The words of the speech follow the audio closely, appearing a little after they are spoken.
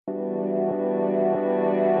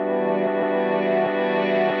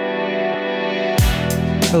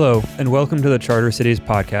Hello, and welcome to the Charter Cities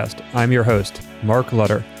podcast. I'm your host, Mark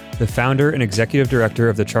Lutter, the founder and executive director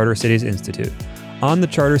of the Charter Cities Institute. On the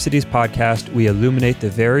Charter Cities podcast, we illuminate the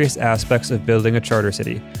various aspects of building a charter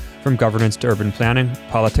city, from governance to urban planning,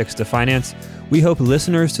 politics to finance. We hope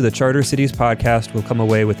listeners to the Charter Cities podcast will come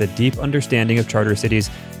away with a deep understanding of charter cities,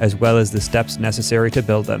 as well as the steps necessary to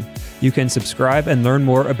build them. You can subscribe and learn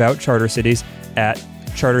more about charter cities at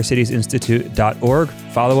chartercitiesinstitute.org.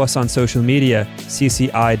 Follow us on social media,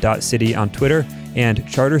 cci.city on Twitter, and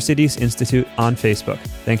Charter Cities Institute on Facebook.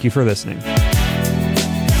 Thank you for listening.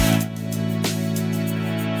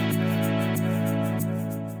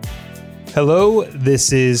 Hello,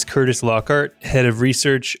 this is Curtis Lockhart, Head of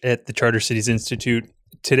Research at the Charter Cities Institute.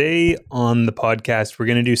 Today on the podcast, we're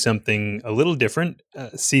going to do something a little different.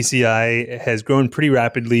 CCI has grown pretty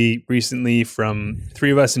rapidly recently from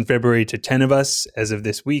 3 of us in February to 10 of us as of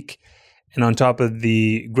this week. And on top of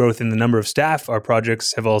the growth in the number of staff, our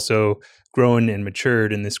projects have also grown and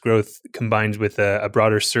matured. And this growth combines with a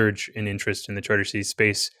broader surge in interest in the Charter Cities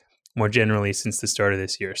space more generally since the start of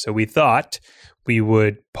this year. So we thought we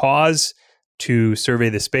would pause to survey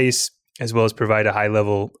the space, as well as provide a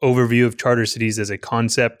high-level overview of charter cities as a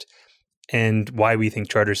concept and why we think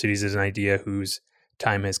charter cities is an idea whose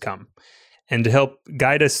time has come. And to help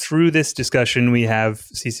guide us through this discussion, we have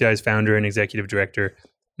CCI's founder and executive director,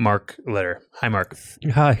 Mark Lutter. Hi, Mark.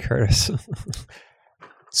 Hi, Curtis.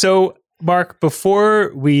 So, Mark,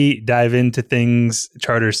 before we dive into things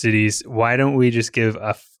charter cities, why don't we just give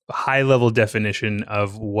a high-level definition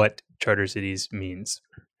of what charter cities means?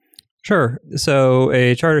 Sure. So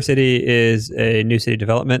a charter city is a new city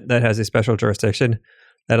development that has a special jurisdiction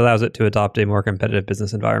that allows it to adopt a more competitive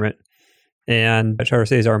business environment. And charter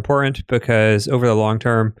cities are important because over the long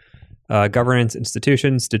term, governance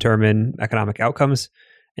institutions determine economic outcomes.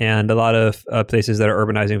 And a lot of places that are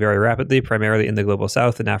urbanizing very rapidly, primarily in the global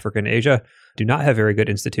south and Africa and Asia, do not have very good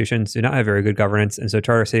institutions, do not have very good governance. And so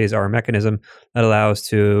charter cities are a mechanism that allows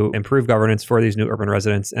to improve governance for these new urban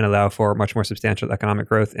residents and allow for much more substantial economic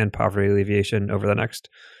growth and poverty alleviation over the next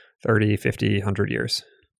 30, 50, 100 years.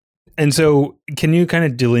 And so can you kind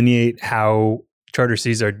of delineate how charter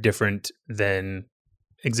cities are different than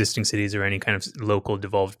existing cities or any kind of local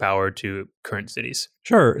devolved power to current cities?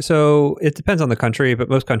 Sure. So it depends on the country, but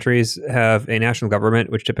most countries have a national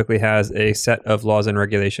government, which typically has a set of laws and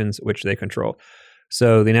regulations which they control.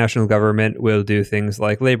 So the national government will do things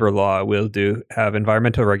like labor law, will have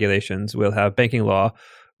environmental regulations, will have banking law,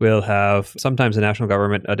 will have sometimes the national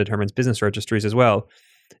government determines business registries as well.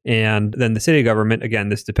 And then the city government, again,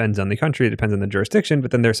 this depends on the country, it depends on the jurisdiction,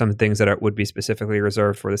 but then there's some things that would be specifically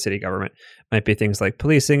reserved for the city government. It might be things like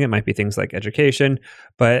policing, it might be things like education,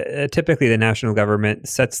 but typically the national government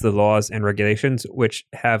sets the laws and regulations which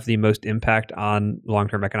have the most impact on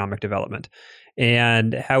long-term economic development.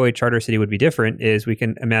 And how a charter city would be different is we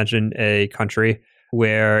can imagine a country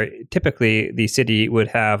where typically the city would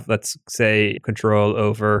have, let's say, control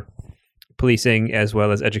over policing as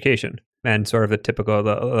well as education. And sort of the typical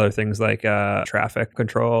other things like traffic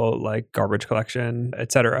control, like garbage collection,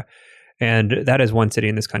 et cetera. And that is one city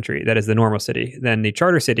in this country. That is the normal city. Then the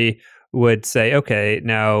charter city would say, okay,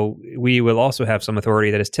 now we will also have some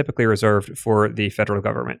authority that is typically reserved for the federal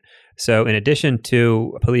government. So in addition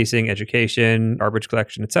to policing, education, garbage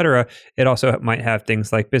collection, et cetera, it also might have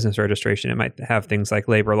things like business registration. It might have things like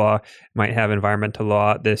labor law, it might have environmental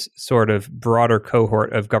law, this sort of broader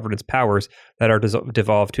cohort of governance powers that are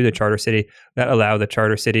devolved to the charter city that allow the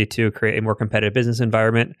charter city to create a more competitive business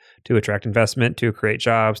environment, to attract investment, to create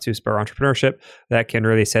jobs, to spur entrepreneurship that can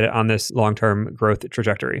really set it on this long-term growth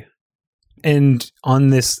trajectory. And on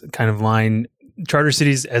this kind of line, charter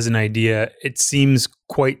cities as an idea, it seems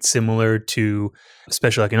quite similar to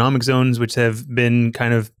special economic zones, which have been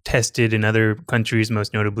kind of tested in other countries,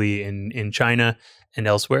 most notably in China and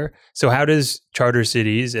elsewhere. So how does charter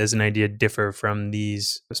cities as an idea differ from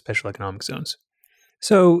these special economic zones?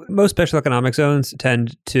 So most special economic zones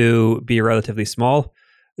tend to be relatively small.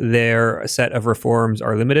 Their set of reforms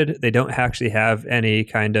are limited. They don't actually have any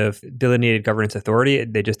kind of delineated governance authority.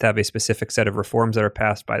 They just have a specific set of reforms that are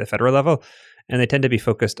passed by the federal level, and they tend to be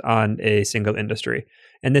focused on a single industry.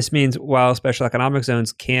 And this means while special economic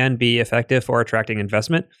zones can be effective for attracting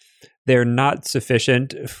investment, they're not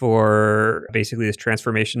sufficient for basically this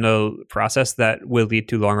transformational process that will lead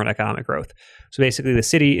to long-run economic growth. So basically, the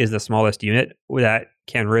city is the smallest unit that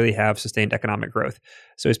can really have sustained economic growth.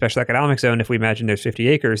 So a special economic zone, if we imagine there's 50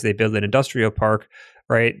 acres, they build an industrial park,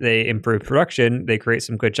 right? They improve production, they create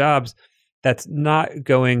some good jobs. that's not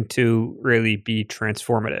going to really be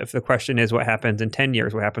transformative. The question is what happens in 10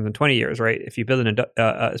 years, what happens in 20 years, right? If you build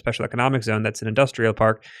a special economic zone that's an industrial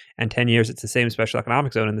park, and 10 years it's the same special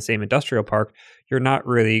economic zone in the same industrial park, you're not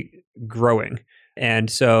really growing. And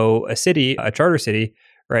so a city, a charter city,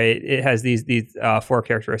 right, it has these four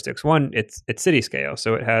characteristics. One, it's city scale.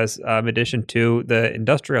 So it has, in addition to the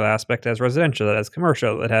industrial aspect, it has residential, it has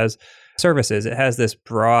commercial, it has services. It has this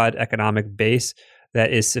broad economic base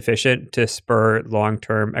that is sufficient to spur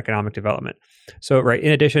long-term economic development. So, right,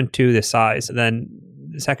 in addition to the size, then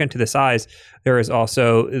second to the size, there is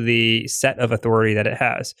also the set of authority that it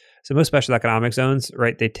has. So most special economic zones,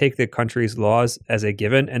 right, they take the country's laws as a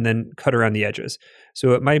given and then cut around the edges.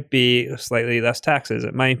 So it might be slightly less taxes.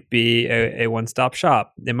 It might be a one-stop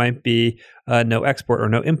shop. It might be no export or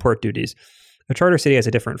no import duties. A charter city has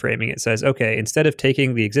a different framing. It says, okay, instead of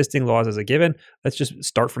taking the existing laws as a given, let's just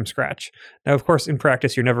start from scratch. Now, of course, in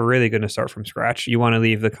practice, you're never really going to start from scratch. You want to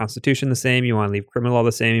leave the Constitution the same. You want to leave criminal law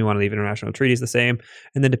the same. You want to leave international treaties the same.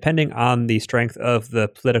 And then depending on the strength of the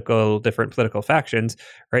different political factions,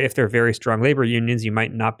 right, if they're very strong labor unions, you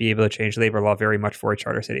might not be able to change labor law very much for a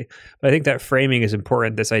charter city. But I think that framing is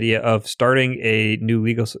important, this idea of starting a new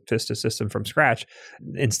legal system from scratch,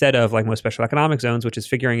 instead of like most special economic zones, which is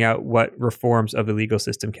figuring out what reforms of the legal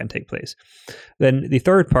system can take place. Then the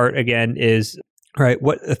third part, again, is, right,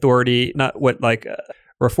 what authority, not what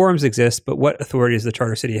reforms exist, but what authority does the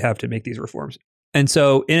charter city have to make these reforms? And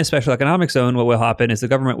so in a special economic zone, what will happen is the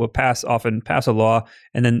government will often pass a law,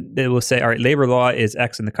 and then they will say, all right, labor law is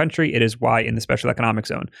X in the country, it is Y in the special economic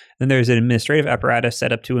zone. Then there's an administrative apparatus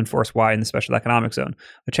set up to enforce Y in the special economic zone.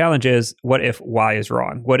 The challenge is, what if Y is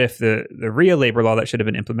wrong? What if the real labor law that should have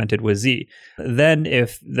been implemented was Z? Then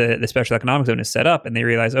if the special economic zone is set up and they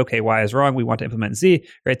realize, okay, Y is wrong, we want to implement Z,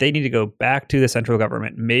 right? They need to go back to the central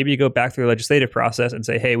government, maybe go back through the legislative process and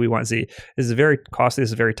say, hey, we want Z. This is very costly,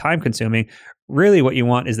 this is very time consuming. Really, what you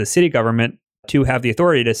want is the city government to have the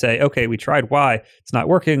authority to say, okay, we tried Y, it's not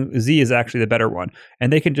working, Z is actually the better one.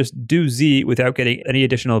 And they can just do Z without getting any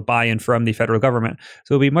additional buy-in from the federal government.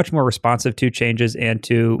 So it'll be much more responsive to changes and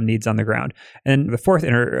to needs on the ground. And the fourth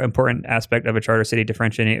important aspect of a charter city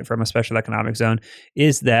differentiating it from a special economic zone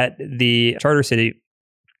is that the charter city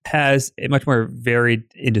has a much more varied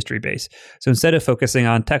industry base. So instead of focusing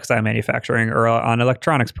on textile manufacturing or on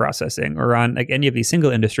electronics processing or on like any of these single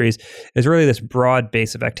industries, is really this broad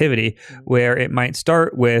base of activity where it might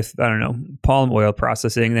start with, I don't know, palm oil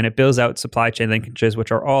processing, then it builds out supply chain linkages,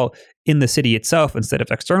 which are all in the city itself instead of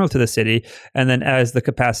external to the city. And then as the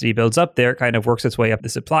capacity builds up there, it kind of works its way up the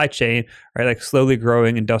supply chain, right? Like slowly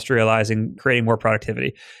growing, industrializing, creating more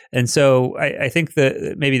productivity. And so I think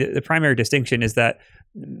that maybe the primary distinction is that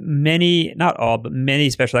many, not all, but many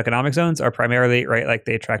special economic zones are primarily, right, like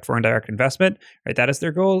they attract foreign direct investment, right? That is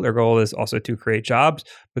their goal. Their goal is also to create jobs,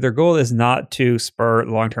 but their goal is not to spur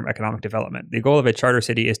long-term economic development. The goal of a charter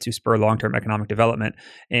city is to spur long-term economic development.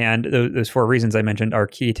 And those four reasons I mentioned are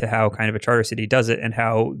key to how kind of a charter city does it and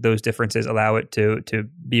how those differences allow it to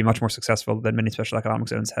be much more successful than many special economic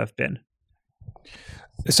zones have been.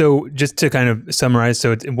 So just to kind of summarize,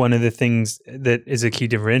 so it's one of the things that is a key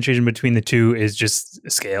differentiation between the two is just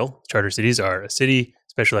scale. Charter cities are a city.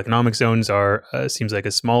 Special economic zones are, seems like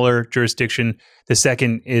a smaller jurisdiction. The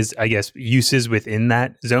second is, I guess, uses within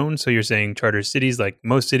that zone. So you're saying charter cities, like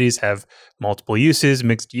most cities, have multiple uses,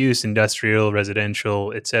 mixed use, industrial,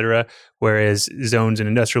 residential, etc. Whereas zones and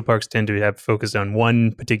industrial parks tend to have focused on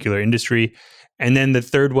one particular industry. And then the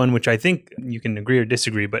third one, which I think you can agree or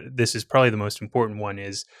disagree, but this is probably the most important one,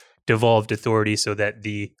 is devolved authority, so that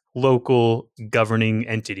the local governing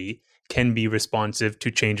entity can be responsive to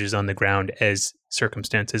changes on the ground as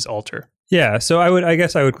circumstances alter. Yeah, so I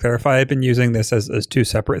guess I would clarify. I've been using this as two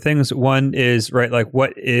separate things. One is, right, like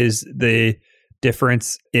what is the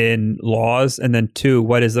difference in laws? And then two,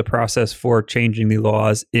 what is the process for changing the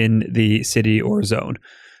laws in the city or zone?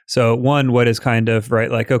 So one, what is kind of,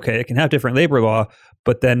 right, like, okay, it can have different labor law,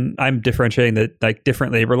 but then I'm differentiating the like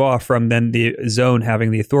different labor law from then the zone having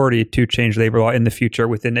the authority to change labor law in the future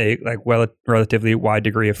within a relatively wide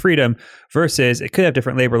degree of freedom, versus it could have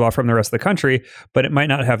different labor law from the rest of the country, but it might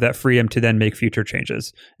not have that freedom to then make future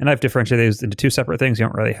changes. And I've differentiated those into two separate things. You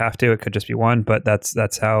don't really have to. It could just be one, but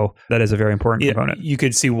that's how that is a very important component. You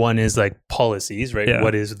could see one is like policies, right? Yeah.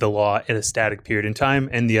 What is the law at a static period in time?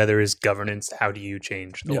 And the other is governance. How do you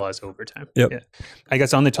change the laws over time? Yeah. I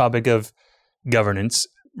guess on the topic of governance,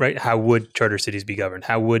 right? How would charter cities be governed?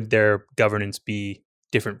 How would their governance be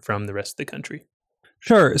different from the rest of the country?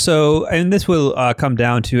 Sure. So, and this will come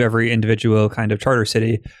down to every individual kind of charter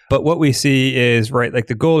city. But what we see is, right, like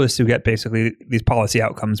the goal is to get basically these policy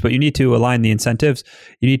outcomes, but you need to align the incentives.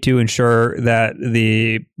 You need to ensure that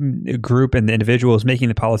the group and the individuals making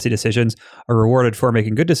the policy decisions are rewarded for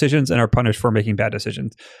making good decisions and are punished for making bad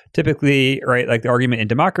decisions. Typically, right, like the argument in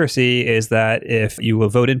democracy is that if you will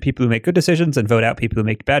vote in people who make good decisions and vote out people who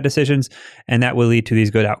make bad decisions, and that will lead to these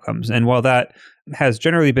good outcomes. And while that has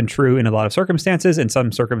generally been true in a lot of circumstances. In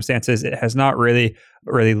some circumstances, it has not really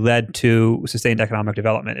led to sustained economic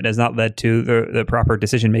development. It has not led to the proper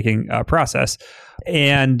decision-making process.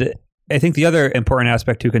 And I think the other important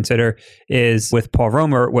aspect to consider is with Paul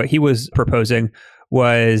Romer, what he was proposing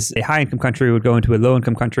was a high-income country would go into a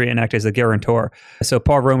low-income country and act as a guarantor. So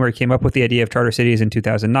Paul Romer came up with the idea of charter cities in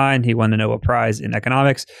 2009. He won the Nobel Prize in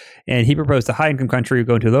economics, and he proposed a high-income country would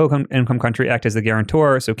go into a low-income country, act as the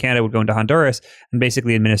guarantor. So Canada would go into Honduras and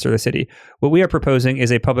basically administer the city. What we are proposing is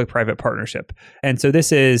a public-private partnership. And so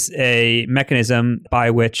this is a mechanism by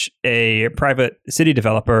which a private city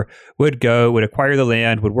developer would acquire the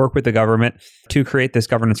land, would work with the government to create this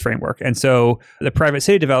governance framework. And so the private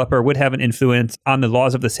city developer would have an influence on the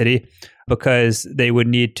laws of the city because they would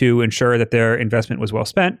need to ensure that their investment was well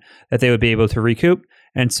spent, that they would be able to recoup.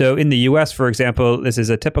 And so in the US, for example, this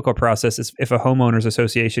is a typical process. If a homeowners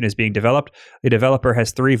association is being developed, the developer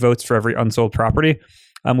has 3 votes for every unsold property,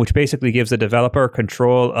 which basically gives the developer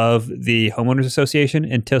control of the homeowners association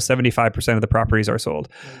until 75% of the properties are sold.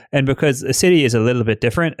 And because a city is a little bit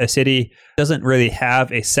different, a city doesn't really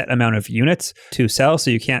have a set amount of units to sell.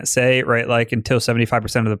 So you can't say, right, like until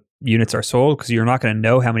 75% of the units are sold, because you're not going to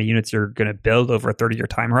know how many units you're going to build over a 30-year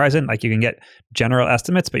time horizon. Like you can get general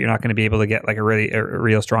estimates, but you're not going to be able to get like a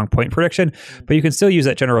real strong point prediction. But you can still use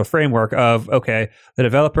that general framework of, okay, the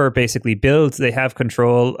developer basically builds, they have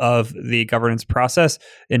control of the governance process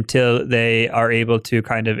until they are able to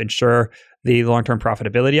kind of ensure the long-term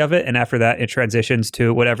profitability of it. And after that, it transitions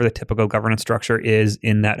to whatever the typical governance structure is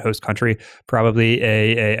in that host country, probably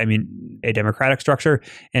a democratic structure.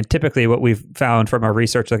 And typically what we've found from our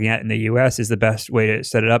research looking at in the US is the best way to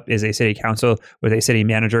set it up is a city council with a city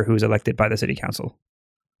manager who's elected by the city council.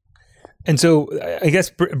 And so I guess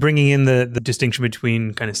bringing in the distinction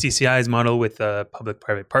between kind of CCI's model with a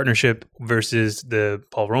public-private partnership versus the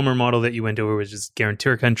Paul Romer model that you went over, which is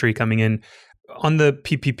guarantor country coming in. On the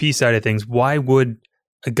PPP side of things, why would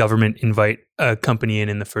a government invite a company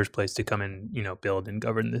in the first place to come and, build and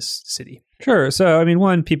govern this city? Sure. So,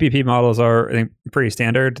 one, PPP models are, I think, pretty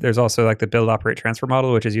standard. There's also like the build, operate, transfer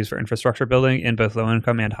model, which is used for infrastructure building in both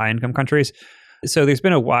low-income and high-income countries. So there's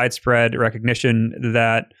been a widespread recognition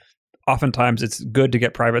that oftentimes it's good to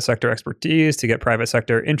get private sector expertise, to get private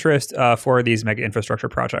sector interest for these mega infrastructure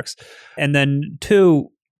projects. And then 2,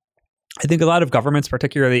 I think a lot of governments,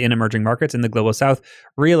 particularly in emerging markets in the global south,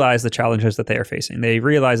 realize the challenges that they are facing. They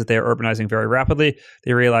realize that they are urbanizing very rapidly.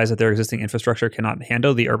 They realize that their existing infrastructure cannot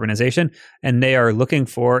handle the urbanization, and they are looking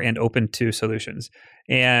for and open to solutions.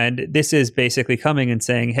 And this is basically coming and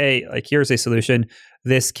saying, hey, like here's a solution.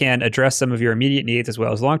 This can address some of your immediate needs as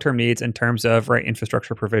well as long-term needs in terms of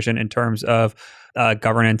infrastructure provision, in terms of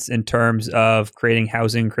governance, in terms of creating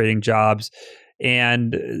housing, creating jobs.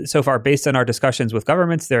 And so far, based on our discussions with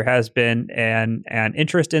governments, there has been an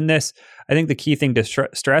interest in this. I think the key thing to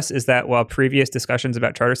stress is that while previous discussions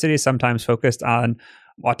about charter cities sometimes focused on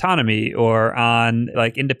autonomy or on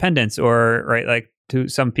like independence or to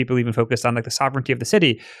some people even focused on like the sovereignty of the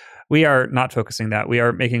city, we are not focusing that. We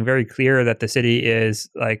are making very clear that the city is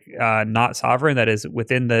not sovereign, that is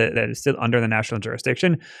that is still under the national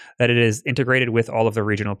jurisdiction, that it is integrated with all of the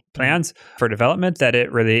regional plans for development, that it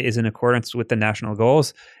really is in accordance with the national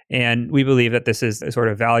goals. And we believe that this is a sort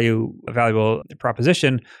of valuable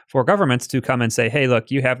proposition for governments to come and say, hey, look,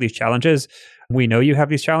 you have these challenges. We know you have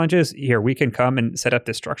these challenges. Here, we can come and set up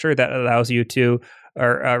this structure that allows you to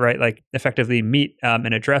effectively meet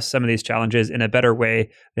and address some of these challenges in a better way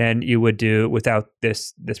than you would do without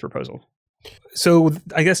this proposal. So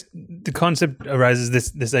I guess the concept arises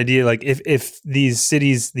this idea, like if these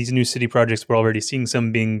new city projects, we're already seeing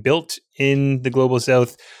some being built in the global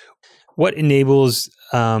south, what enables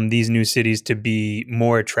these new cities to be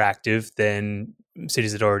more attractive than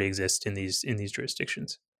cities that already exist in these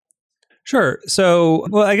jurisdictions? Sure. So,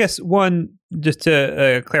 well, I guess one, just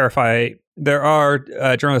to clarify, there are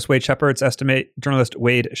journalist Wade Shepard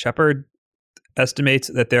estimates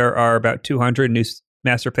that there are about 200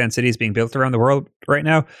 master plan cities being built around the world right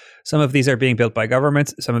now. Some of these are being built by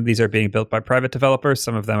governments. Some of these are being built by private developers.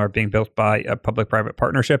 Some of them are being built by public-private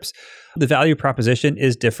partnerships. The value proposition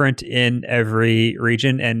is different in every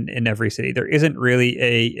region and in every city. There isn't really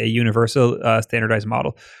a universal standardized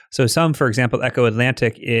model. So some, for example, Echo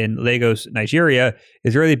Atlantic in Lagos, Nigeria,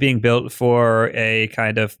 is really being built for a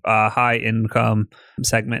kind of high income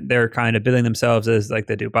segment. They're kind of billing themselves as like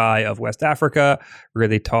the Dubai of West Africa,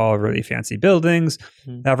 really tall, really fancy buildings.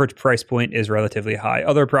 Average price point is relatively high.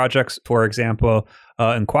 Other projects, for example,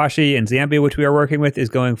 in Kwashi in Zambia, which we are working with, is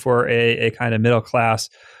going for a kind of middle class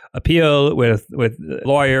appeal with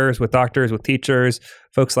lawyers, with doctors, with teachers,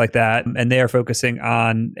 folks like that. And they are focusing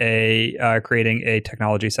on creating a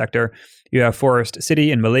technology sector. You have Forest City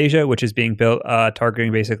in Malaysia, which is being built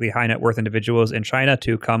targeting basically high net worth individuals in China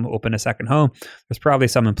to come open a second home. There's probably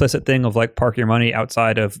some implicit thing of like park your money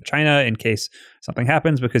outside of China in case something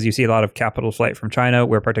happens, because you see a lot of capital flight from China,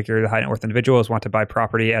 where particularly the high net worth individuals want to buy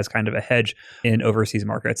property as kind of a hedge in overseas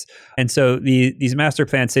markets. And so these master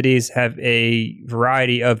plan cities have a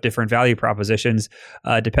variety of different value propositions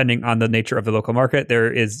depending on the nature of the local market.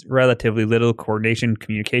 There is relatively little coordination,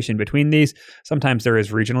 communication between these. Sometimes there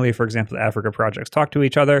is regionally. For example, Africa projects talk to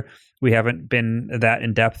each other. We haven't been that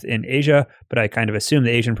in depth in Asia, but I kind of assume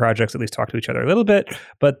the Asian projects at least talk to each other a little bit.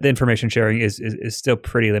 But the information sharing is still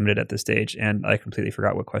pretty limited at this stage. And I completely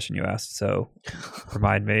forgot what question you asked, so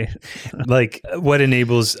remind me. Like, what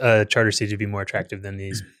enables a charter city to be more attractive than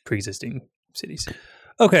these pre-existing cities?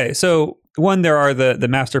 Okay, so one, there are the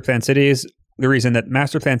master plan cities. The reason that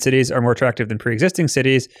master plan cities are more attractive than pre-existing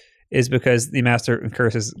cities is because the master,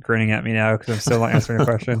 Curtis is grinning at me now because I'm still not answering the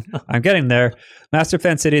question. I'm getting there. Master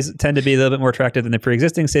plan cities tend to be a little bit more attractive than the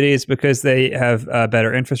pre-existing cities because they have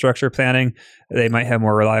better infrastructure planning. They might have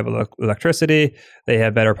more reliable electricity. They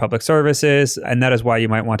have better public services. And that is why you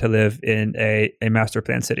might want to live in a master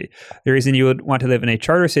plan city. The reason you would want to live in a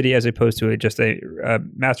charter city as opposed to just a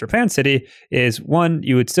master plan city is, one,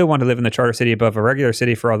 you would still want to live in the charter city above a regular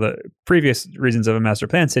city for all the previous reasons of a master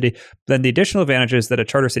plan city. Then the additional advantages that a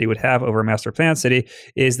charter city would have over a master plan city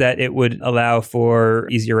is that it would allow for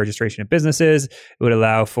easier registration of businesses. It would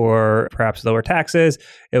allow for perhaps lower taxes.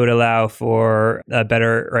 It would allow for a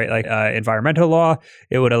better, environmental law.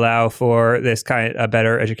 It would allow for this kind of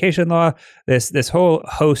better education law. This whole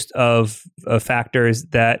host of factors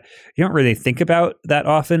that you don't really think about that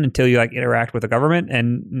often until you like interact with the government.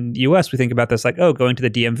 And in the US, we think about this like, oh, going to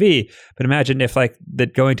the DMV. But imagine if like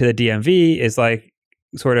going to the DMV is like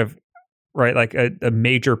sort of right, like a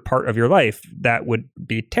major part of your life. That would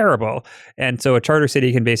be terrible. And so a charter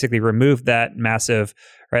city can basically remove that massive,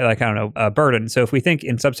 right, like, I don't know, burden. So if we think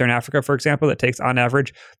in sub-Saharan Africa, for example, it takes on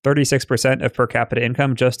average 36% of per capita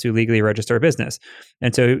income just to legally register a business.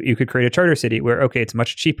 And so you could create a charter city where, okay, it's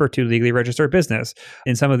much cheaper to legally register a business.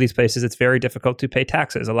 In some of these places, it's very difficult to pay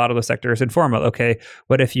taxes. A lot of the sector is informal. Okay,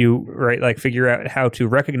 what if you, right, like figure out how to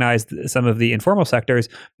recognize some of the informal sectors,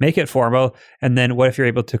 make it formal, and then what if you're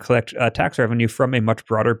able to collect tax revenue from a much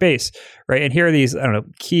broader base, right? And here are these, I don't know,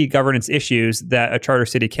 key governance issues that a charter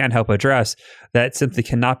city can help address that simply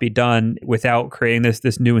cannot be done without creating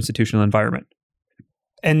this new institutional environment.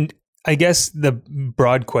 And I guess the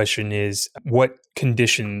broad question is, what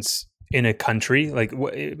conditions in a country, like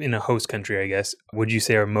in a host country, I guess, would you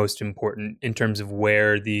say are most important in terms of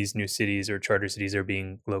where these new cities or charter cities are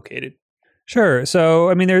being located? Sure. So,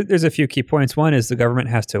 I mean, there's a few key points. One is the government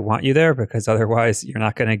has to want you there, because otherwise you're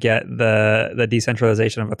not going to get the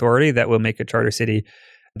decentralization of authority that will make a charter city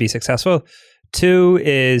be successful. Two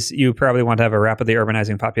is you probably want to have a rapidly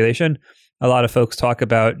urbanizing population. A lot of folks talk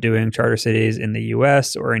about doing charter cities in the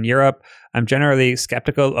US or in Europe. I'm generally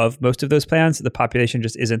skeptical of most of those plans. The population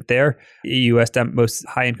just isn't there. US, most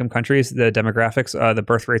high-income countries, the demographics, the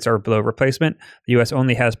birth rates are below replacement. The US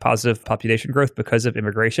only has positive population growth because of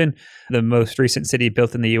immigration. The most recent city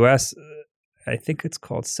built in the US, I think it's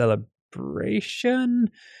called Celebration,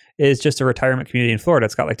 is just a retirement community in Florida.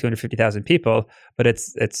 It's got like 250,000 people, but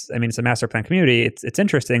it's a master plan community. It's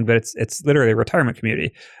interesting, but it's literally a retirement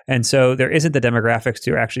community. And so there isn't the demographics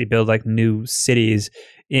to actually build like new cities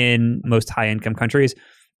in most high income countries.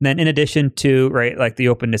 And then in addition to, right, like the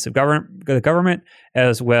openness of the government,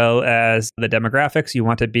 as well as the demographics, you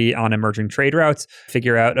want to be on emerging trade routes,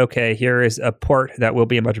 figure out, okay, here is a port that will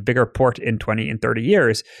be a much bigger port in 20 and 30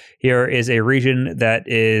 years. Here is a region that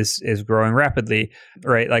is growing rapidly,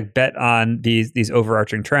 right? Like bet on these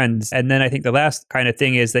overarching trends. And then I think the last kind of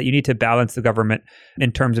thing is that you need to balance the government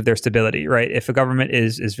in terms of their stability, right? If a government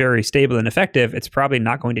is very stable and effective, it's probably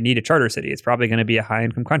not going to need a charter city. It's probably going to be a high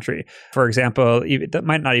income country. For example, it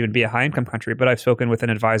might not not even be a high income country, but I've spoken with an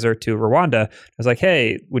advisor to Rwanda. I was like,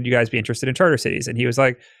 hey, would you guys be interested in charter cities? And he was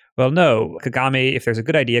like, well, no, Kagame, if there's a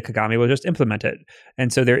good idea, Kagame will just implement it.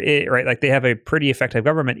 And so right, like they have a pretty effective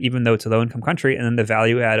government, even though it's a low income country. And then the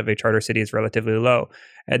value add of a charter city is relatively low.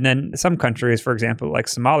 And then some countries, for example, like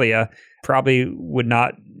Somalia, probably would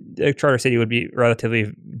not, a charter city would be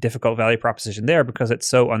relatively difficult value proposition there because it's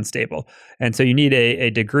so unstable. And so you need a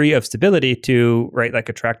degree of stability to, right, like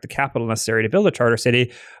attract the capital necessary to build a charter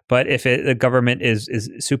city. But if the government is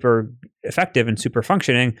super effective and super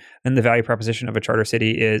functioning, then the value proposition of a charter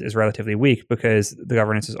city is relatively weak because the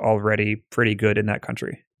governance is already pretty good in that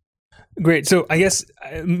country. Great. So I guess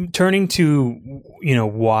turning to,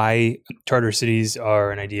 why charter cities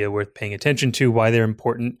are an idea worth paying attention to, why they're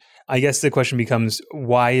important, I guess the question becomes,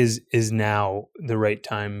 why is now the right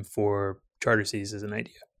time for charter cities as an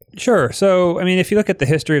idea? Sure. So, I mean, if you look at the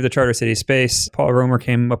history of the charter city space, Paul Romer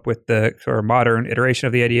came up with the sort of modern iteration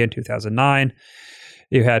of the idea in 2009.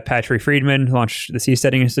 You had Patrick Friedman launch the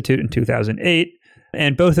Seasteading Institute in 2008.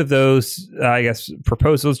 And both of those,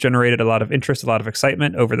 proposals generated a lot of interest, a lot of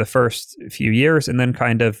excitement over the first few years, and then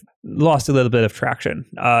kind of lost a little bit of traction,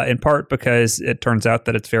 in part because it turns out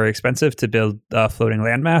that it's very expensive to build floating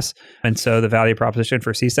landmass. And so the value proposition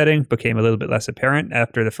for seasteading became a little bit less apparent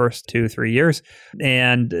after the first 2-3 years.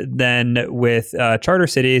 And then with charter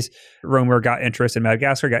cities, Romer got interest in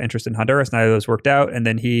Madagascar, got interest in Honduras. Neither of those worked out. And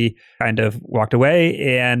then he kind of walked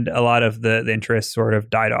away and a lot of the interest sort of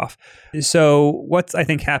died off. So what's I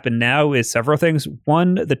think happened now is several things.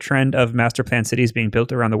 One, the trend of master plan cities being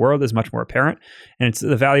built around the world is much more apparent. And it's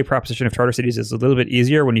the value proposition of charter cities is a little bit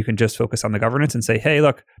easier when you can just focus on the governance and say, hey,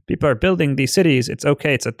 look, people are building these cities. It's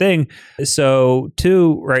okay. It's a thing. So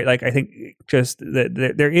two, right, like I think just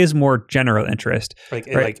there is more general interest. Like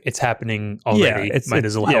it's happening already. Yeah, might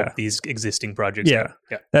as well help these existing projects. Yeah.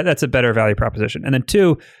 That's a better value proposition. And then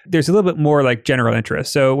two, there's a little bit more like general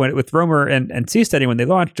interest. So with Romer and Seasteading, when they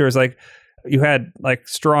launched, there was like, you had like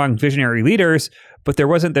strong visionary leaders, but there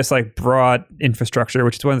wasn't this like broad infrastructure,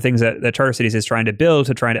 which is one of the things that Charter Cities is trying to build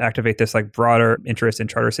to try to activate this like broader interest in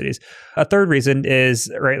charter cities. A third reason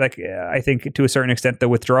is, right, like I think to a certain extent, the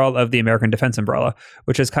withdrawal of the American defense umbrella,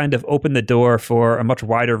 which has kind of opened the door for a much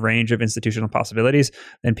wider range of institutional possibilities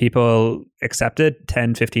than people accepted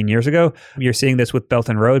 10, 15 years ago. You're seeing this with Belt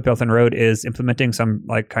and Road. Belt and Road is implementing some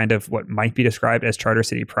like kind of what might be described as charter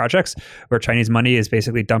city projects, where Chinese money is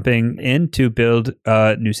basically dumping in to build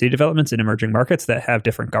new city developments in emerging markets that have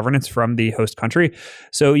different governance from the host country.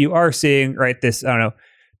 So you are seeing, right, this,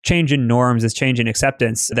 change in norms, this change in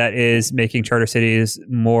acceptance that is making charter cities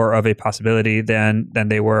more of a possibility than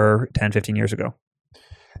they were 10, 15 years ago.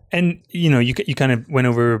 And, you kind of went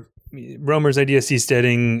over Romer's idea,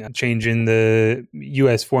 seasteading, change in the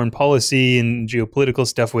U.S. foreign policy and geopolitical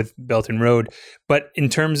stuff with Belt and Road. But in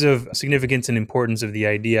terms of significance and importance of the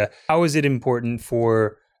idea, how is it important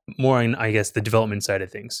for more on, I guess, the development side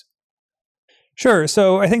of things? Sure.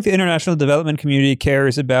 So I think the international development community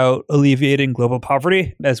cares about alleviating global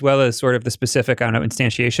poverty, as well as sort of the specific,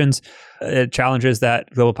 instantiations, challenges that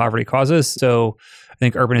global poverty causes. So I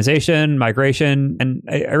think urbanization, migration, and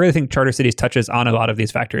I really think charter cities touches on a lot of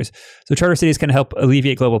these factors. So charter cities can help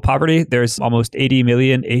alleviate global poverty. There's almost 80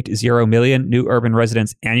 million new urban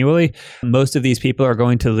residents annually. Most of these people are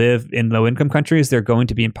going to live in low-income countries. They're going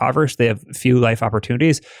to be impoverished. They have few life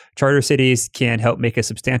opportunities. Charter cities can help make a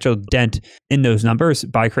substantial dent in those numbers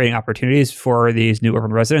by creating opportunities for these new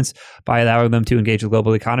urban residents, by allowing them to engage the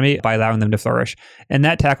global economy, by allowing them to flourish. And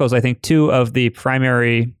that tackles, I think, two of the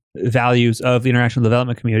primary values of the international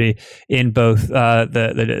development community in both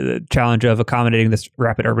the challenge of accommodating this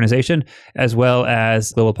rapid urbanization as well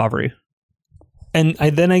as global poverty. And I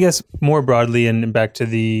guess more broadly and back to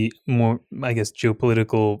the more, I guess,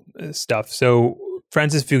 geopolitical stuff. So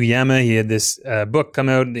Francis Fukuyama, he had this book come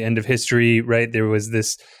out, The End of History, right? There was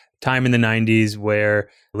this time in the 90s where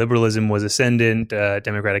liberalism was ascendant,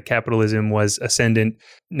 democratic capitalism was ascendant.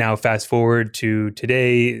 Now, fast forward to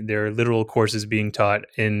today, there are literal courses being taught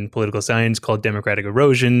in political science called democratic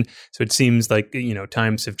erosion. So it seems like,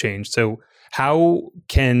 times have changed. So how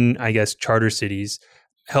can, I guess, charter cities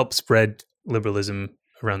help spread liberalism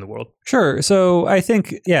around the world? Sure. So I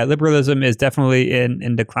think, liberalism is definitely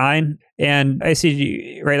in decline. And I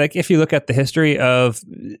see, right, like if you look at the history of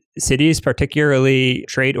cities, particularly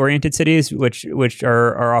trade-oriented cities, which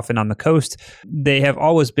are often on the coast, they have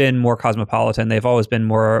always been more cosmopolitan. They've always been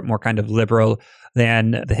more kind of liberal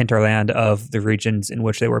than the hinterland of the regions in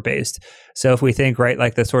which they were based. So if we think, right,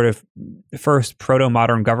 like the sort of first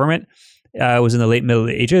proto-modern government was in the late Middle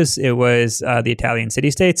Ages. It was the Italian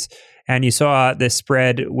city-states. And you saw this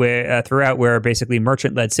spread throughout, where basically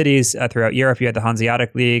merchant-led cities throughout Europe, you had the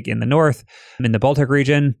Hanseatic League in the north, in the Baltic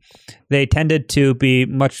region. They tended to be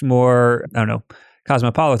much more,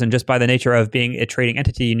 cosmopolitan. Just by the nature of being a trading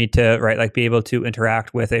entity, you need to be able to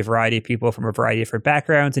interact with a variety of people from a variety of different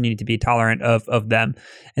backgrounds, and you need to be tolerant of them.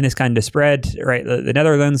 And this kind of spread, the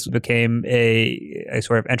Netherlands became a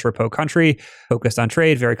sort of entrepot country focused on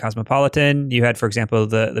trade, very cosmopolitan. You had, for example,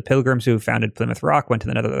 the Pilgrims who founded Plymouth Rock went to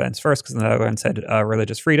the Netherlands first because the Netherlands had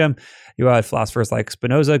religious freedom. You had philosophers like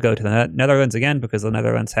Spinoza go to the Netherlands again because the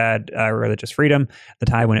Netherlands had religious freedom at the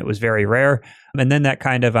time when it was very rare. And then that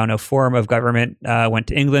kind of form of government went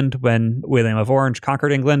to England when William of Orange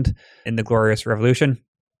conquered England in the Glorious Revolution.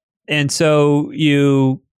 And so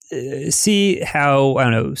you see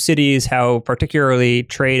how, cities, how particularly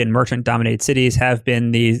trade and merchant dominated cities have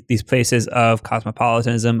been these places of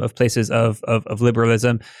cosmopolitanism, of places of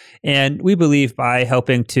liberalism. And we believe by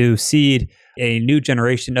helping to seed a new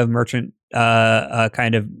generation of merchant-led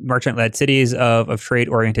cities, of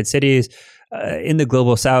trade-oriented cities, in the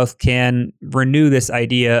global south can renew this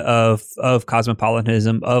idea of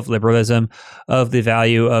cosmopolitanism, of liberalism, of the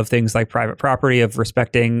value of things like private property, of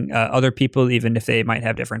respecting other people, even if they might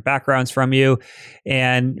have different backgrounds from you,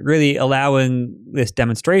 and really allowing this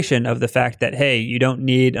demonstration of the fact that, hey, you don't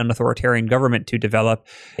need an authoritarian government to develop.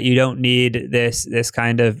 You don't need this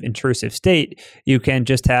kind of intrusive state. You can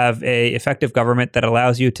just have a effective government that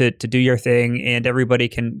allows you to do your thing, and everybody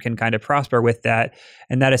can kind of prosper with that.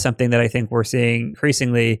 And that is something that I think we're seeing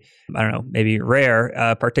increasingly, maybe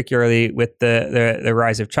rare, particularly with the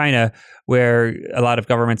rise of China, where a lot of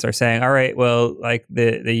governments are saying, all right, well,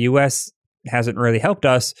 the U.S. hasn't really helped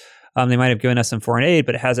us. They might have given us some foreign aid,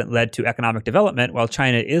 but it hasn't led to economic development, while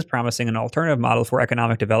China is promising an alternative model for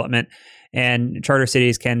economic development. And charter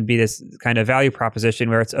cities can be this kind of value proposition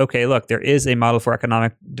where it's, okay, look, there is a model for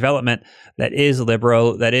economic development that is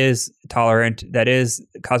liberal, that is tolerant, that is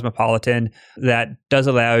cosmopolitan, that does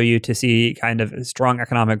allow you to see kind of strong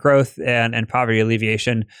economic growth and poverty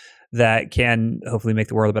alleviation that can hopefully make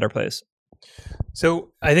the world a better place.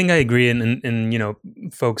 So I think I agree, and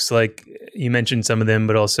folks like you mentioned some of them,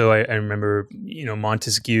 but also I remember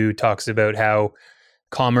Montesquieu talks about how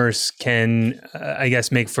commerce can,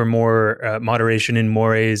 make for more moderation in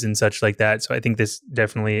mores and such like that. So I think this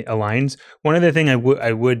definitely aligns. One other thing I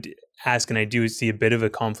would ask, and I do see a bit of a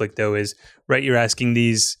conflict though, is you're asking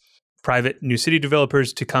these private new city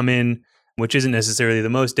developers to come in, which isn't necessarily the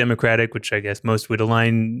most democratic, which I guess most would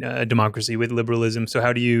align democracy with liberalism. So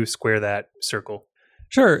how do you square that circle?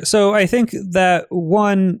 Sure. So I think that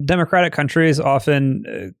democratic countries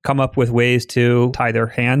often come up with ways to tie their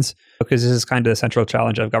hands, because this is kind of the central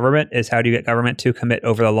challenge of government, is how do you get government to commit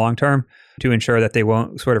over the long term to ensure that they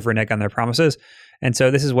won't sort of renege on their promises. And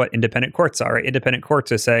so this is what independent courts are. Right? Independent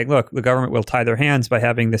courts are saying, look, the government will tie their hands by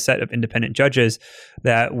having the set of independent judges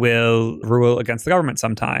that will rule against the government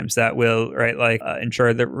sometimes, that will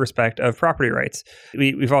ensure the respect of property rights.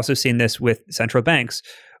 We've also seen this with central banks,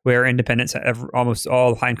 where almost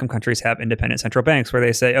all high-income countries have independent central banks, where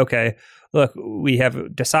they say, okay, look, we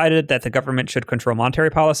have decided that the government should control monetary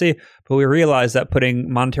policy, but we realize that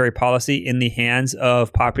putting monetary policy in the hands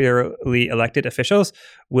of popularly elected officials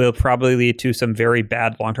will probably lead to some very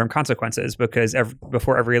bad long-term consequences, because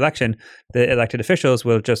before every election, the elected officials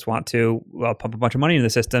will just want to pump a bunch of money into the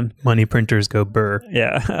system. Money printers go burr.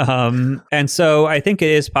 Yeah. And so I think it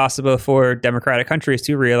is possible for democratic countries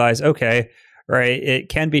to realize, okay, right, it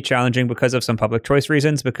can be challenging because of some public choice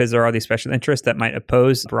reasons, because there are these special interests that might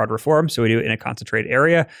oppose broad reform. So we do it in a concentrated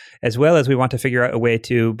area, as well as we want to figure out a way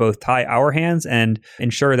to both tie our hands and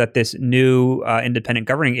ensure that this new independent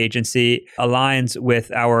governing agency aligns with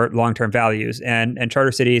our long-term values. And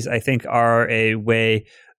charter cities, I think, are a way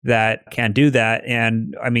that can do that.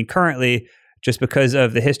 And I mean, currently, just because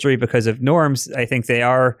of the history, because of norms, I think they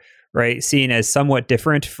are seen as somewhat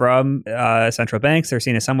different from central banks. They're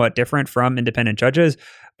seen as somewhat different from independent judges.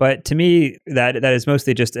 But to me, that is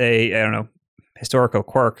mostly just a historical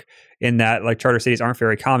quirk, in that charter cities aren't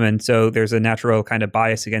very common. So there's a natural kind of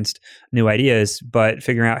bias against new ideas. But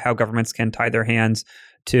figuring out how governments can tie their hands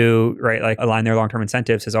to align their long-term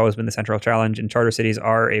incentives has always been the central challenge. And charter cities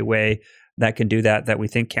are a way that can do that we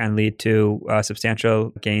think can lead to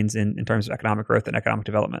substantial gains in terms of economic growth and economic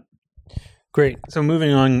development. Great. So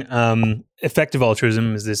moving on, effective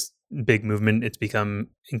altruism is this big movement. It's become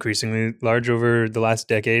increasingly large over the last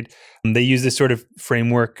decade. They use this sort of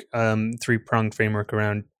framework, three-pronged framework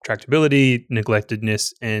around tractability,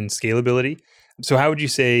 neglectedness, and scalability. So how would you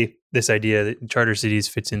say this idea that charter cities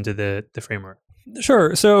fits into the framework?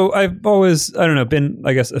 Sure. So I've always, I don't know, been,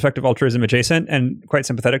 I guess, effective altruism adjacent and quite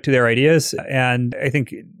sympathetic to their ideas. And I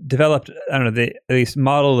think developed, I don't know, at least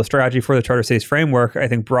model the strategy for the Charter Cities framework, I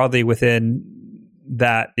think broadly within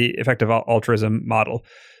that, the effective altruism model.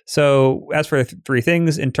 So as for the three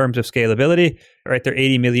things in terms of scalability, right, there are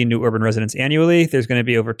 80 million new urban residents annually. There's going to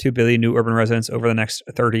be over 2 billion new urban residents over the next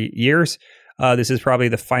 30 years. This is probably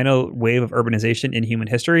the final wave of urbanization in human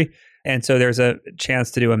history. And so there's a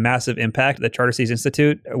chance to do a massive impact. The Charter Cities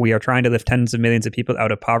Institute, we are trying to lift tens of millions of people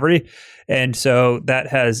out of poverty. And so that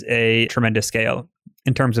has a tremendous scale.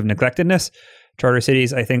 In terms of neglectedness, charter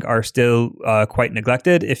cities, I think, are still quite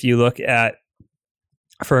neglected. If you look at,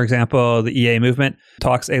 for example, the EA movement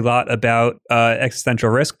talks a lot about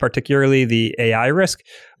existential risk, particularly the AI risk.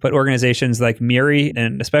 But organizations like MIRI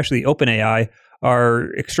and especially OpenAI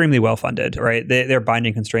are extremely well funded, right? Their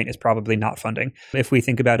binding constraint is probably not funding. If we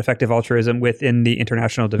think about effective altruism within the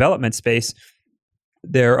international development space,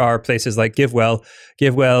 there are places like GiveWell.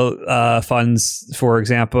 GiveWell funds, for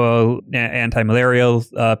example, anti-malarial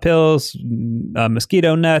pills,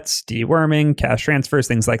 mosquito nets, deworming, cash transfers,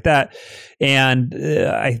 things like that. And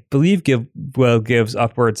I believe GiveWell gives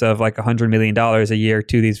upwards of like $100 million a year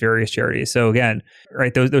to these various charities. So again,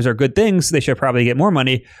 right, those are good things. They should probably get more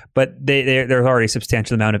money, but there's already a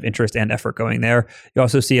substantial amount of interest and effort going there. You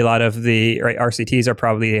also see a lot of the RCTs are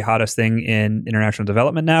probably the hottest thing in international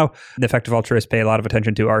development now. The effective altruists pay a lot of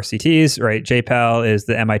attention to RCTs, right? JPAL is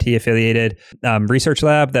the MIT affiliated research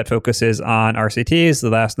lab that focuses on RCTs. The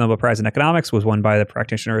last Nobel Prize in Economics was won by the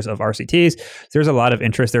practitioners of RCTs. So there's a lot of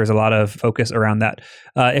interest. There's a lot of focus around that.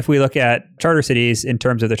 If we look at charter cities in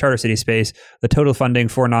terms of the charter city space, the total funding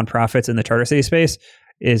for nonprofits in the charter city space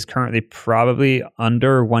is currently probably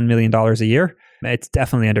under $1 million a year. It's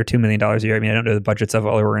definitely under $2 million a year. I mean, I don't know the budgets of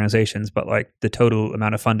other organizations, but like the total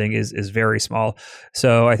amount of funding is very small.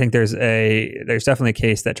 So I think there's definitely a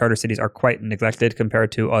case that charter cities are quite neglected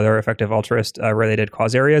compared to other effective altruist related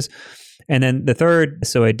cause areas. And then the third,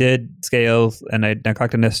 so I did scale and I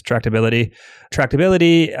neglectedness, tractability.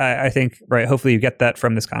 Tractability, I think, right, hopefully you get that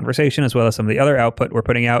from this conversation as well as some of the other output we're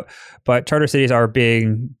putting out. But charter cities are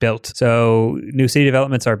being built. So new city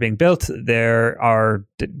developments are being built. There are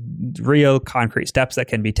real concrete steps that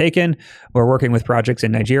can be taken. We're working with projects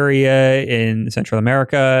in Nigeria, in Central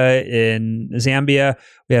America, in Zambia.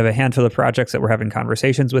 We have a handful of projects that we're having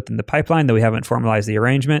conversations with in the pipeline, though we haven't formalized the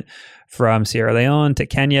arrangement, from Sierra Leone to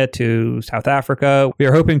Kenya to South Africa. We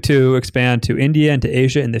are hoping to expand to India and to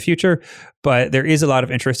Asia in the future, but there is a lot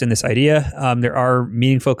of interest in this idea. There are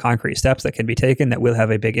meaningful concrete steps that can be taken that will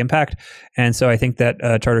have a big impact. And so I think that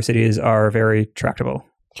charter cities are very tractable.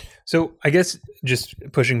 So I guess just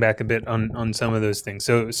pushing back a bit on some of those things.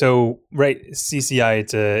 So right, CCI,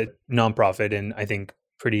 it's a nonprofit, and I think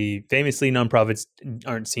pretty famously, nonprofits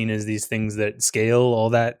aren't seen as these things that scale all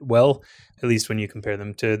that well, at least when you compare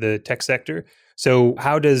them to the tech sector. So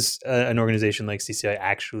how does an organization like CCI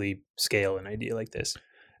actually scale an idea like this?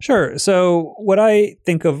 Sure. So what I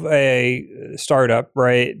think of a startup,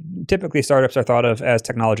 right? Typically startups are thought of as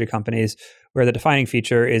technology companies where the defining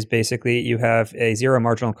feature is basically you have a zero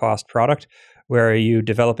marginal cost product where you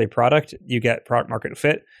develop a product, you get product market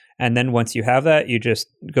fit. And then once you have that, you just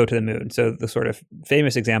go to the moon. So the sort of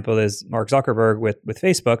famous example is Mark Zuckerberg with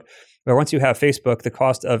Facebook, where once you have Facebook, the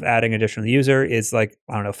cost of adding additional user is like,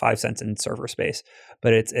 I don't know, 5 cents in server space,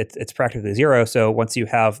 but it's practically zero. So once you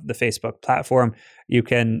have the Facebook platform, you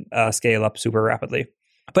can scale up super rapidly.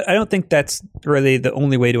 But I don't think that's really the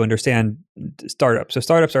only way to understand startups. So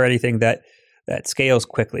startups are anything that scales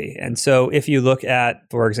quickly. And so if you look at,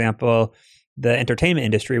 for example, the entertainment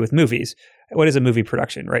industry with movies, what is a movie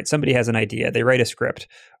production, right? Somebody has an idea, they write a script,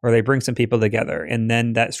 or they bring some people together, and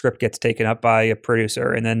then that script gets taken up by a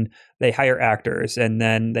producer, and then they hire actors, and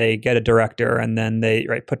then they get a director, and then they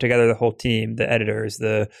put together the whole team, the editors,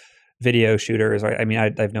 the video shooters. I mean,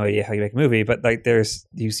 I have no idea how you make a movie, but like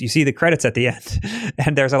you see the credits at the end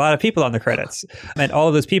and there's a lot of people on the credits, and all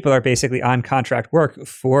of those people are basically on contract work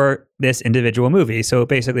for this individual movie. So it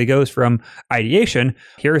basically goes from ideation,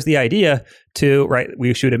 here's the idea, to,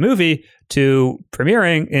 we shoot a movie, to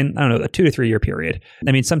premiering in, I don't know, a 2 to 3 year period.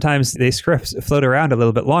 I mean, sometimes the scripts float around a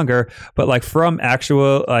little bit longer, but like from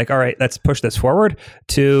actual, all right, let's push this forward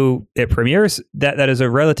to it premieres, that is a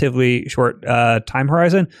relatively short time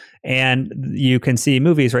horizon. And you can see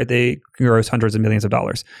movies, right? They gross hundreds of millions of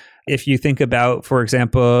dollars. If you think about, for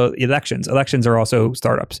example, elections are also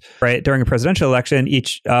startups, right? During a presidential election,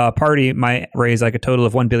 each party might raise like a total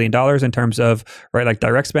of $1 billion in terms of, right, like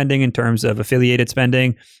direct spending, in terms of affiliated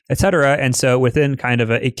spending, et cetera. And so within kind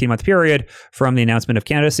of an 18-month period from the announcement of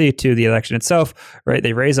candidacy to the election itself, right,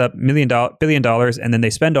 they raise up $1 billion, and then they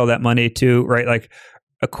spend all that money to, right, like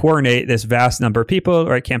coordinate this vast number of people,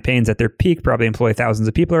 right? Campaigns at their peak probably employ thousands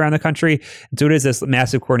of people around the country. And so it is this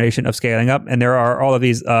massive coordination of scaling up. And there are all of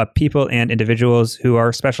these people and individuals who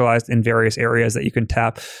are specialized in various areas that you can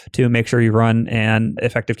tap to make sure you run an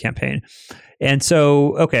effective campaign. And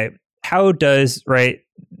so, okay, how does, right,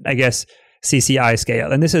 I guess, CCI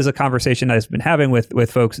scale? And this is a conversation I've been having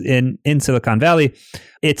with folks in Silicon Valley.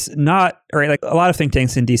 It's not, right, like a lot of think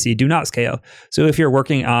tanks in DC do not scale. So if you're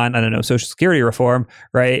working on, I don't know, Social Security reform,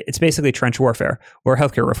 right, it's basically trench warfare, or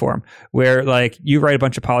healthcare reform, where like you write a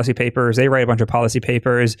bunch of policy papers, they write a bunch of policy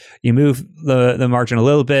papers, you move the margin a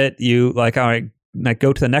little bit, you like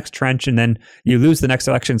go to the next trench, and then you lose the next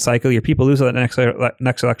election cycle. Your people lose the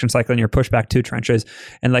next election cycle, and you're pushed back 2 trenches.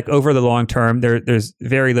 And like over the long term, there's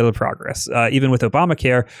very little progress. Even with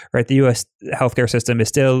Obamacare, right, the U.S. healthcare system is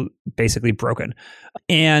still basically broken.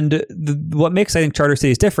 And what makes, I think, charter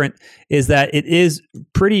cities different is that it is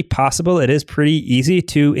pretty possible, it is pretty easy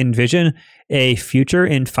to envision a future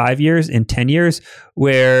in 5 years, in 10 years,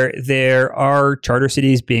 where there are charter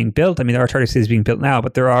cities being built. I mean, there are charter cities being built now,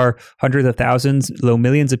 but there are hundreds of thousands, low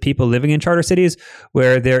millions of people living in charter cities,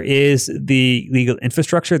 where there is the legal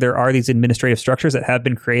infrastructure. There are these administrative structures that have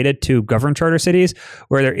been created to govern charter cities,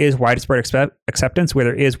 where there is widespread acceptance, where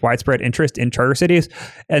there is widespread interest in charter cities.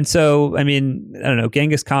 And so, I mean, I don't know,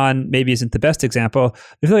 Genghis Khan maybe isn't the best example.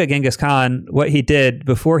 If you look at Genghis Khan, what he did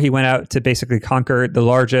before he went out to basically conquer the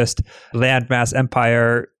largest landmass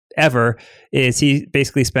empire ever is he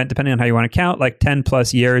basically spent, depending on how you want to count, like 10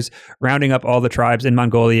 plus years rounding up all the tribes in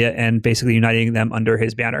Mongolia and basically uniting them under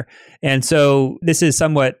his banner. And so this is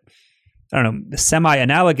somewhat, I don't know,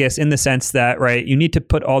 semi-analogous in the sense that, right, you need to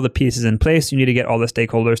put all the pieces in place. You need to get all the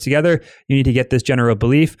stakeholders together. You need to get this general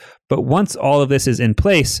belief. But once all of this is in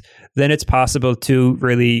place, then it's possible to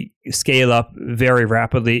really scale up very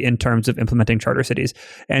rapidly in terms of implementing charter cities.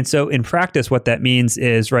 And so in practice, what that means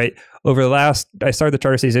is, right, I started the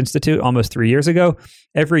Charter Cities Institute almost 3 years ago.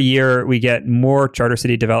 Every year we get more charter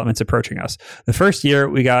city developments approaching us. The first year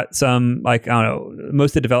we got some, like, I don't know,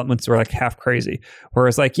 most of the developments were like half crazy.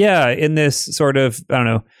 Whereas like, yeah, in this sort of, I don't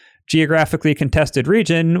know, geographically contested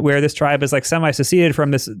region where this tribe is like semi-seceded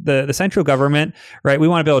from the central government, right? We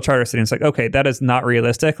want to build a charter city. And it's like, okay, that is not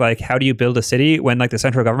realistic. Like, how do you build a city when like the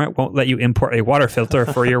central government won't let you import a water filter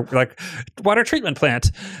for your like water treatment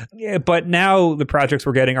plant? Yeah, but now the projects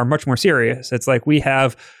we're getting are much more serious. It's like we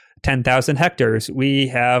have 10,000 hectares. We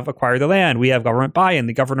have acquired the land. We have government buy-in.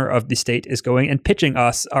 The governor of the state is going and pitching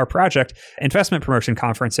us our project, investment promotion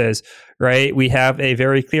conferences, right? We have a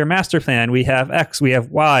very clear master plan. We have X, we have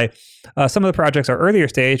Y. Some of the projects are earlier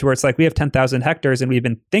stage where it's like we have 10,000 hectares and we've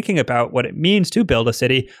been thinking about what it means to build a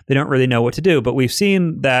city. They don't really know what to do, but we've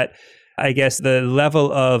seen that, I guess, the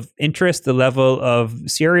level of interest, the level of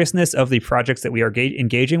seriousness of the projects that we are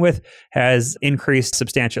engaging with has increased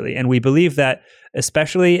substantially. And we believe that,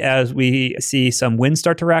 especially as we see some wins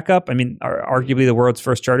start to rack up. I mean, arguably the world's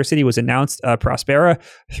first charter city was announced, Prospera,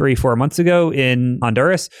 3-4 months ago in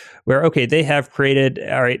Honduras, where, okay, they have created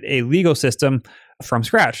a legal system from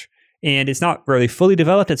scratch. And it's not really fully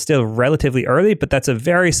developed. It's still relatively early, but that's a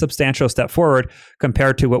very substantial step forward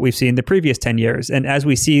compared to what we've seen the previous 10 years. And as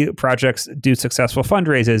we see projects do successful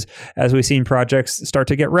fundraisers, as we've seen projects start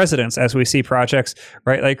to get residents, as we see projects,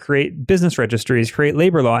 right, like create business registries, create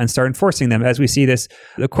labor law and start enforcing them, as we see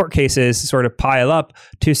the court cases sort of pile up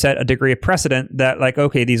to set a degree of precedent that, like,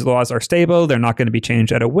 okay, these laws are stable, they're not going to be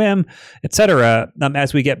changed at a whim, et cetera.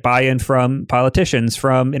 As we get buy-in from politicians,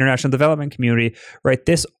 from international development community, right,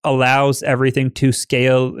 this allows everything to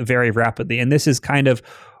scale very rapidly. And this is kind of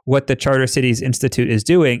what the Charter Cities Institute is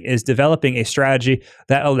doing, is developing a strategy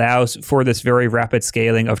that allows for this very rapid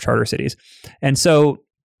scaling of charter cities. And so,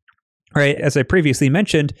 right, as I previously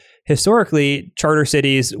mentioned, historically, charter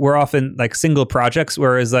cities were often like single projects,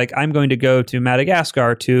 whereas like I'm going to go to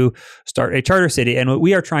Madagascar to start a charter city. And what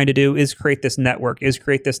we are trying to do is create this network, is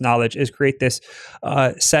create this knowledge, is create this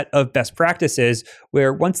set of best practices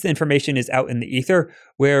where once the information is out in the ether,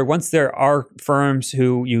 where once there are firms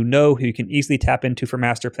who who you can easily tap into for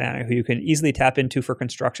master planning, who you can easily tap into for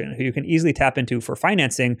construction, who you can easily tap into for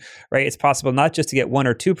financing, right? It's possible not just to get 1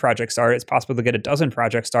 or 2 projects started, it's possible to get a dozen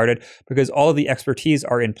projects started because all of the expertise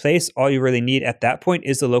are in place place, all you really need at that point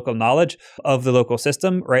is the local knowledge of the local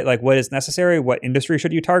system, right? Like what is necessary, what industry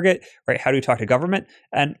should you target, right? How do you talk to government?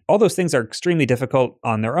 And all those things are extremely difficult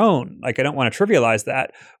on their own. Like I don't want to trivialize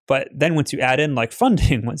that. But then once you add in like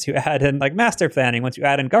funding, once you add in like master planning, once you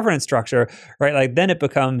add in governance structure, right? Like then it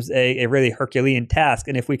becomes a really Herculean task.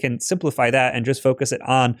 And if we can simplify that and just focus it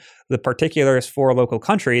on the particulars for local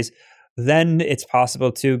countries, then it's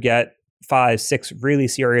possible to get 5, 6 really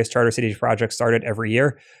serious charter cities projects started every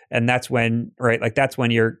year. And that's when, right, like that's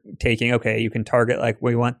when you're taking, okay, you can target like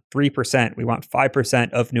we want 3%, we want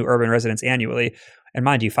 5% of new urban residents annually. And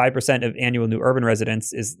mind you, 5% of annual new urban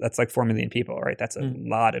residents that's like 4 million people, right? That's a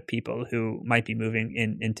lot of people who might be moving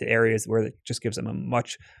into areas where it just gives them a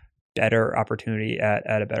much better opportunity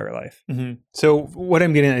at a better life. Mm-hmm. So what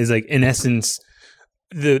I'm getting at is like, in essence,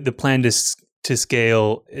 the plan to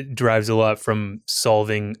scale, it derives a lot from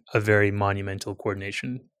solving a very monumental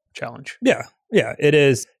coordination challenge. Yeah, it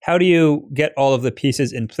is. How do you get all of the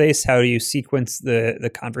pieces in place? How do you sequence the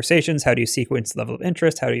conversations? How do you sequence the level of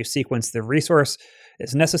interest? How do you sequence the resource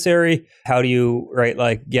is necessary? How do you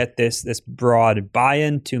get this broad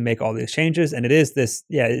buy-in to make all these changes? And it is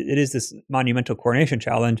this monumental coordination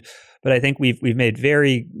challenge. But I think we've made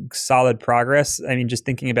very solid progress. I mean, just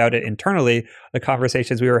thinking about it internally, the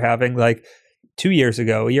conversations we were having like 2 years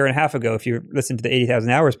ago, a year and a half ago, if you listen to the 80,000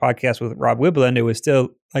 Hours podcast with Rob Wiblin, it was still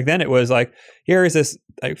like then it was like, here is this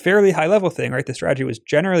like fairly high level thing, right? The strategy was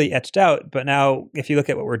generally etched out. But now if you look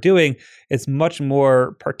at what we're doing, it's much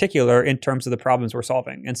more particular in terms of the problems we're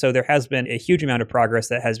solving. And so there has been a huge amount of progress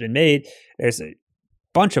that has been made. There's a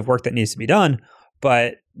bunch of work that needs to be done,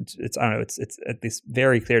 but it's at least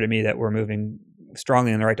very clear to me that we're moving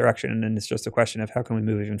strongly in the right direction. And it's just a question of how can we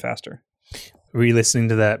move even faster? Re-listening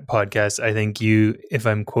to that podcast, I think you, if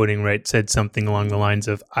I'm quoting right, said something along the lines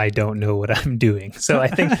of, I don't know what I'm doing. So I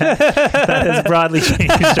think that has broadly changed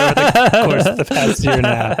over the course of the past year and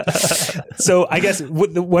a half. So I guess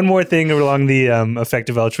one more thing along the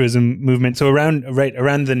effective altruism movement. So around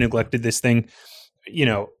the neglected this thing,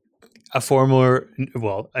 a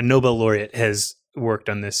Nobel laureate has worked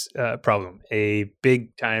on this problem. A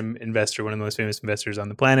big time investor, one of the most famous investors on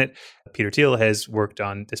the planet, Peter Thiel, has worked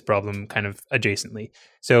on this problem kind of adjacently.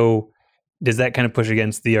 So does that kind of push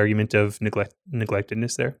against the argument of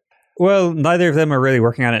neglectedness there? Well, neither of them are really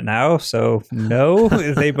working on it now. So no,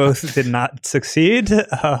 they both did not succeed.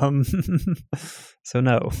 So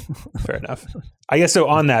no. Fair enough. I guess so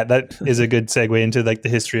on that is a good segue into like the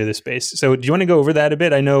history of the space. So do you want to go over that a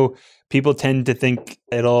bit? I know people tend to think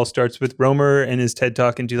it all starts with Roemer and his TED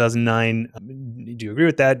Talk in 2009. Do you agree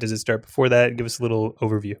with that? Does it start before that? Give us a little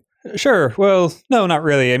overview. Sure. Well, no, not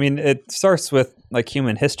really. I mean, it starts with like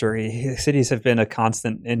human history. Cities have been a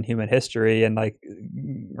constant in human history, and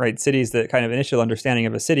cities, the kind of initial understanding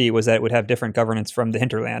of a city was that it would have different governance from the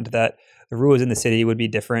hinterland, that the rules in the city would be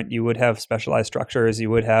different. You would have specialized structures.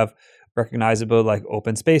 You would have recognizable like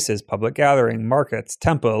open spaces, public gathering, markets,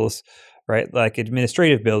 temples, right? Like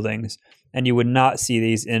administrative buildings. And you would not see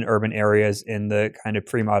these in urban areas in the kind of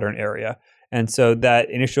pre-modern area. And so that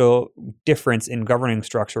initial difference in governing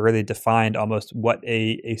structure really defined almost what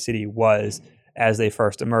a city was as they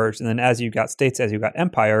first emerged. And then as you got states, as you got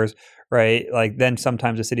empires, right, like then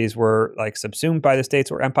sometimes the cities were like subsumed by the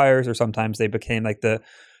states or empires, or sometimes they became like the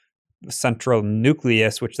central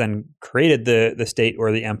nucleus, which then created the state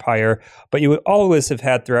or the empire. But you would always have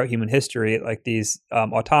had throughout human history like these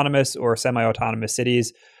autonomous or semi-autonomous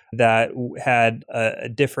cities that had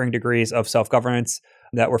differing degrees of self-governance,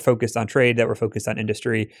 that were focused on trade, that were focused on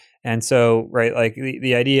industry. And so, right, like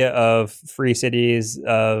the idea of free cities,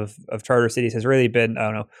 of charter cities has really been,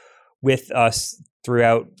 with us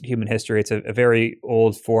throughout human history. It's a very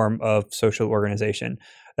old form of social organization.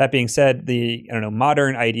 That being said, the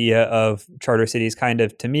modern idea of charter cities kind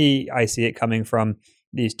of, to me, I see it coming from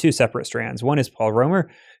these two separate strands. One is Paul Roemer,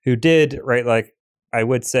 who did, right, like I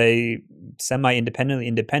would say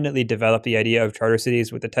independently developed the idea of charter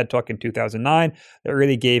cities with the TED Talk in 2009 that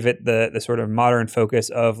really gave it the sort of modern focus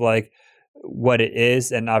of like what it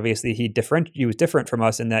is. And obviously he was different from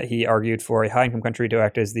us in that he argued for a high income country to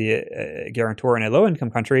act as the guarantor in a low income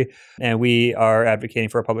country. And we are advocating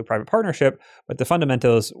for a public private partnership. But the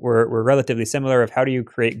fundamentals were relatively similar of how do you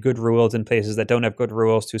create good rules in places that don't have good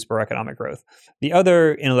rules to spur economic growth. The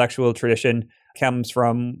other intellectual tradition comes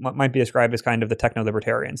from what might be described as kind of the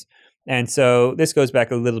techno-libertarians. And so this goes back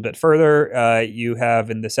a little bit further. You have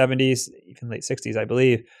in the 70s, even late 60s, I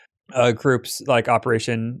believe, groups like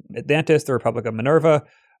Operation Atlantis, the Republic of Minerva.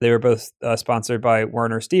 They were both sponsored by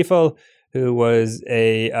Werner Stiefel, who was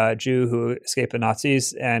a Jew who escaped the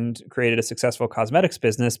Nazis and created a successful cosmetics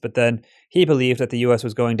business. But then he believed that the U.S.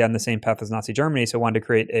 was going down the same path as Nazi Germany, so wanted to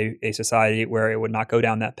create a society where it would not go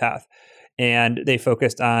down that path. And they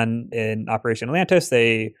focused on, in Operation Atlantis,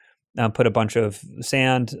 they put a bunch of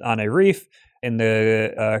sand on a reef in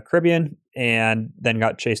the Caribbean, and then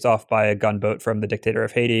got chased off by a gunboat from the dictator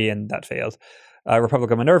of Haiti, and that failed. Republic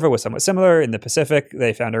of Minerva was somewhat similar. In the Pacific,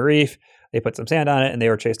 they found a reef, they put some sand on it, and they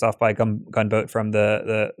were chased off by a gunboat from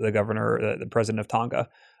the governor, the president of Tonga.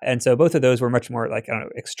 And so both of those were much more like, I don't know,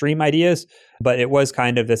 extreme ideas, but it was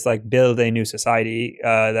kind of this like build a new society,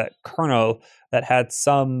 that kernel that had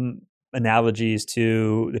some analogies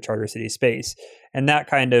to the Charter City space. And that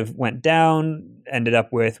kind of went down, ended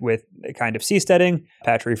up with a kind of seasteading.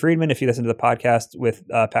 Patry Friedman, if you listen to the podcast with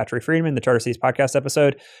Patry Friedman, the Charter Cities podcast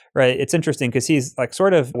episode, right? It's interesting because he's like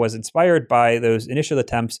sort of was inspired by those initial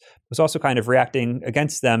attempts, was also kind of reacting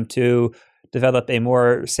against them to develop a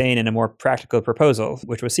more sane and a more practical proposal,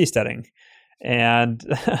 which was seasteading. And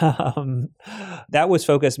that was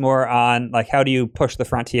focused more on like, how do you push the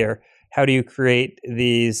frontier? How do you create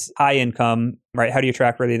these high income, right? How do you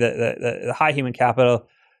attract really the high human capital,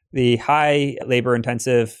 the high labor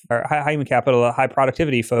intensive, or high human capital, high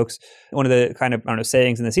productivity folks? One of the kind of, I don't know,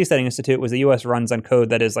 sayings in the Seasteading Institute was the U.S. runs on code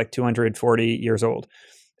that is like 240 years old.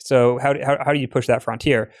 So how do you push that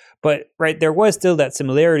frontier? But right, there was still that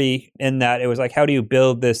similarity in that it was like, how do you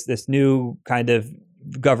build this new kind of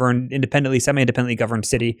governed independently, semi-independently governed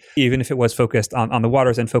city, even if it was focused on the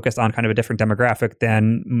waters and focused on kind of a different demographic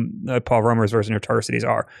than Paul Romer's version of Charter Cities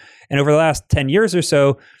are. And over the last 10 years or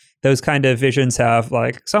so, those kind of visions have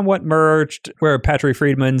like somewhat merged, where Patry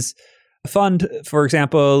Friedman's fund, for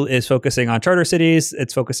example, is focusing on charter cities.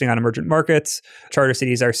 It's focusing on emergent markets. Charter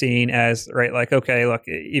cities are seen as, right, like, okay, look,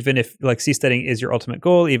 even if like seasteading is your ultimate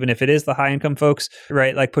goal, even if it is the high income folks,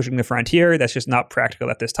 right, like pushing the frontier, that's just not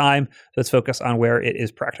practical at this time. So let's focus on where it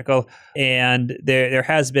is practical. And there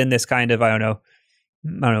has been this kind of, I don't know,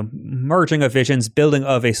 merging of visions, building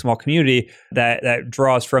of a small community that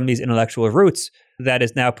draws from these intellectual roots that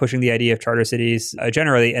is now pushing the idea of charter cities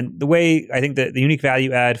generally. And the way I think that the unique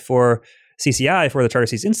value add for CCI, for the Charter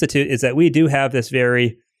Cities Institute, is that we do have this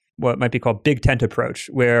very, what might be called big tent approach,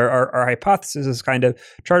 where our hypothesis is kind of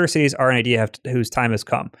charter cities are an idea whose time has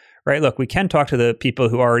come, right? Look, we can talk to the people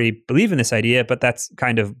who already believe in this idea, but that's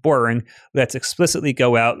kind of boring. Let's explicitly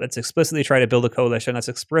go out. Let's explicitly try to build a coalition. Let's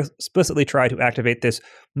explicitly try to activate this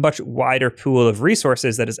much wider pool of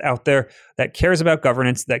resources that is out there, that cares about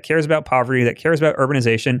governance, that cares about poverty, that cares about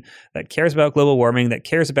urbanization, that cares about global warming, that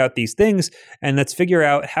cares about these things. And let's figure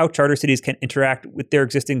out how charter cities can interact with their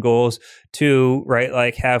existing goals to, right,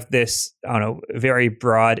 like have this, I don't know, very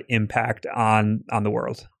broad impact on the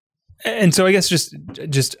world. And so I guess just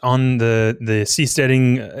on the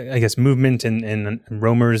seasteading, I guess, movement and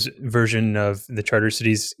Romer's version of the charter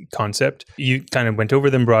cities concept, you kind of went over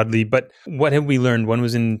them broadly, but what have we learned? One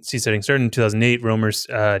was in seasteading started in 2008. Romer's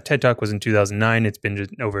TED Talk was in 2009. It's been just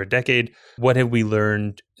over a decade. What have we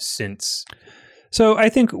learned since? So I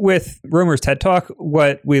think with Romer's TED Talk,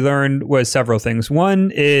 what we learned was several things. One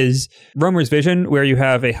is Romer's vision, where you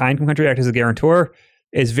have a high-income country act as a guarantor,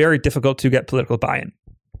 is very difficult to get political buy-in.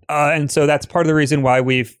 And so that's part of the reason why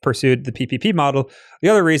we've pursued the PPP model. The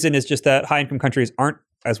other reason is just that high-income countries aren't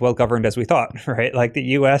as well governed as we thought, right? Like the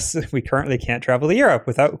US, we currently can't travel to Europe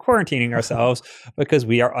without quarantining ourselves because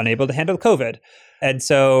we are unable to handle COVID. And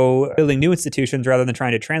so building new institutions rather than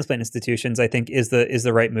trying to transplant institutions, I think is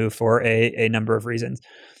the right move for a number of reasons.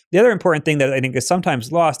 The other important thing that I think is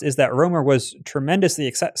sometimes lost is that Romer was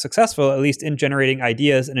tremendously successful, at least in generating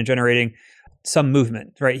ideas and in generating some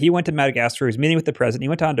movement, right? He went to Madagascar, he was meeting with the president, he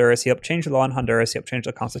went to Honduras, he helped change the law in Honduras, he helped change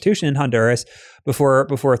the constitution in Honduras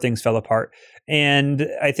before things fell apart. And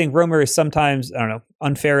I think Romer is sometimes, I don't know,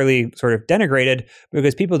 unfairly sort of denigrated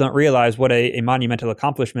because people don't realize what a monumental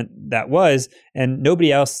accomplishment that was. And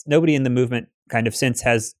nobody in the movement kind of since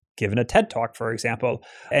has given a TED Talk, for example.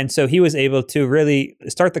 And so he was able to really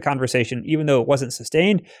start the conversation, even though it wasn't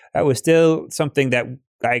sustained. That was still something that,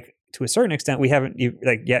 like, to a certain extent, we haven't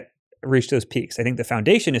yet reach those peaks. I think the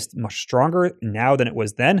foundation is much stronger now than it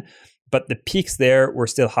was then, but the peaks there were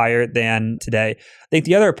still higher than today. I think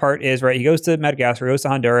the other part is, right, he goes to Madagascar, goes to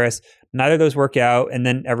Honduras, neither of those work out, and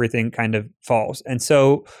then everything kind of falls. And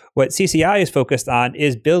so what CCI is focused on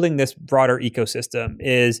is building this broader ecosystem,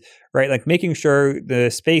 is, right, like making sure the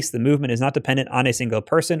space, the movement is not dependent on a single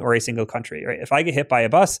person or a single country, right? If I get hit by a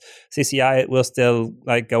bus, CCI will still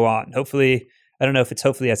like go on. Hopefully, I don't know if it's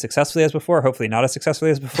hopefully as successfully as before, hopefully not as successfully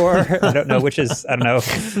as before. I don't know which is,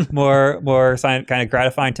 more kind of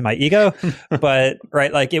gratifying to my ego, but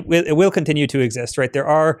right, like it will continue to exist, right? There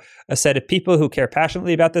are a set of people who care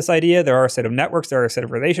passionately about this idea. There are a set of networks, there are a set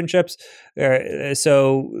of relationships.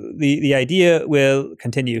 So the idea will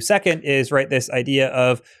continue. Second is, right, this idea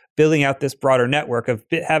of building out this broader network, of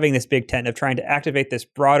having this big tent, of trying to activate this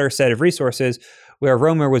broader set of resources, where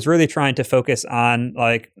Romer was really trying to focus on,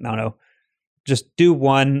 like, I don't know, just do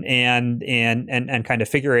one and kind of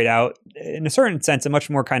figure it out. In a certain sense, a much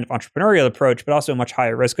more kind of entrepreneurial approach, but also a much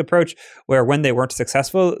higher risk approach, where when they weren't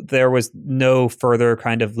successful, there was no further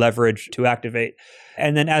kind of leverage to activate.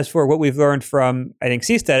 And then as for what we've learned from, I think,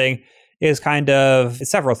 seasteading, is kind of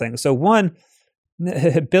several things. So one,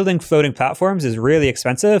 building floating platforms is really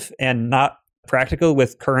expensive and not practical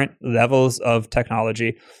with current levels of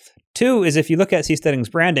technology. Two is, if you look at seasteading's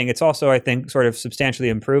branding, it's also, I think, sort of substantially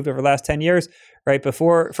improved over the last 10 years, right?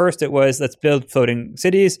 Before, first it was, let's build floating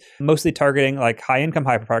cities, mostly targeting like high income,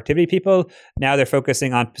 high productivity people. Now they're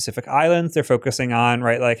focusing on Pacific Islands. They're focusing on,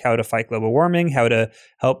 right, like how to fight global warming, how to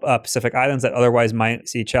help Pacific Islands that otherwise might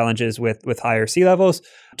see challenges with higher sea levels,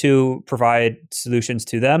 to provide solutions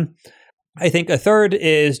to them. I think a third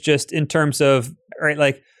is just in terms of, right,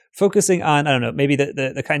 like focusing on, I don't know, maybe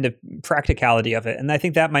the kind of practicality of it. And I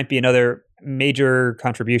think that might be another major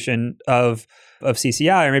contribution of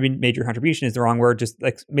CCI, or maybe major contribution is the wrong word, just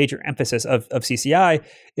like major emphasis of CCI,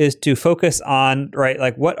 is to focus on, right,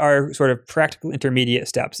 like what are sort of practical intermediate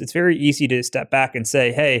steps. It's very easy to step back and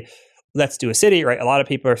say, hey, let's do a city, right? A lot of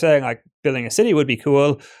people are saying like building a city would be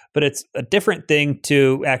cool, but it's a different thing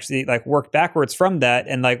to actually like work backwards from that.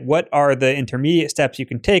 And like, what are the intermediate steps you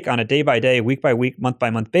can take on a day by day, week by week, month by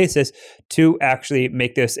month basis to actually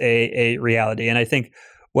make this a reality? And I think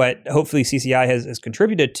what hopefully CCI has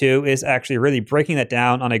contributed to is actually really breaking that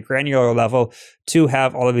down on a granular level to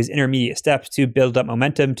have all of these intermediate steps to build up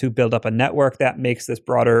momentum, to build up a network that makes this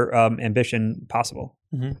broader ambition possible.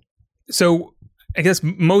 Mm-hmm. So I guess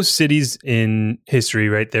most cities in history,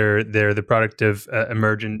 right, they're the product of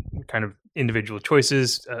emergent kind of individual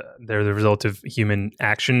choices. They're the result of human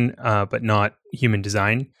action, but not human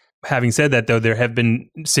design. Having said that, though, there have been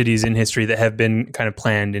cities in history that have been kind of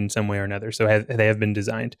planned in some way or another. So they have been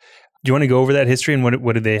designed. Do you want to go over that history, and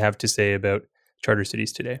what do they have to say about charter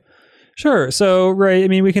cities today? Sure. So, right, I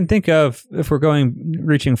mean, we can think of, if we're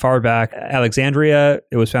reaching far back, Alexandria.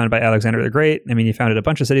 It was founded by Alexander the Great. I mean, he founded a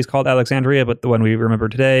bunch of cities called Alexandria, but the one we remember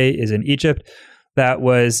today is in Egypt. That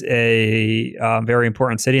was a very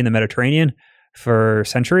important city in the Mediterranean for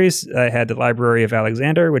centuries. I had the Library of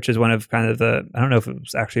Alexander, which is one of kind of the, I don't know if it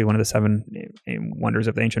was actually one of the 7 wonders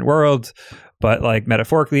of the ancient world, but like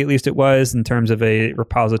metaphorically, at least it was, in terms of a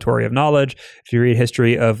repository of knowledge. If you read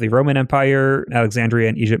history of the Roman Empire, Alexandria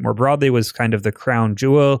and Egypt more broadly was kind of the crown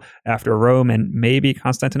jewel after Rome and maybe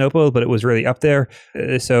Constantinople, but it was really up there.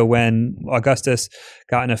 So when Augustus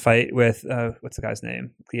got in a fight with, what's the guy's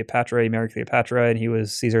name? Cleopatra, he married Cleopatra, and he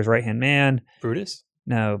was Caesar's right-hand man. Brutus?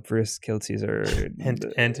 No, Brutus killed Caesar.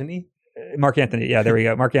 Antony? Mark Antony. Yeah, there we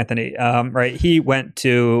go. Mark Antony. Right. He went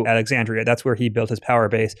to Alexandria. That's where he built his power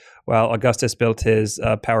base, while Augustus built his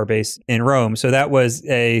power base in Rome. So that was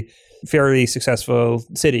a fairly successful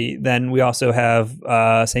city. Then we also have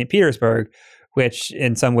St. Petersburg, which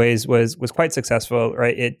in some ways was quite successful.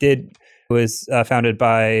 Right. It was founded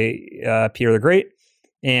by Peter the Great.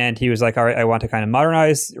 And he was like, all right, I want to kind of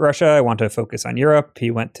modernize Russia. I want to focus on Europe.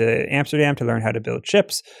 He went to Amsterdam to learn how to build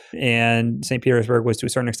ships. And St. Petersburg was to a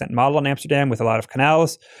certain extent modeled on Amsterdam with a lot of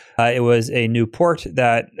canals. It was a new port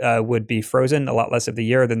that would be frozen a lot less of the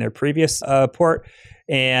year than their previous port.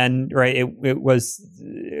 And right, it was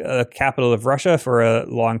a capital of Russia for a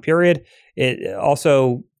long period. It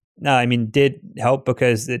also, did help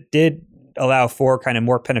because it did allow for kind of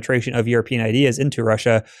more penetration of European ideas into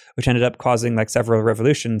Russia, which ended up causing like several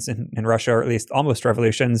revolutions in Russia, or at least almost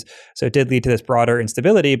revolutions. So it did lead to this broader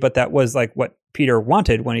instability, but that was like what Peter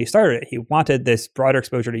wanted when he started it. He wanted this broader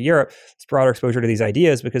exposure to Europe, this broader exposure to these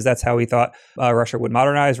ideas, because that's how he thought Russia would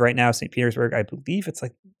modernize. Right now, St. Petersburg, I believe it's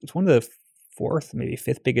one of the 4th, maybe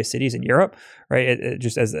 5th biggest cities in Europe, right? It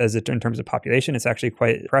just as in terms of population, it's actually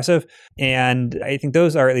quite impressive. And I think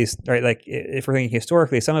those are, at least, right, like if we're thinking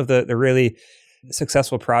historically, some of the really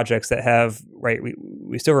successful projects that have, right,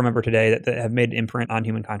 we still remember today that have made an imprint on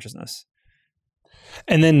human consciousness.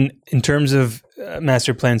 And then in terms of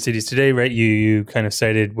master plan cities today, right, you kind of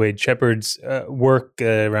cited Wade Shepard's work,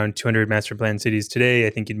 around 200 master plan cities today. I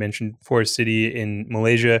think you'd mentioned Forest City in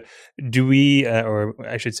Malaysia. Do we, or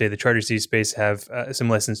I should say the charter city space, have some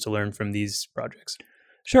lessons to learn from these projects?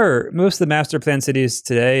 Sure. Most of the master plan cities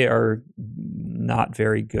today are not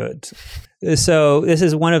very good. So this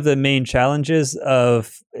is one of the main challenges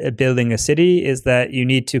of building a city, is that you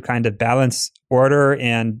need to kind of balance order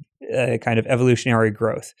and kind of evolutionary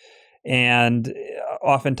growth. And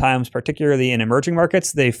oftentimes, particularly in emerging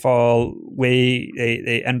markets, they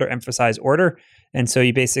underemphasize order. And so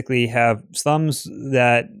you basically have slums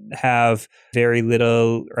that have very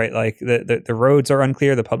little, right? Like the roads are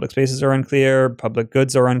unclear, the public spaces are unclear, public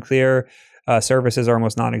goods are unclear, services are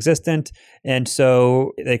almost non-existent. And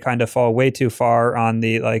so they kind of fall way too far on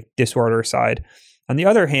the like disorder side. On the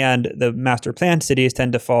other hand, the master planned cities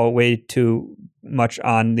tend to fall way too much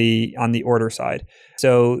on the order side.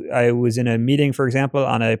 So I was in a meeting, for example,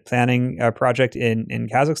 on a planning project in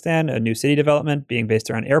Kazakhstan, a new city development being based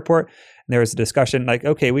around airport. And there was a discussion like,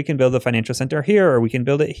 okay, we can build a financial center here, or we can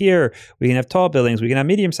build it here. We can have tall buildings. We can have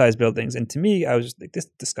medium-sized buildings. And to me, I was just like, this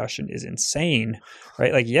discussion is insane,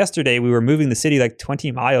 right? Like yesterday, we were moving the city like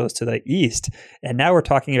 20 miles to the east. And now we're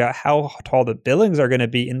talking about how tall the buildings are going to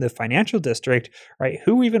be in the financial district, right?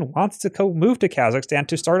 Who even wants to move to Kazakhstan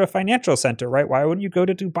to start a financial center, right? Why wouldn't you go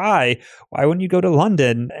to Dubai? Why wouldn't you go to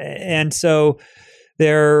London? And so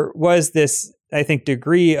there was this, I think,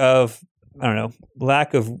 degree of, I don't know,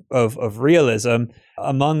 lack of realism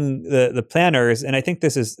among the planners. And I think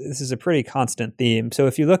this is a pretty constant theme. So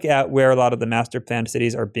if you look at where a lot of the master planned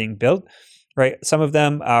cities are being built, right, some of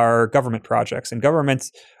them are government projects, and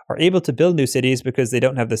governments are able to build new cities because they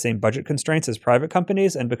don't have the same budget constraints as private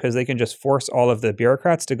companies, and because they can just force all of the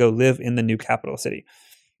bureaucrats to go live in the new capital city.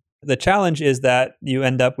 The challenge is that you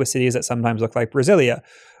end up with cities that sometimes look like Brasilia,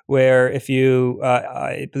 where if you,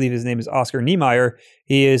 I believe his name is Oscar Niemeyer,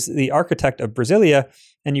 he is the architect of Brasilia,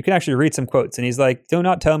 and you can actually read some quotes. And he's like, do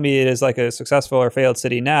not tell me it is like a successful or failed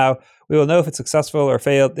city now. We will know if it's successful or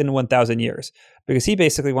failed in 1,000 years. Because he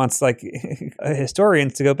basically wants like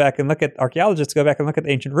historians to go back and look at, archaeologists to go back and look at the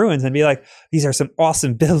ancient ruins and be like, these are some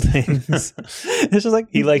awesome buildings. It's just like,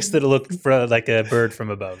 he likes to look for like a bird from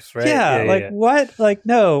above, right? Yeah, what? Like,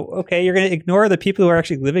 no, okay, you're going to ignore the people who are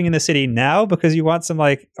actually living in the city now because you want some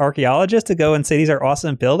like archaeologists to go and say these are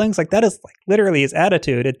awesome buildings. Like that is like literally his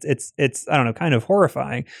attitude. It's I don't know, kind of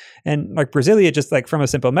horrifying. And like Brasilia, just like from a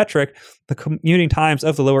simple metric, the commuting times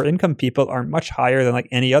of the lower income people are much higher than like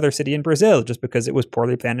any other city in Brazil, just because it was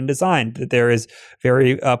poorly planned and designed. There is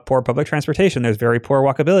very poor public transportation. There's very poor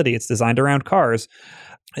walkability. It's designed around cars.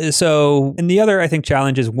 So, and the other, I think,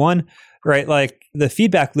 challenge is one, right? Like the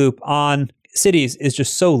feedback loop on cities is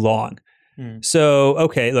just so long. So,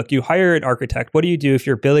 okay, look, you hire an architect. What do you do if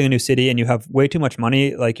you're building a new city and you have way too much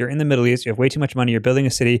money? Like you're in the Middle East, you have way too much money, you're building a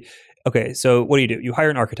city. Okay, so what do? You hire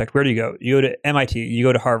an architect. Where do you go? You go to MIT, you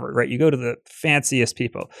go to Harvard, right? You go to the fanciest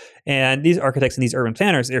people. And these architects and these urban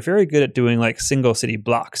planners, they're very good at doing like single city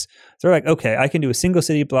blocks. So they're like, okay, I can do a single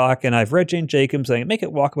city block, and I've read Jane Jacobs, I can make it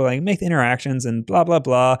walkable, I can make the interactions and blah, blah,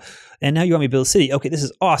 blah. And now you want me to build a city. Okay, this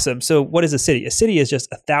is awesome. So what is a city? A city is just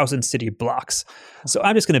 1,000 city blocks. So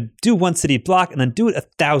I'm just going to do one city block and then do it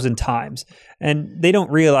 1,000 times. And they don't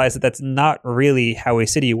realize that that's not really how a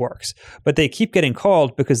city works. But they keep getting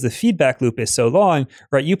called because the feedback loop is so long,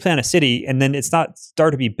 right? You plan a city and then it's not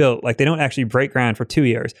start to be built. Like they don't actually break ground for 2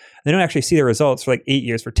 years. They don't actually see the results for like 8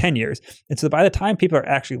 years, for 10 years. And so by the time people are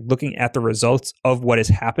actually looking at the results of what is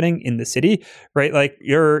happening in the city, right? Like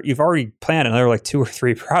you've already planned another like 2 or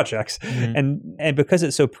 3 projects. Mm-hmm. And because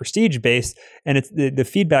it's so prestige based and it's the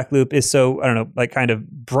feedback loop is so, I don't know, like kind of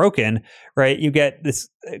broken, right? You get this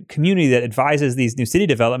community that advises these new city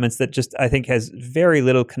developments that just, I think, has very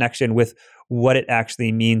little connection with what it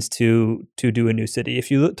actually means to do a new city.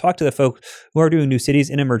 If you talk to the folks who are doing new cities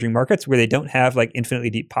in emerging markets where they don't have like infinitely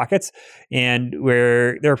deep pockets and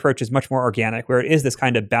where their approach is much more organic, where it is this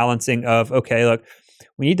kind of balancing of, okay, look,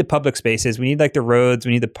 we need the public spaces, we need like the roads,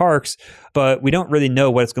 we need the parks, but we don't really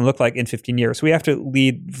know what it's going to look like in 15 years. So we have to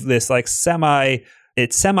lead this like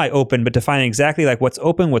semi-open, but defining exactly like what's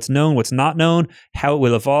open, what's known, what's not known, how it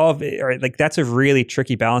will evolve. Right? Like that's a really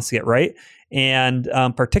tricky balance to get right. And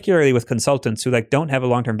particularly with consultants who like don't have a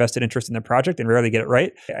long-term vested interest in the project and rarely get it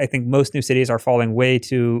right. I think most new cities are falling way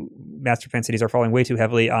too, master plan cities are falling way too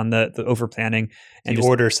heavily on the over planning and the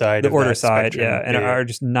order side. The order side, spectrum. Yeah. And are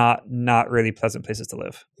just not really pleasant places to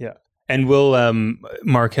live. Yeah. And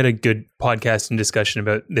Mark had a good podcast and discussion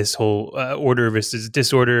about this whole order versus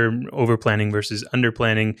disorder, over planning versus under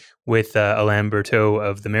planning with Alain Berthaud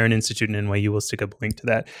of the Marin Institute in NYU. We'll stick up a link to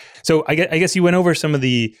that. So I guess you went over some of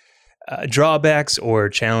the drawbacks or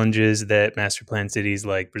challenges that master plan cities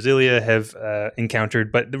like Brasilia have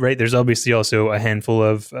encountered. But right, there's obviously also a handful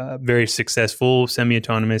of very successful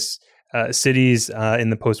semi-autonomous cities in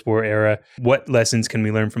the post-war era. What lessons can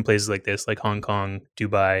we learn from places like this, like Hong Kong,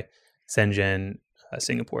 Dubai, Shenzhen,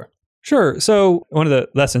 Singapore? Sure. So one of the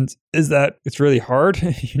lessons is that it's really hard.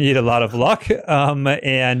 You need a lot of luck,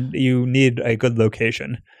 and you need a good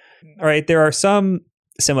location. All right. There are some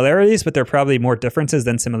similarities, but there are probably more differences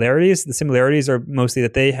than similarities. The similarities are mostly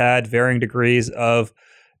that they had varying degrees of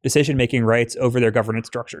decision-making rights over their governance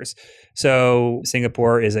structures. So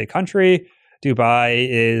Singapore is a country. Dubai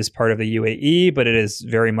is part of the UAE, but it is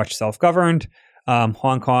very much self-governed.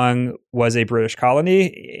 Hong Kong was a British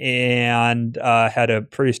colony and had a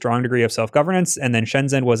pretty strong degree of self-governance. And then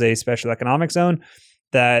Shenzhen was a special economic zone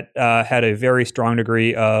that had a very strong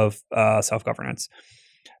degree of self-governance.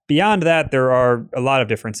 Beyond that, there are a lot of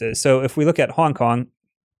differences. So if we look at Hong Kong,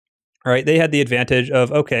 all right, they had the advantage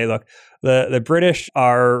of, okay, look, the British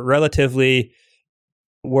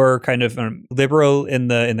were kind of liberal in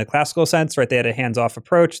the classical sense, right? They had a hands-off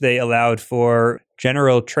approach. They allowed for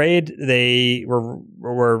general trade. They were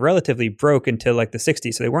relatively broke until like the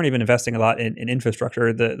 60s, so they weren't even investing a lot in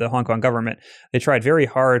infrastructure. The Hong Kong government, they tried very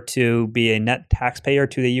hard to be a net taxpayer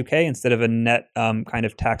to the UK instead of a net kind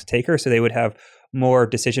of tax taker. So they would have more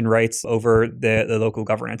decision rights over the local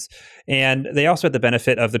governance. And they also had the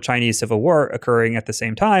benefit of the Chinese Civil War occurring at the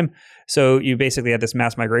same time. So you basically had this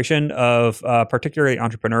mass migration of particularly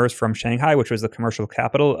entrepreneurs from Shanghai, which was the commercial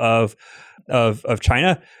capital of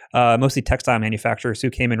China, mostly textile manufacturers who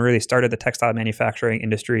came and really started the textile manufacturing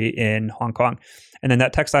industry in Hong Kong. And then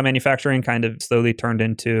that textile manufacturing kind of slowly turned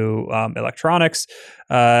into electronics.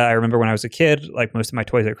 I remember when I was a kid, like most of my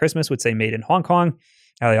toys at Christmas would say made in Hong Kong.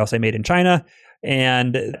 They all say made in China.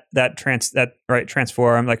 And that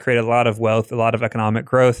transformed, like created a lot of wealth, a lot of economic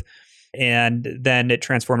growth. And then it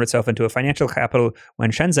transformed itself into a financial capital when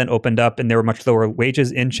Shenzhen opened up, and there were much lower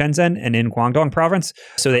wages in Shenzhen and in Guangdong province.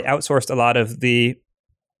 So they outsourced a lot of the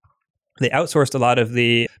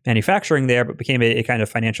manufacturing there, but became a kind of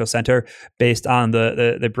financial center based on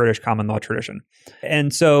the British common law tradition.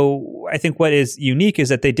 And so I think what is unique is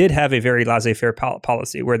that they did have a very laissez-faire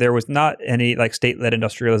policy where there was not any like state-led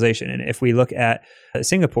industrialization. And if we look at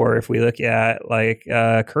Singapore, if we look at like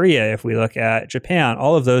Korea, if we look at Japan,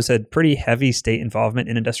 all of those had pretty heavy state involvement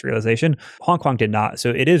in industrialization. Hong Kong did not. So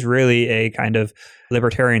it is really a kind of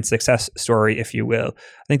libertarian success story, if you will.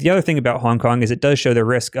 I think the other thing about Hong Kong is it does show the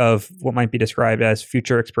risk of what might be described as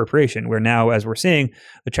future expropriation, where now, as we're seeing,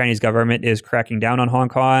 the Chinese government is cracking down on Hong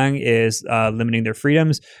Kong, is limiting their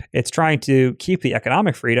freedoms. It's trying to keep the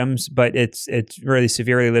economic freedoms, but it's really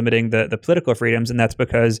severely limiting the political freedoms, and that's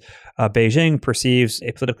because Beijing perceives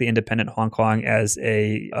a politically independent Hong Kong as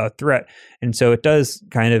a threat. And so it does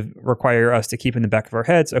kind of require us to keep in the back of our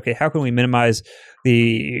heads, okay, how can we minimize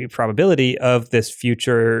the probability of this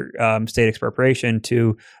future state expropriation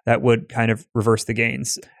that would kind of reverse the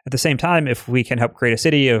gains. At the same time, if we can help create a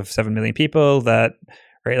city of 7 million people that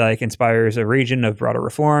inspires a region of broader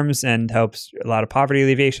reforms and helps a lot of poverty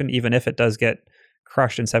alleviation, even if it does get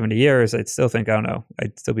crushed in 70 years, I'd still think,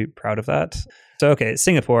 I'd still be proud of that. So, okay,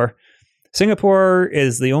 Singapore. Singapore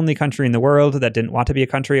is the only country in the world that didn't want to be a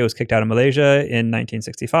country. It was kicked out of Malaysia in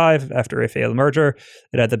 1965 after a failed merger.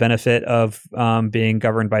 It had the benefit of being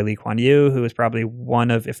governed by Lee Kuan Yew, who was probably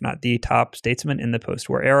one of, if not the top statesman in the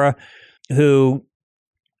post-war era, who,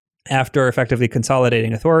 after effectively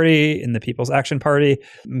consolidating authority in the People's Action Party,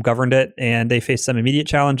 governed it. And they faced some immediate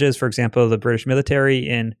challenges. For example, the British military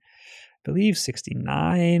in I believe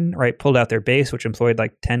 69, pulled out their base, which employed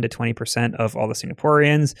like 10 to 20% of all the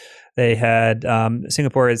Singaporeans. They had,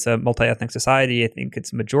 Singapore is a multi-ethnic society. I think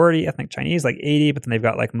it's majority ethnic Chinese, like 80, but then they've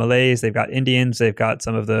got like Malays, they've got Indians, they've got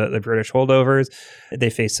some of the British holdovers.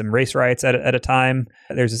 They faced some race riots at a time.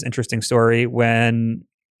 There's this interesting story when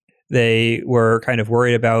they were kind of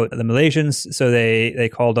worried about the Malaysians, so they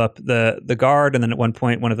called up the guard, and then at one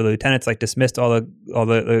point, one of the lieutenants dismissed all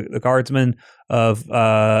the guardsmen of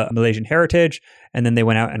Malaysian heritage, and then they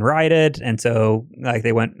went out and rioted, and so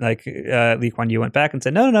they went Lee Kuan Yew went back and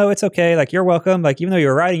said, no, it's okay, you're welcome, even though you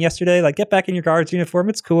were rioting yesterday, get back in your guard's uniform,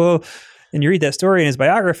 it's cool. And you read that story in his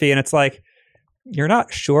biography, and it's you're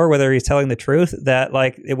not sure whether he's telling the truth, that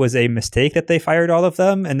it was a mistake that they fired all of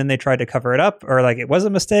them and then they tried to cover it up, or it was a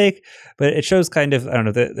mistake. But it shows kind of,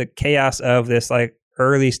 the chaos of this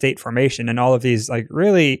early state formation and all of these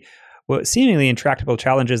really seemingly intractable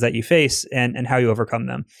challenges that you face and how you overcome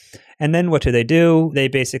them. And then what do? They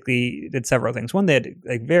basically did several things. One, they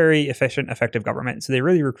had very efficient, effective government. So they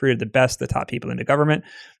really recruited the top people into government.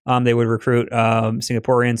 They would recruit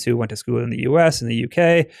Singaporeans who went to school in the US and the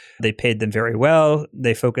UK. They paid them very well.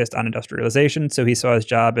 They focused on industrialization. So he saw his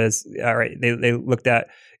job as, all right, they looked at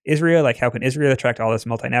Israel. Like, how can Israel attract all this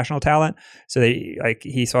multinational talent? So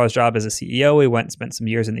he saw his job as a CEO. He went and spent some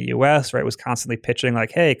years in the US, right? Was constantly pitching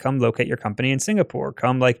like, hey, come locate your company in Singapore.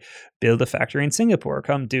 Come like build a factory in Singapore.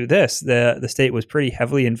 Come do this. The state was pretty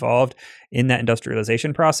heavily involved in that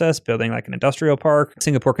industrialization process, building like an industrial park.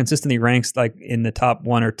 Singapore consistently ranks like in the top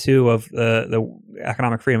 1 or 2 of the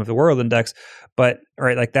economic freedom of the world index. But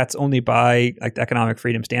right, like that's only by like the economic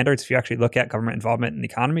freedom standards. If you actually look at government involvement in the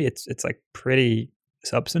economy, it's like pretty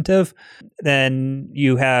substantive. Then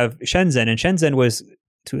you have Shenzhen, and Shenzhen was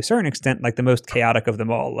to a certain extent like the most chaotic of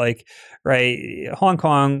them all. Like, right, Hong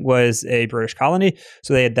Kong was a British colony,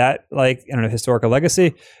 so they had that like, I don't know, historical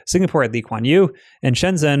legacy. Singapore had Lee Kuan Yew, and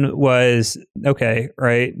Shenzhen was okay,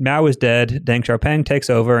 right? Mao is dead, Deng Xiaoping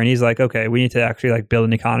takes over, and he's like, okay, we need to actually like build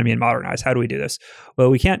an economy and modernize. How do we do this?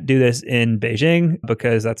 Well, we can't do this in Beijing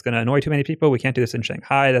because that's going to annoy too many people. We can't do this in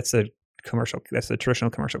Shanghai. That's the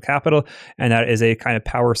traditional commercial capital, and that is a kind of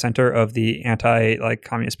power center of the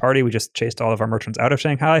communist party. We just chased all of our merchants out of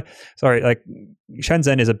Shanghai. Sorry, like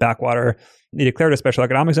Shenzhen is a backwater. They declared a special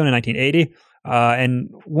economic zone in 1980.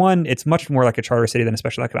 And it's much more like a charter city than a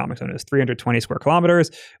special economic zone. It was 320 square kilometers.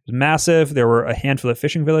 It was massive. There were a handful of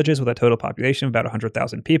fishing villages with a total population of about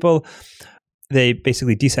 100,000 people. They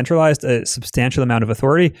basically decentralized a substantial amount of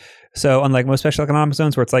authority. So unlike most special economic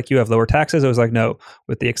zones where it's like you have lower taxes, it was like, no,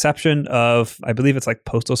 with the exception of, I believe it's like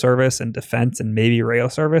postal service and defense and maybe rail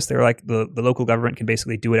service, they're like the local government can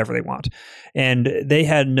basically do whatever they want. And they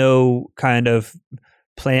had no kind of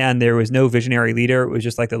plan. There was no visionary leader. It was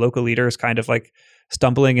just like the local leaders kind of like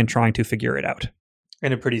stumbling and trying to figure it out.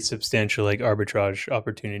 And a pretty substantial like arbitrage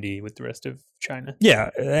opportunity with the rest of China. Yeah,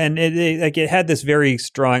 and it had this very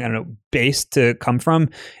strong, base to come from,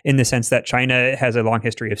 in the sense that China has a long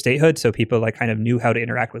history of statehood, so people like kind of knew how to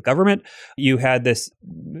interact with government. You had this,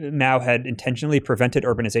 Mao had intentionally prevented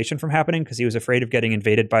urbanization from happening because he was afraid of getting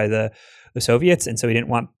invaded by the Soviets, and so he didn't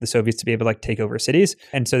want the Soviets to be able to like take over cities.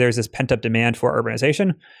 And so there's this pent up demand for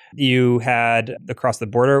urbanization. You had across the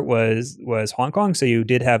border was Hong Kong, so you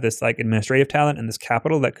did have this like administrative talent and this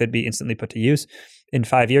capital that could be instantly put to use. In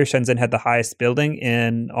 5 years, Shenzhen had the highest building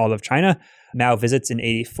in all of China. Mao visits in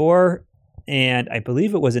 84. And I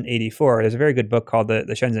believe it was in 84. There's a very good book called the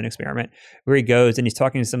Shenzhen Experiment, where he goes and he's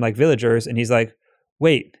talking to some like villagers, and he's like,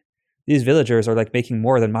 wait, these villagers are like making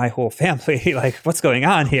more than my whole family. Like, what's going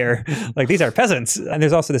on here? Like, these are peasants. And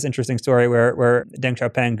there's also this interesting story where Deng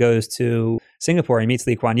Xiaoping goes to Singapore and meets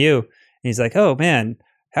Lee Kuan Yew. And he's like, oh man,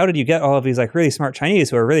 how did you get all of these like really smart Chinese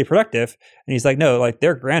who are really productive? And he's like, no, like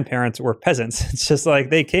their grandparents were peasants. It's just like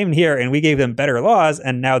they came here and we gave them better laws,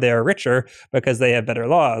 and now they are richer because they have better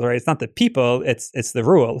laws, right? It's not the people, it's the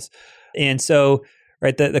rules. And so,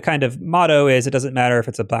 right, the kind of motto is, it doesn't matter if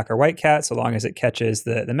it's a black or white cat, so long as it catches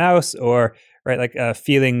the mouse, or right, like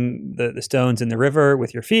feeling the stones in the river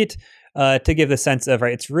with your feet, to give the sense of,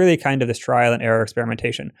 right, it's really kind of this trial and error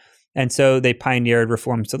experimentation. And so they pioneered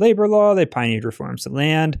reforms to labor law, they pioneered reforms to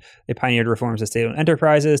land, they pioneered reforms to state-owned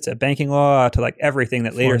enterprises, to banking law, to like everything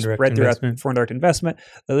that later spread throughout foreign direct investment,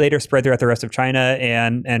 that later spread throughout the rest of China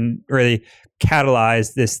and really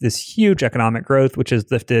catalyzed this huge economic growth, which has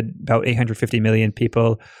lifted about 850 million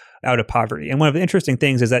people out of poverty. And one of the interesting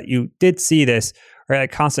things is that you did see this, right,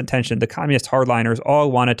 like constant tension. The communist hardliners all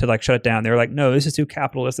wanted to like shut it down. They were like, no, this is too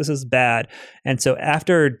capitalist, this is bad. And so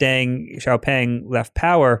after Deng Xiaoping left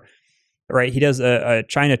power, right, he does a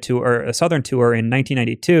China tour, or a Southern tour in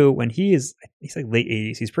 1992 when he's like late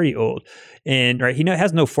 80s. He's pretty old. And right, he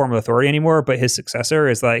has no formal authority anymore, but his successor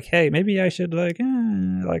is like, hey, maybe I should like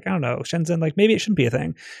I don't know, Shenzhen, like maybe it shouldn't be a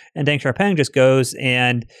thing. And Deng Xiaoping just goes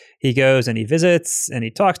and he visits and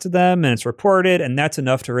he talks to them, and it's reported, and that's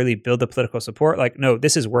enough to really build the political support. Like, no,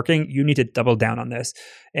 this is working. You need to double down on this.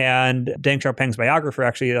 And Deng Xiaoping's biographer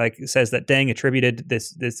actually like says that Deng attributed it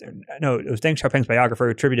was Deng Xiaoping's biographer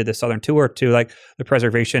who attributed the Southern tour to like the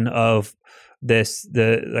preservation of the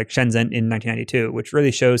Shenzhen in 1992, which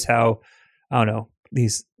really shows how, I don't know,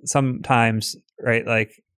 these sometimes, right,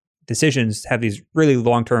 like decisions have these really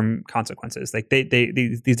long-term consequences. Like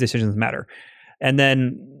these decisions matter. And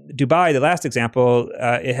then Dubai, the last example,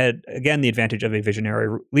 it had, again, the advantage of a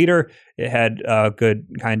visionary leader. It had good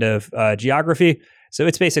kind of geography. So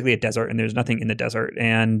it's basically a desert, and there's nothing in the desert.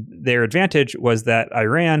 And their advantage was that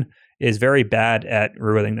Iran is very bad at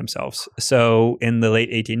ruling themselves. So in the late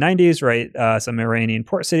 1890s, right, some Iranian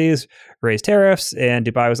port cities raised tariffs, and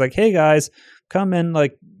Dubai was like, hey guys, come and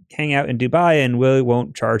like hang out in Dubai and we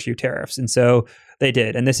won't charge you tariffs. And so they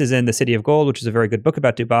did. And this is in The City of Gold, which is a very good book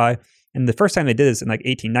about Dubai. And the first time they did this in like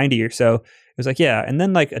 1890 or so, it was like, yeah. And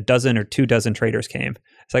then like a dozen or 2 dozen traders came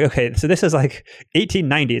It's like, okay, so this is like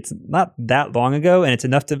 1890. It's not that long ago, and it's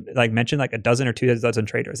enough to like mention like a dozen or 2 dozen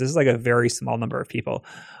traders. This is like a very small number of people,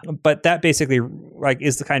 but that basically like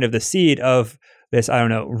is the kind of the seed of this, I don't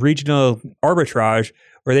know, regional arbitrage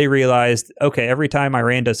where they realized, okay, every time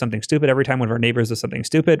Iran does something stupid, every time one of our neighbors does something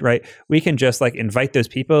stupid, right, we can just like invite those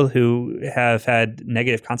people who have had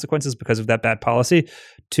negative consequences because of that bad policy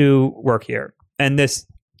to work here. And this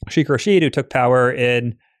Sheikh Rashid, who took power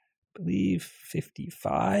in, I believe,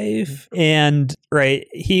 55, and right,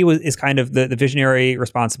 he is kind of the visionary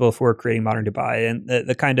responsible for creating modern Dubai. And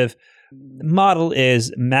the kind of model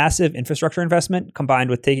is massive infrastructure investment combined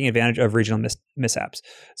with taking advantage of regional mishaps.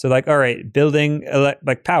 So like, all right, building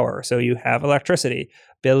like power. So you have electricity,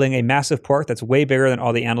 building a massive port that's way bigger than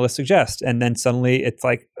all the analysts suggest. And then suddenly it's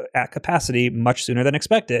like at capacity much sooner than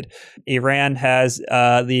expected. Iran has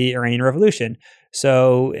the Iranian Revolution.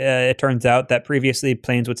 So it turns out that previously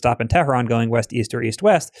planes would stop in Tehran going west-east or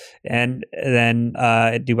east-west. And then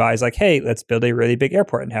Dubai is like, hey, let's build a really big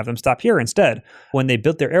airport and have them stop here instead. When they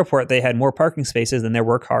built their airport, they had more parking spaces than there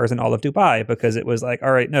were cars in all of Dubai because it was like,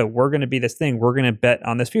 all right, no, we're going to be this thing. We're going to bet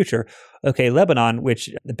on this future. Okay, Lebanon,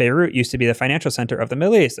 which Beirut used to be the financial center of the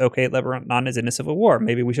Middle East. Okay, Lebanon is in a civil war.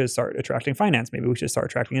 Maybe we should start attracting finance. Maybe we should start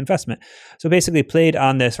attracting investment. So basically played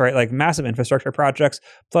on this, right, like massive infrastructure projects,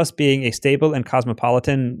 plus being a stable and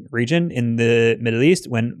cosmopolitan region in the Middle East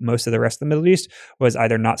when most of the rest of the Middle East was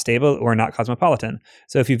either not stable or not cosmopolitan.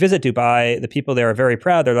 So if you visit Dubai, the people there are very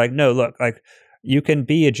proud. They're like, no, look, like you can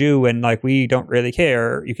be a Jew and like we don't really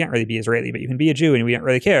care. You can't really be Israeli, but you can be a Jew and we don't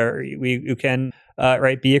really care. You can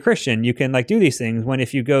right, be a Christian. You can like do these things. When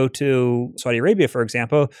if you go to Saudi Arabia, for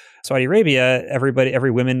example, Saudi Arabia, every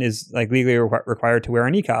woman is like legally required to wear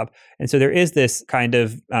a niqab, and so there is this kind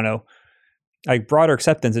of, I don't know, like broader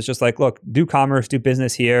acceptance. It's just like, look, do commerce, do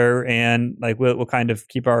business here, and like we'll kind of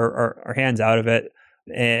keep our hands out of it.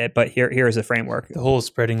 But here is a framework. The whole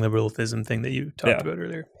spreading liberalism thing that you talked about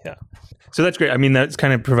earlier. Yeah. So that's great. I mean, that's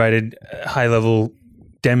kind of provided high level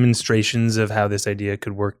demonstrations of how this idea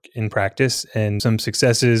could work in practice, and some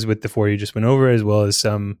successes with the 4 you just went over, as well as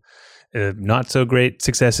some not so great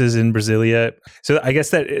successes in Brasilia. So I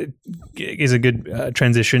guess that is a good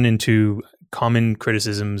transition into common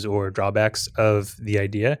criticisms or drawbacks of the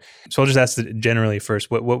idea. So I'll just ask generally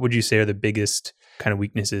first, what would you say are the biggest kind of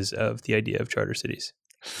weaknesses of the idea of charter cities?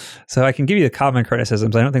 So I can give you the common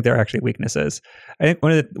criticisms. I don't think they're actually weaknesses. I think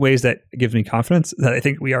one of the ways that gives me confidence that I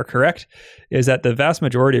think we are correct is that the vast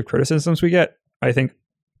majority of criticisms we get, I think,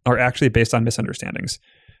 are actually based on misunderstandings.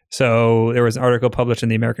 So there was an article published in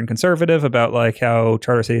the American Conservative about like how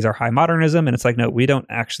charter cities are high modernism. And it's like, no, we don't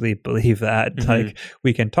actually believe that. Mm-hmm. Like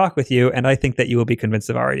we can talk with you and I think that you will be convinced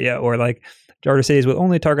of our idea. Or like charter cities will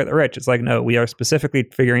only target the rich. It's like, no, we are specifically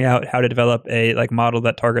figuring out how to develop a like model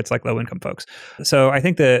that targets like low income folks. So I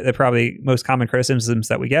think the probably most common criticisms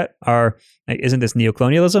that we get are, like, isn't this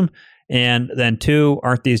neocolonialism? And then 2,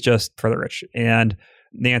 aren't these just for the rich? And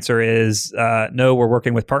the answer is no, we're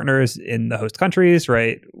working with partners in the host countries,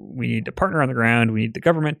 right? We need to partner on the ground. We need the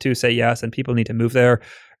government to say yes, and people need to move there,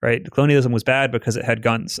 right? Colonialism was bad because it had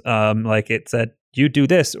guns. Like it said, you do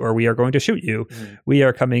this or we are going to shoot you. Mm-hmm. We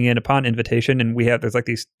are coming in upon invitation, and there's like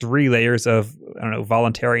these 3 layers of, I don't know,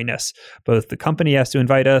 voluntariness. Both the company has to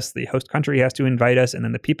invite us, the host country has to invite us, and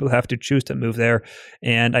then the people have to choose to move there.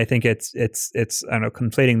 And I think it's I don't know,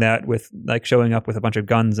 conflating that with like showing up with a bunch of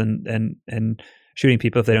guns and shooting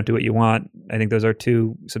people if they don't do what you want. I think those are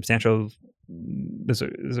 2 substantial. There's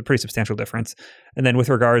a pretty substantial difference. And then with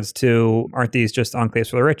regards to, aren't these just enclaves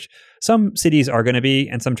for the rich? Some cities are going to be,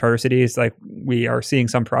 and some charter cities, like we are seeing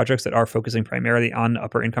some projects that are focusing primarily on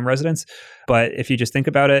upper income residents. But if you just think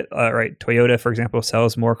about it, right, Toyota, for example,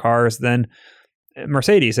 sells more cars than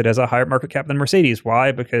Mercedes. It has a higher market cap than Mercedes.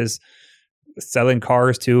 Why? Because selling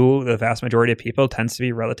cars to the vast majority of people tends to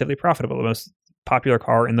be relatively profitable. The most popular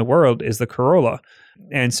car in the world is the Corolla.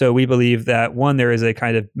 And so we believe that, 1, there is a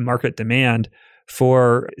kind of market demand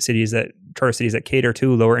for charter cities that cater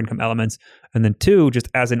to lower income elements. And then 2, just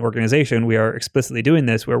as an organization, we are explicitly doing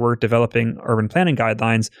this where we're developing urban planning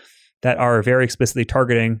guidelines that are very explicitly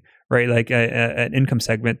targeting, right, like an income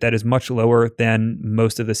segment that is much lower than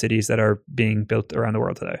most of the cities that are being built around the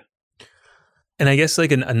world today. And I guess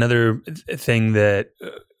like another thing that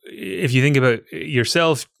if you think about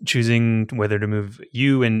yourself choosing whether to move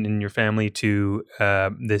you and your family to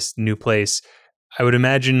this new place, I would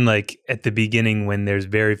imagine like at the beginning when there's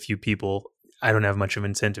very few people, I don't have much of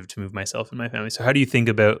an incentive to move myself and my family. So how do you think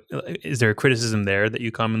about, is there a criticism there that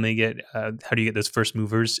you commonly get? How do you get those first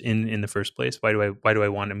movers in the first place? Why do I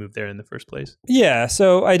want to move there in the first place? Yeah,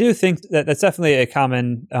 so I do think that that's definitely a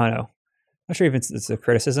common, I don't know, not sure even it's a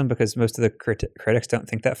criticism because most of the critics don't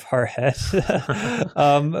think that far ahead.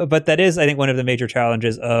 But that is, I think, one of the major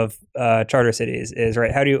challenges of charter cities is,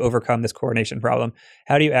 right, how do you overcome this coordination problem?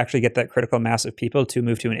 How do you actually get that critical mass of people to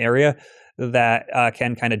move to an area that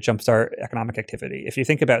can kind of jumpstart economic activity? If you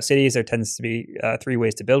think about cities, there tends to be three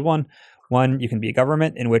ways to build one. One, you can be a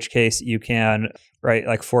government, in which case you can, right,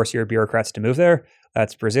 like force your bureaucrats to move there.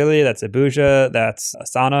 That's Brasilia, that's Abuja, that's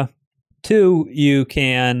Astana. Two, you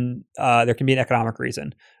can there can be an economic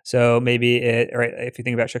reason. So maybe right, if you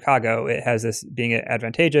think about Chicago, it has this being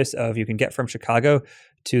advantageous of you can get from Chicago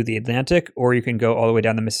to the Atlantic, or you can go all the way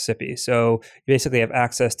down the Mississippi. So you basically have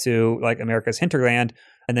access to like America's hinterland,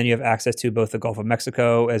 and then you have access to both the Gulf of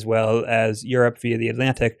Mexico as well as Europe via the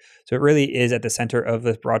Atlantic. So it really is at the center of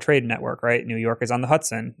this broad trade network, right? New York is on the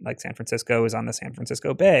Hudson, like San Francisco is on the San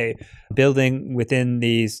Francisco Bay. Building within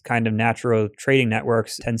these kind of natural trading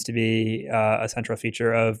networks tends to be a central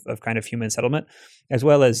feature of kind of human settlement, as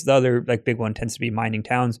well as the other like big one tends to be mining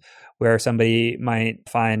towns, where somebody might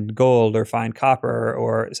find gold or find copper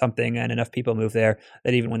or something, and enough people move there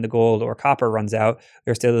that even when the gold or copper runs out,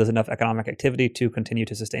 there still is enough economic activity to continue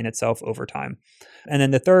to sustain itself over time. And then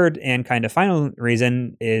the third and kind of final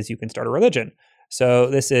reason is you can start a religion. So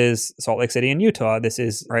this is Salt Lake City in Utah. This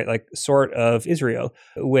is, right, like sort of Israel,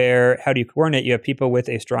 where how do you coordinate? You have people with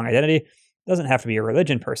a strong identity. It doesn't have to be a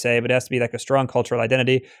religion per se, but it has to be like a strong cultural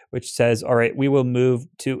identity, which says, all right, we will move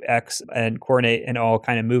to X and coordinate and all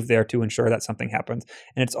kind of move there to ensure that something happens.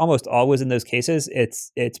 And it's almost always in those cases,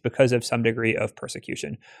 it's because of some degree of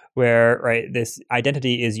persecution, where, right, this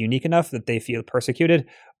identity is unique enough that they feel persecuted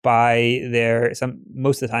by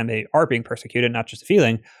most of the time they are being persecuted, not just a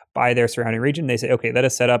feeling, by their surrounding region. They say, okay, let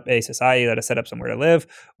us set up a society, let us set up somewhere to live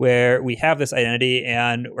where we have this identity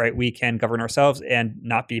and, right, we can govern ourselves and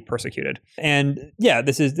not be persecuted. And yeah,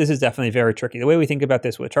 this is definitely very tricky. The way we think about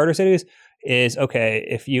this with charter cities is,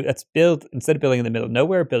 okay, let's build, instead of building in the middle of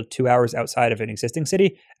nowhere, build 2 hours outside of an existing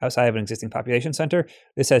city, outside of an existing population center.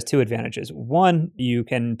 This has two advantages. One, you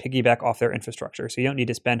can piggyback off their infrastructure. So you don't need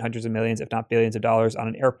to spend hundreds of millions, if not billions of dollars on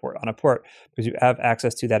an airport, on a port, because you have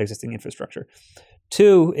access to that existing infrastructure.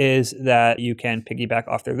 Two is that you can piggyback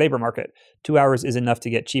off their labor market. 2 hours is enough to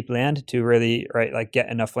get cheap land to really, right, like get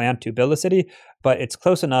enough land to build a city, but it's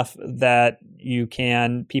close enough that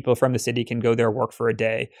people from the city can go there, work for a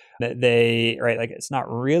day. That they, right, like it's not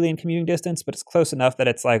really in commuting distance, but it's close enough that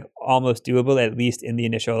it's like almost doable, at least in the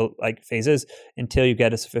initial like phases, until you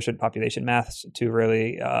get a sufficient population mass to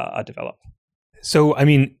really develop. So, I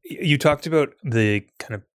mean, you talked about the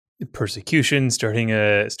kind of persecution, starting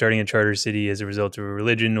a charter city as a result of a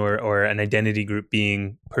religion or an identity group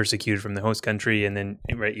being persecuted from the host country, and then,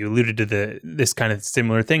 right, you alluded to this kind of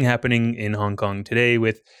similar thing happening in Hong Kong today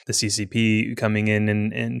with the CCP coming in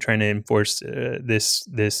and trying to enforce this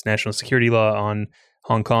national security law on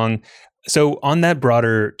Hong Kong. So, on that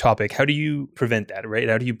broader topic, how do you prevent that? Right,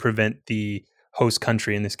 how do you prevent the host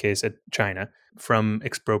country, in this case China, from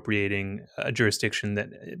expropriating a jurisdiction that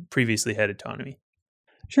previously had autonomy?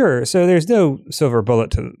 Sure. So there's no silver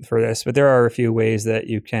bullet for this, but there are a few ways that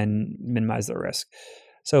you can minimize the risk.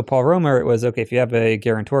 So Paul Romer, it was, okay, if you have a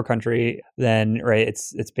guarantor country, then, right,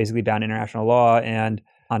 it's basically bound international law, and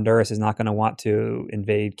Honduras is not going to want to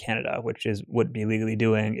invade Canada, which is would be legally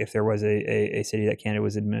doing if there was a city that Canada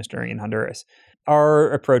was administering in Honduras.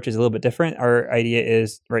 Our approach is a little bit different. Our idea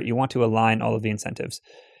is, right, you want to align all of the incentives.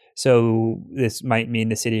 So this might mean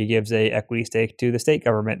the city gives a equity stake to the state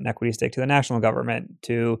government, an equity stake to the national government,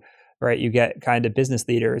 right, you get kind of business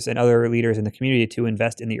leaders and other leaders in the community to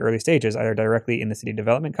invest in the early stages, either directly in the city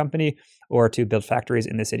development company or to build factories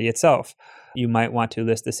in the city itself. You might want to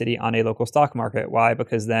list the city on a local stock market. Why?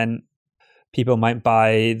 Because then people might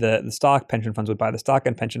buy the stock, pension funds would buy the stock,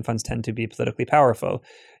 and pension funds tend to be politically powerful.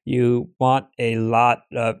 You want a lot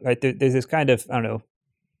of, right, there's this kind of, I don't know,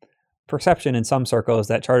 perception in some circles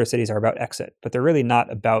that charter cities are about exit, but they're really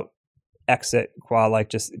not about exit while like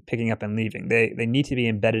just picking up and leaving. They need to be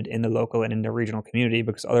embedded in the local and in the regional community,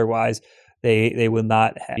 because otherwise they will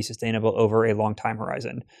not be sustainable over a long time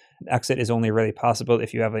horizon. Exit is only really possible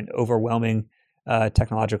if you have an overwhelming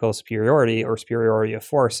technological superiority or superiority of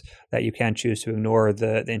force that you can choose to ignore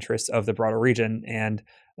the interests of the broader region. And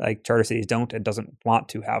like charter cities don't and doesn't want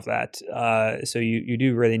to have that. So you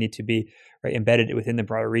do really need to be, right, embedded within the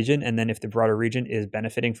broader region. And then if the broader region is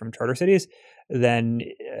benefiting from charter cities, then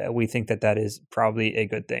we think that is probably a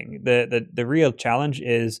good thing. The real challenge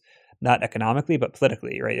is not economically, but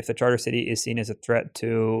politically, right? If the charter city is seen as a threat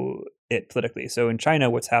to it politically. So in China,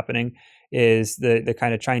 what's happening is the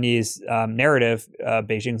kind of Chinese narrative,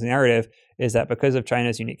 Beijing's narrative, is that because of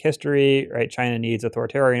China's unique history, right, China needs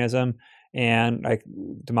authoritarianism, and like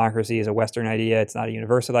democracy is a Western idea, it's not a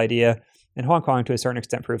universal idea. And Hong Kong, to a certain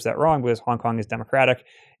extent, proves that wrong because Hong Kong is democratic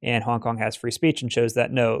and Hong Kong has free speech and shows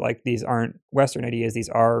that no, like these aren't Western ideas, these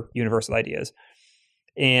are universal ideas.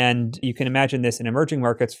 And you can imagine this in emerging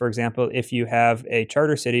markets. For example, if you have a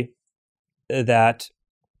charter city that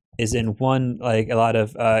is in one, like a lot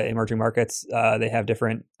of emerging markets, they have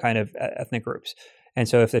different kind of ethnic groups. And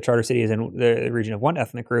so if the charter city is in the region of one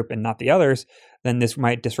ethnic group and not the others, then this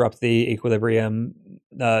might disrupt the equilibrium,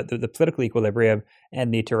 the political equilibrium, and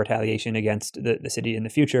lead to retaliation against the city in the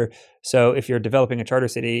future. So if you're developing a charter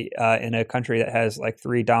city in a country that has like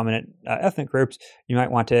three dominant ethnic groups, you might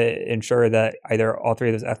want to ensure that either all three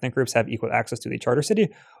of those ethnic groups have equal access to the charter city,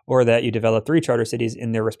 or that you develop three charter cities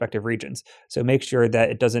in their respective regions. So make sure that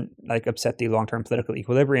it doesn't like upset the long-term political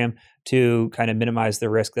equilibrium to kind of minimize the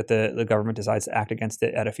risk that the government decides to act against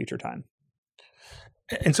it at a future time.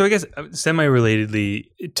 And so I guess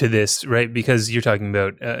semi-relatedly to this, right, because you're talking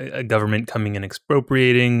about a government coming and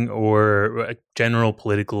expropriating or a general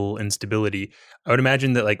political instability, I would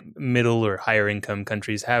imagine that like middle or higher income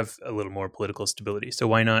countries have a little more political stability. So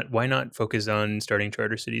why not focus on starting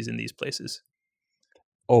charter cities in these places?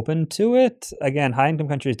 Open to it. Again, high income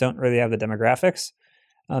countries don't really have the demographics.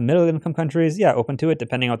 Middle income countries, yeah, open to it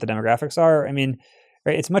depending on what the demographics are. I mean,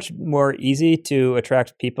 right, it's much more easy to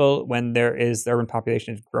attract people when the urban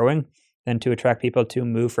population is growing than to attract people to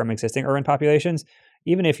move from existing urban populations.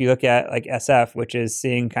 Even if you look at like SF, which is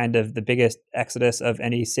seeing kind of the biggest exodus of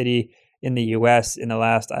any city in the US in the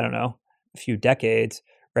last, I don't know, few decades,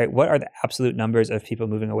 right? What are the absolute numbers of people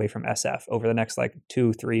moving away from SF over the next like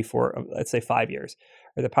 2, 3, 4, let's say 5 years?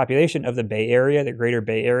 Or the population of the Bay Area, the greater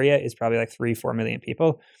Bay Area, is probably like 3-4 million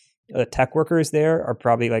people. The tech workers there are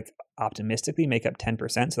probably like optimistically make up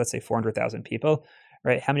 10%. So let's say 400,000 people,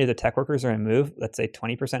 right? How many of the tech workers are going to move? Let's say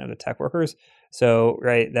 20% of the tech workers. So,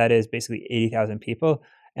 right, that is basically 80,000 people.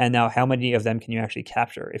 And now how many of them can you actually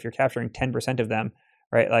capture? If you're capturing 10% of them,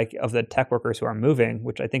 right, like of the tech workers who are moving,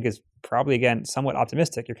 which I think is probably, again, somewhat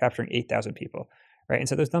optimistic, you're capturing 8,000 people, right? And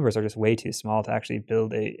so those numbers are just way too small to actually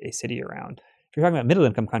build a city around. If you're talking about middle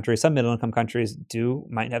income countries, some middle income countries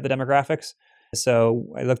might have the demographics. So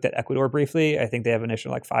I looked at Ecuador briefly. I think they have an initial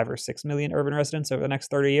like 5 or 6 million urban residents over the next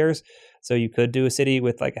 30 years. So you could do a city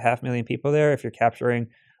with like 500,000 people there if you're capturing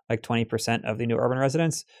like 20% of the new urban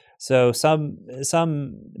residents. So some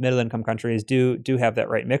middle income countries do have that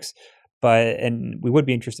right mix, and we would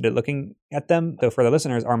be interested in looking at them. So for the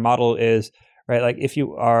listeners, our model is, right, like if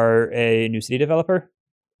you are a new city developer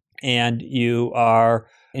and you are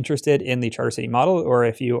interested in the charter city model, or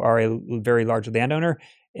if you are a very large landowner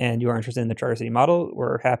and you are interested in the charter city model,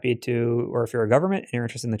 we're happy to, or if you're a government and you're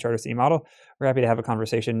interested in the charter city model, we're happy to have a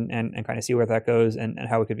conversation and kind of see where that goes and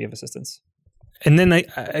how we could be of assistance. And then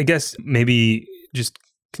I guess maybe just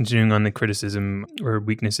continuing on the criticism or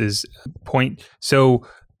weaknesses point. So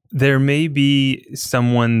there may be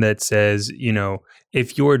someone that says, you know,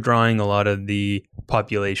 if you're drawing a lot of the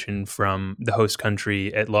population from the host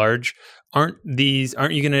country at large, aren't you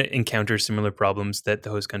going to encounter similar problems that the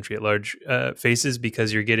host country at large faces,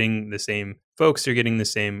 because you're getting the same folks, you're getting the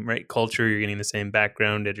same culture, you're getting the same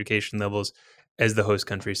background, education levels as the host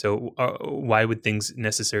country. So why would things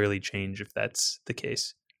necessarily change if that's the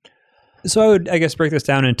case? So I would, I guess, break this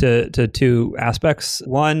down into two aspects.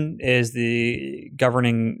 One is the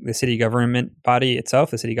city government body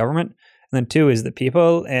itself, the city government. And then two is the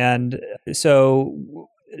people. And so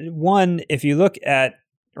one, if you look at,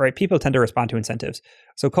 right, people tend to respond to incentives.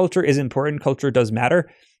 So culture is important. Culture does matter.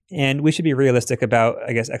 And we should be realistic about,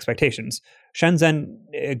 I guess, expectations.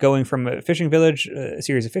 Shenzhen, going from a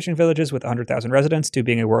series of fishing villages with 100,000 residents to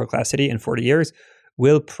being a world-class city in 40 years,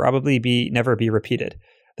 will probably never be repeated.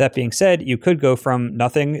 That being said, you could go from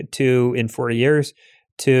nothing to, in 40 years,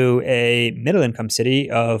 to a middle-income city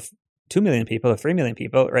of 2 million people, of 3 million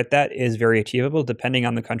people, right? That is very achievable depending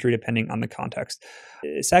on the country, depending on the context.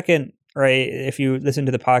 Second, right, if you listen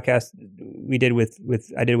to the podcast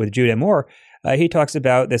I did with Jude Moore, he talks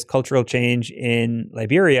about this cultural change in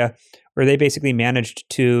Liberia, where they basically managed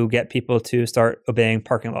to get people to start obeying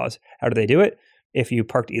parking laws. How do they do it? If you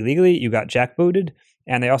parked illegally, you got jackbooted.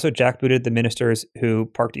 And they also jackbooted the ministers who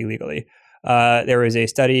parked illegally. There was a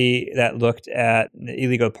study that looked at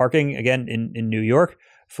illegal parking, again, in New York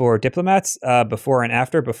for diplomats before and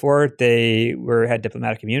after. Before they had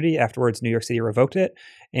diplomatic immunity. Afterwards, New York City revoked it.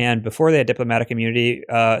 And before they had diplomatic immunity,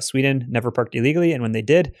 Sweden never parked illegally. And when they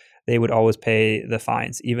did, they would always pay the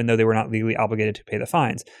fines, even though they were not legally obligated to pay the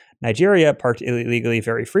fines. Nigeria parked illegally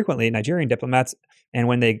very frequently, Nigerian diplomats. And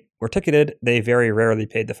when they were ticketed, they very rarely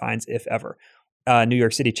paid the fines, if ever. New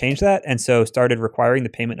York City changed that and so started requiring the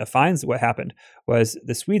payment of fines. What happened was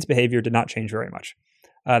the Swedes' behavior did not change very much.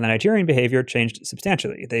 The Nigerian behavior changed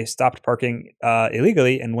substantially. They stopped parking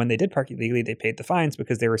illegally, and when they did park illegally, they paid the fines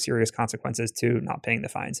because there were serious consequences to not paying the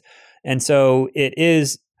fines. And so it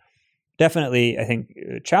is definitely, I think,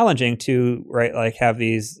 challenging to have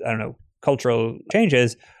these, cultural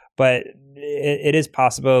changes, but it is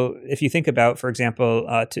possible if you think about, for example,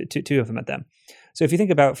 to implement them. So if you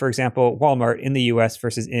think about, for example, Walmart in the U.S.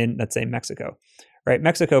 versus in, let's say, Mexico. Right,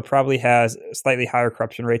 Mexico probably has slightly higher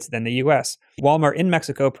corruption rates than the U.S. Walmart in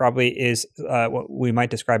Mexico probably is what we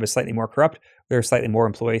might describe as slightly more corrupt. There's slightly more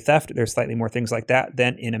employee theft. There's slightly more things like that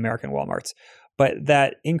than in American Walmarts. But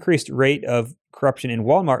that increased rate of corruption in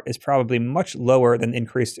Walmart is probably much lower than the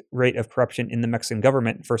increased rate of corruption in the Mexican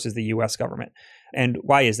government versus the U.S. government. And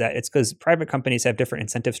why is that? It's because private companies have different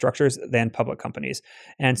incentive structures than public companies.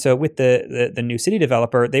 And so with the new city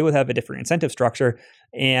developer, they will have a different incentive structure.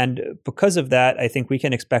 And because of that, I think we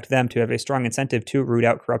can expect them to have a strong incentive to root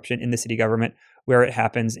out corruption in the city government where it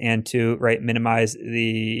happens and to minimize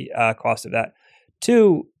the cost of that.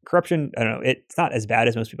 Two, corruption, I don't know, it's not as bad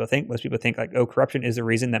as most people think. Most people think corruption is the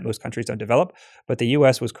reason that most countries don't develop. But the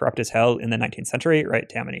US was corrupt as hell in the 19th century, right?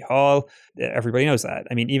 Tammany Hall, everybody knows that.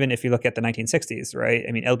 I mean, even if you look at the 1960s, right?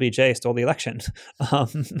 I mean, LBJ stole the election.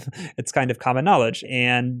 It's kind of common knowledge.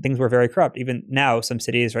 And things were very corrupt. Even now, some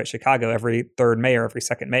cities, right? Chicago, every third mayor, every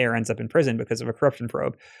second mayor ends up in prison because of a corruption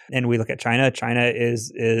probe. And we look at China. China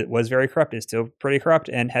was very corrupt, is still pretty corrupt,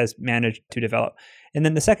 and has managed to develop. And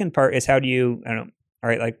then the second part is how do you,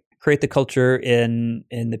 create the culture in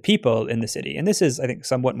the people in the city. And this is, I think,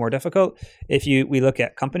 somewhat more difficult. If we look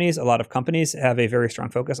at companies, a lot of companies have a very strong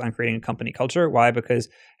focus on creating a company culture. Why? Because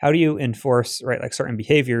how do you enforce, certain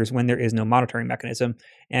behaviors when there is no monitoring mechanism?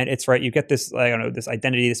 And it's you get this, this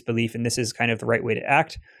identity, this belief, and this is kind of the right way to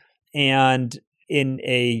act. And in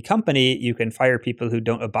a company, you can fire people who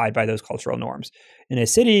don't abide by those cultural norms. In a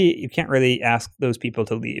city, you can't really ask those people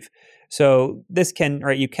to leave. So this can,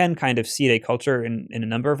 you can kind of seed a culture in a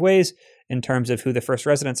number of ways in terms of who the first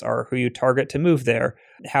residents are, who you target to move there,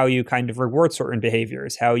 how you kind of reward certain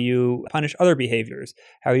behaviors, how you punish other behaviors,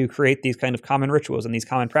 how you create these kind of common rituals and these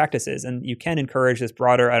common practices. And you can encourage this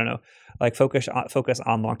broader, focus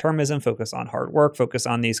on long-termism, focus on hard work, focus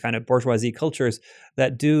on these kind of bourgeoisie cultures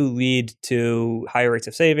that do lead to higher rates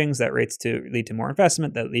of savings, that lead to more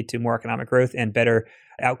investment, that lead to more economic growth and better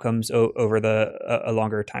outcomes over a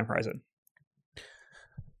longer time horizon.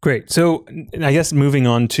 Great. So I guess moving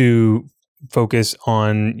on to focus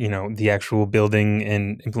on, the actual building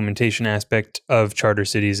and implementation aspect of charter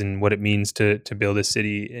cities and what it means to build a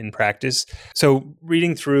city in practice. So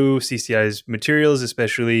reading through CCI's materials,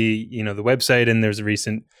 especially, the website, and there's a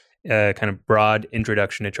recent kind of broad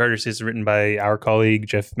introduction to charter cities written by our colleague,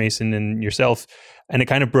 Jeff Mason, and yourself. And it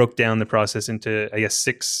kind of broke down the process into, I guess,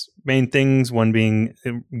 6 main things, one being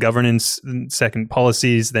governance, second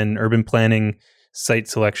policies, then urban planning, site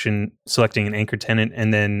selection, selecting an anchor tenant,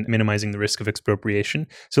 and then minimizing the risk of expropriation.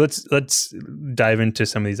 So let's dive into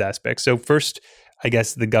some of these aspects. So first, I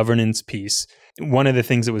guess the governance piece. One of the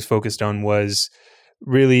things that was focused on was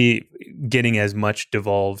really getting as much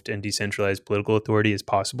devolved and decentralized political authority as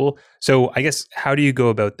possible. So I guess how do you go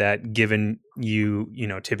about that, given you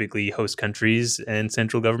typically host countries and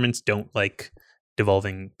central governments don't like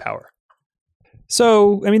devolving power?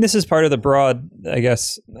 So, I mean, this is part of the broad,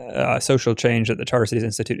 social change that the Charter Cities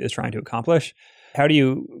Institute is trying to accomplish. How do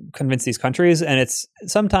you convince these countries? And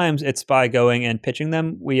sometimes it's by going and pitching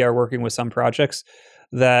them. We are working with some projects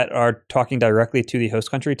that are talking directly to the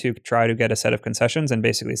host country to try to get a set of concessions and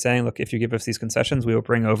basically saying, look, if you give us these concessions, we will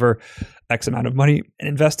bring over X amount of money and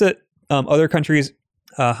invest it. Other countries,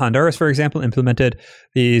 Honduras, for example, implemented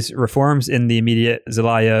these reforms in the immediate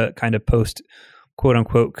Zelaya kind of post quote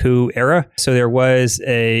unquote coup era. So there was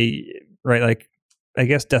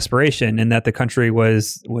desperation in that the country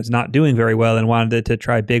was not doing very well and wanted to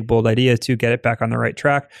try big, bold ideas to get it back on the right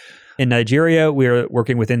track. In Nigeria, we're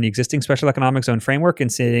working within the existing special economic zone framework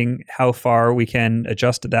and seeing how far we can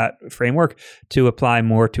adjust that framework to apply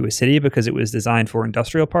more to a city because it was designed for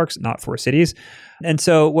industrial parks, not for cities. And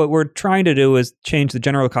so what we're trying to do is change the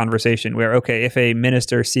general conversation where, okay, if a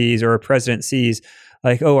minister sees or a president sees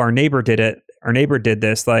our neighbor did it, our neighbor did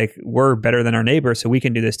this, we're better than our neighbor, so we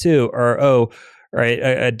can do this too. Or,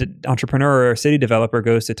 an entrepreneur or a city developer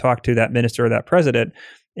goes to talk to that minister or that president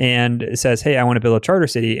and says, hey, I want to build a charter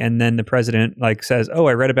city. And then the president says, oh,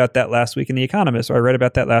 I read about that last week in The Economist, or I read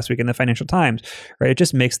about that last week in the Financial Times, right? It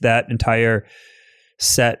just makes that entire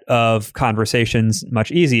set of conversations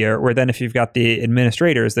much easier. Where then if you've got the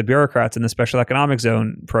administrators, the bureaucrats in the special economic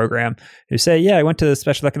zone program who say, yeah, I went to the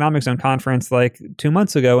special economic zone conference like 2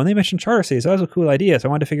 months ago and they mentioned charter cities. So that was a cool idea. So I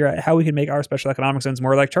wanted to figure out how we can make our special economic zones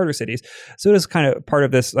more like charter cities. So it is kind of part of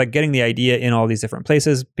this, like getting the idea in all these different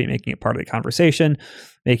places, making it part of the conversation,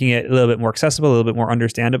 making it a little bit more accessible, a little bit more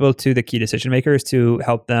understandable to the key decision makers to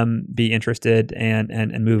help them be interested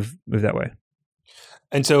and move that way.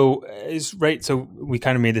 And so, so we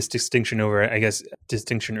kind of made this distinction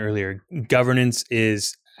earlier. Governance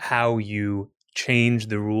is how you change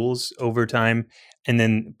the rules over time. And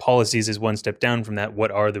then policies is one step down from that.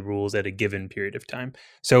 What are the rules at a given period of time?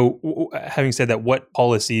 So having said that, what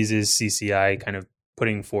policies is CCI kind of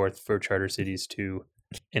putting forth for charter cities to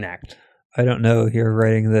enact? I don't know. You're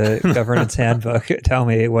writing the governance handbook. Tell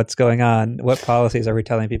me what's going on. What policies are we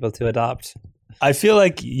telling people to adopt? I feel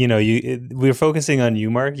like, we're focusing on you,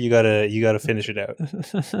 Mark. You gotta finish it out.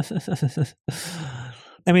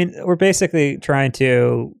 I mean, we're basically trying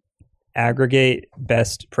to aggregate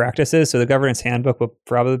best practices. So the governance handbook will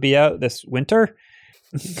probably be out this winter.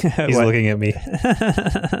 He's looking at me.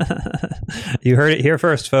 You heard it here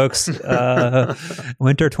first, folks.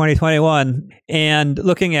 Winter 2021. And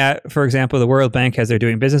looking at, for example, the World Bank has their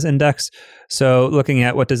Doing Business Index. So looking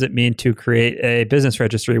at what does it mean to create a business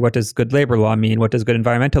registry? What does good labor law mean? What does good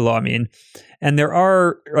environmental law mean? And there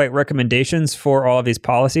are recommendations for all of these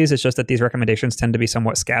policies. It's just that these recommendations tend to be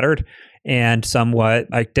somewhat scattered and somewhat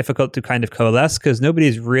difficult to kind of coalesce because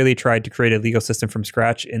nobody's really tried to create a legal system from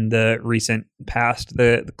scratch in the recent past.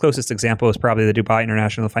 The closest example is probably the Dubai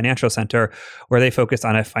International Financial Center, where they focused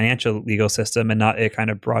on a financial legal system and not a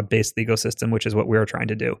kind of broad-based legal system, which is what we're trying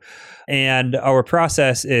to do. And our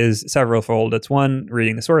process is several-fold. It's one,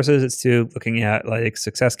 reading the sources. It's two, looking at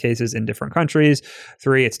success cases in different countries.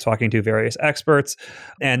 Three, it's talking to various experts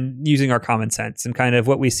and using our common sense and kind of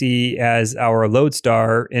what we see as our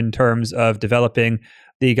lodestar in terms of developing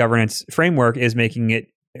the governance framework is making it,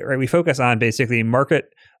 we focus on basically the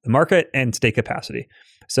market and state capacity.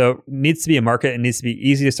 So it needs to be a market. It needs to be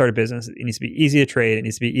easy to start a business. It needs to be easy to trade. It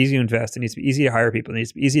needs to be easy to invest. It needs to be easy to hire people. It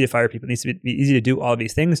needs to be easy to fire people. It needs to be easy to do all of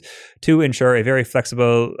these things to ensure a very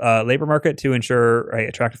flexible labor market, to ensure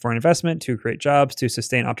attractive foreign investment, to create jobs, to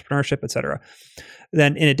sustain entrepreneurship, et cetera.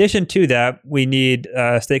 Then in addition to that, we need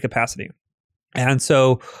state capacity. And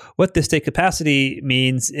so what the state capacity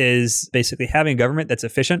means is basically having a government that's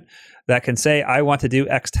efficient, that can say, I want to do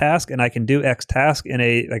X task and I can do X task in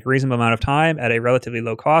a reasonable amount of time at a relatively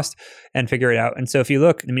low cost and figure it out. And so if you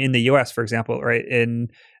look in the US, for example, in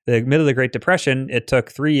the middle of the Great Depression, it took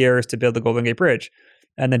 3 years to build the Golden Gate Bridge.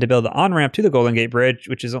 And then to build the on-ramp to the Golden Gate Bridge,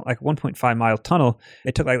 which is like a 1.5 mile tunnel,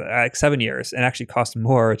 it took like 7 years and actually cost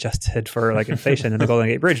more adjusted for inflation than the Golden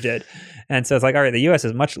Gate Bridge did. And so it's all right, the US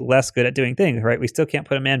is much less good at doing things, right? We still can't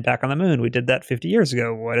put a man back on the moon. We did that 50 years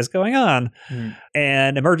ago. What is going on?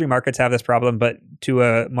 And emerging markets have this problem, but to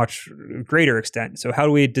a much greater extent. So how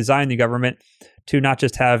do we design the government to not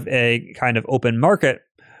just have a kind of open market,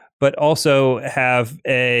 but also have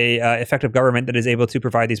a effective government that is able to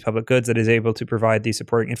provide these public goods, that is able to provide the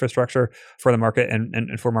supporting infrastructure for the market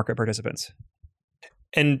and for market participants.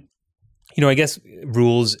 And, I guess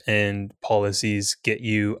rules and policies get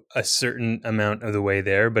you a certain amount of the way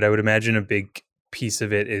there, but I would imagine a big piece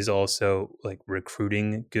of it is also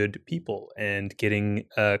recruiting good people and getting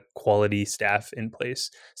quality staff in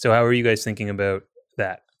place. So how are you guys thinking about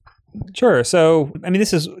that? Sure. So,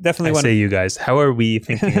 this is definitely I say you guys. How are we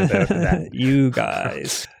thinking about that? You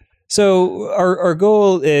guys. So our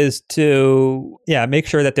goal is to, make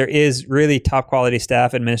sure that there is really top quality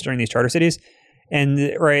staff administering these charter cities. And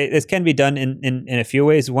this can be done in a few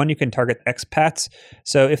ways. One, you can target expats.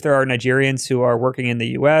 So if there are Nigerians who are working in the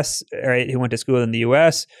US, who went to school in the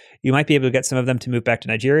US, you might be able to get some of them to move back to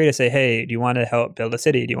Nigeria to say, hey, do you want to help build a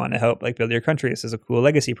city? Do you want to help build your country? This is a cool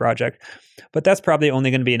legacy project. But that's probably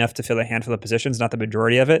only going to be enough to fill a handful of positions, not the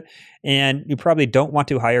majority of it. And you probably don't want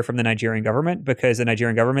to hire from the Nigerian government because the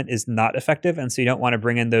Nigerian government is not effective. And so you don't want to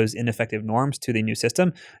bring in those ineffective norms to the new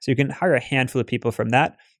system. So you can hire a handful of people from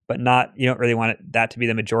that, but you don't really want that to be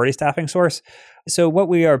the majority staffing source. So what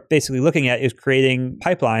we are basically looking at is creating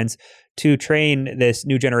pipelines to train this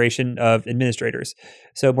new generation of administrators.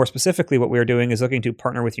 So more specifically, what we are doing is looking to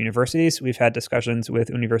partner with universities. We've had discussions with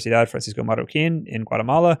Universidad Francisco Marroquín in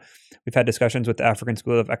Guatemala. We've had discussions with the African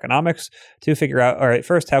School of Economics to figure out, all right,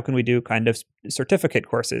 first, how can we do kind of certificate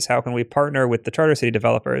courses? How can we partner with the charter city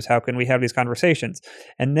developers? How can we have these conversations?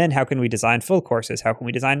 And then how can we design full courses? How can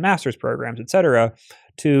we design master's programs, et cetera,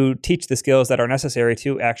 to teach the skills that are necessary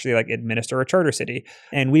to actually like administer a charter city.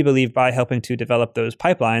 And we believe by helping to develop those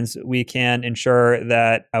pipelines, we can ensure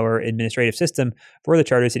that our administrative system for the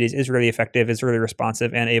charter cities is really effective, is really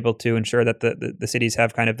responsive, and able to ensure that the cities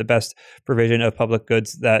have kind of the best provision of public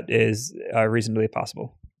goods that is reasonably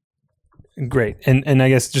possible. Great. And I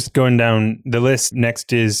guess just going down the list,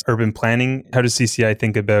 next is urban planning. How does CCI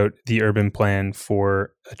think about the urban plan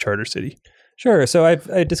for a charter city? Sure. So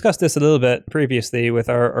I discussed this a little bit previously with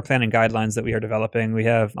our planning guidelines that we are developing. We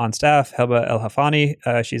have on staff Helba El Hafani.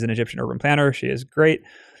 She's an Egyptian urban planner. She is great.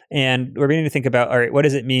 And we're beginning to think about, all right, what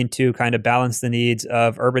does it mean to kind of balance the needs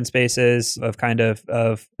of urban spaces, of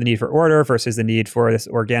the need for order versus the need for this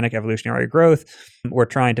organic evolutionary growth? We're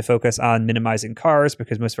trying to focus on minimizing cars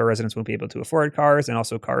because most of our residents won't be able to afford cars, and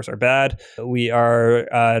also cars are bad. We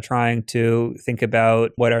are trying to think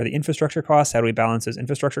about what are the infrastructure costs? How do we balance those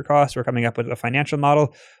infrastructure costs? We're coming up with a financial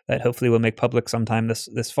model that hopefully we'll make public sometime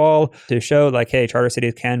this fall to show like, hey, charter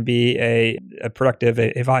cities can be a productive,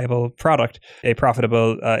 a viable product, a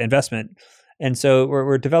profitable investment. And so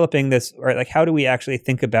we're developing this, right? Like, how do we actually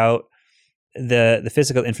think about the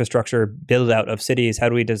physical infrastructure build out of cities? How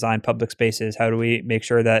do we design public spaces? How do we make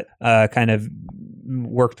sure that kind of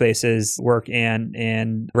workplaces, work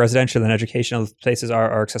and residential and educational places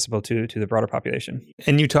are accessible to the broader population?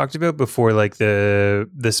 And you talked about before, like the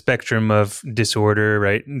spectrum of disorder,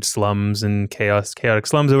 right? Slums and chaotic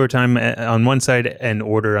slums over time on one side, and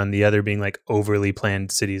order on the other, being like overly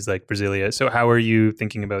planned cities like Brasilia. So how are you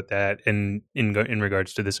thinking about that in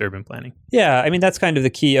regards to this urban planning? Yeah, I mean, that's kind of the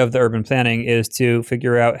key of the urban planning, is to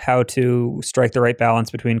figure out how to strike the right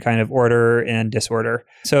balance between kind of order and disorder.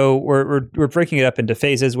 So we're breaking it up into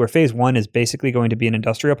phases, where phase one is basically going to be an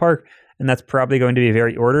industrial park. And that's probably going to be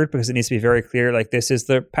very ordered because it needs to be very clear. Like, this is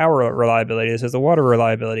the power reliability. This is the water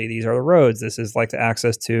reliability. These are the roads. This is like the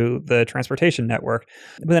access to the transportation network.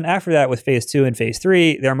 But then after that, with phase two and phase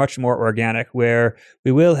three, they're much more organic, where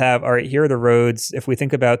we will have, all right, here are the roads. If we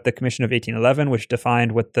think about the Commission of 1811, which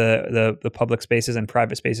defined what the public spaces and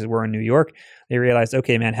private spaces were in New York, they realized,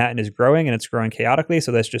 okay, Manhattan is growing and it's growing chaotically.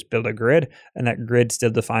 So let's just build a grid. And that grid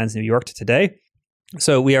still defines New York to today.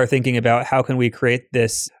 So we are thinking about how can we create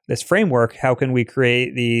this framework? How can we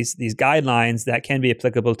create these guidelines that can be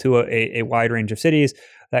applicable to a wide range of cities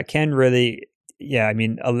that can really,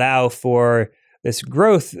 allow for this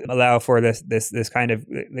growth, allow for this kind of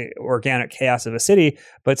the organic chaos of a city,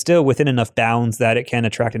 but still within enough bounds that it can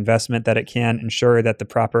attract investment, that it can ensure that the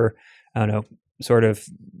proper, sort of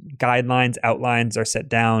guidelines, outlines are set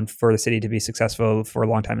down for the city to be successful for a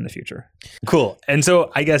long time in the future. Cool. And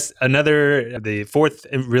so I guess the fourth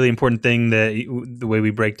really important thing, that the way we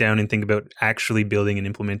break down and think about actually building and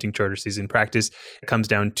implementing charter cities in practice, comes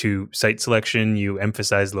down to site selection. You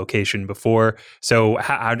emphasized location before. So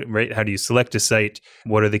how do you select a site?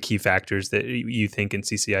 What are the key factors that you think and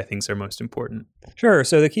CCI thinks are most important? Sure.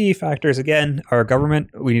 So the key factors, again, are government.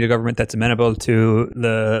 We need a government that's amenable to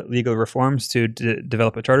the legal reforms to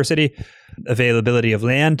develop a charter city. Availability of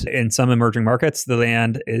land. In some emerging markets, the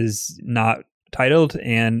land is not titled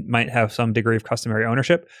and might have some degree of customary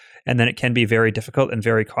ownership. And then it can be very difficult and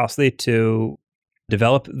very costly to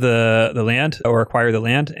develop the land or acquire the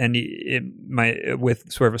land. And it might, with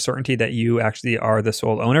sort of a certainty that you actually are the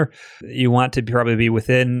sole owner. You want to probably be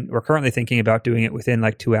within, we're currently thinking about doing it within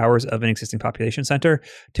like 2 hours of an existing population center,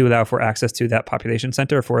 to allow for access to that population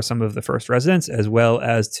center for some of the first residents, as well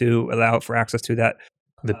as to allow for access to that.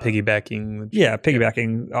 The piggybacking.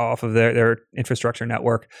 Piggybacking off of their infrastructure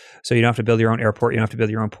network. So you don't have to build your own airport. You don't have to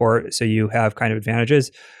build your own port. So you have kind of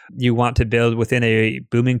advantages. You want to build within a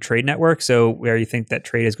booming trade network. So where you think that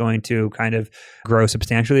trade is going to kind of grow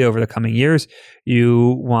substantially over the coming years, you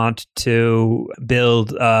want to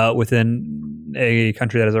build within a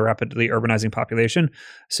country that has a rapidly urbanizing population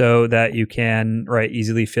so that you can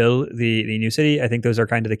easily fill the new city. I think those are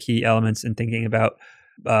kind of the key elements in thinking about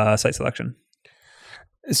site selection.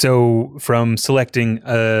 So from selecting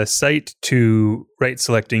a site to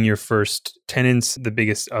selecting your first tenants, the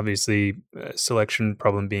biggest, obviously, selection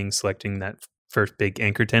problem being selecting that first big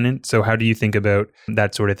anchor tenant. So how do you think about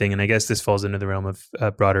that sort of thing? And I guess this falls into the realm of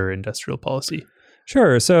broader industrial policy.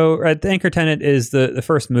 Sure. So the anchor tenant is the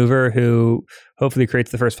first mover who hopefully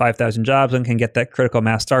creates the first 5,000 jobs and can get that critical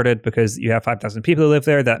mass started, because you have 5,000 people who live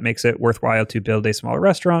there. That makes it worthwhile to build a smaller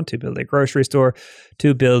restaurant, to build a grocery store,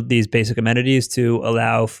 to build these basic amenities to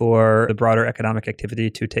allow for the broader economic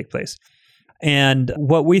activity to take place. And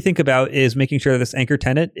what we think about is making sure that this anchor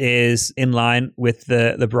tenant is in line with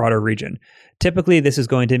the broader region. Typically, this is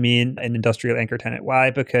going to mean an industrial anchor tenant.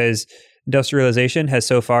 Why? Because Industrialization has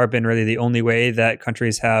so far been really the only way that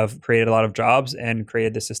countries have created a lot of jobs and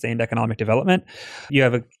created this sustained economic development. You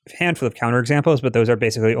have a handful of counterexamples, but those are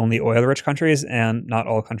basically only oil-rich countries, and not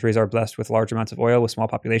all countries are blessed with large amounts of oil with small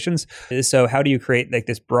populations. So how do you create like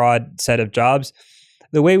this broad set of jobs?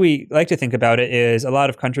 The way we like to think about it is a lot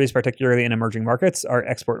of countries, particularly in emerging markets, are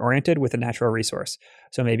export-oriented with a natural resource.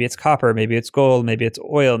 So maybe it's copper, maybe it's gold, maybe it's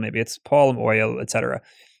oil, maybe it's palm oil, etc.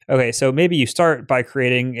 Okay, so maybe you start by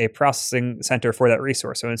creating a processing center for that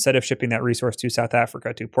resource. So instead of shipping that resource to South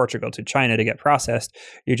Africa, to Portugal, to China to get processed,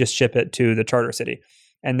 you just ship it to the charter city.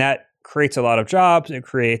 And that creates a lot of jobs. It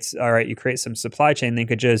creates, you create some supply chain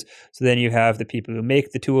linkages. So then you have the people who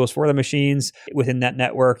make the tools for the machines. Within that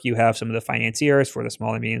network, you have some of the financiers for the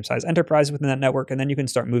small and medium-sized enterprises within that network. And then you can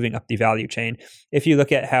start moving up the value chain. If you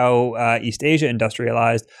look at how East Asia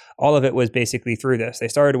industrialized, all of it was basically through this. They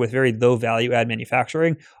started with very low value add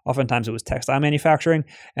manufacturing. Oftentimes it was textile manufacturing,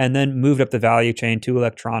 and then moved up the value chain to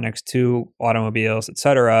electronics, to automobiles, et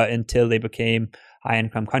cetera, until they became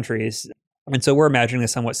high-income countries. And so we're imagining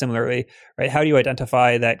this somewhat similarly, right? How do you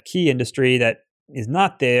identify that key industry that is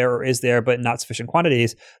not there or is there, but not sufficient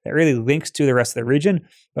quantities that really links to the rest of the region,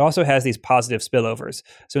 but also has these positive spillovers.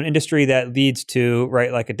 So an industry that leads to,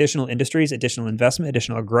 right, like additional industries, additional investment,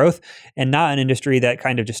 additional growth, and not an industry that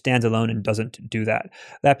kind of just stands alone and doesn't do that.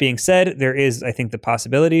 That being said, there is, I think, the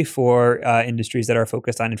possibility for industries that are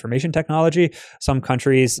focused on information technology. Some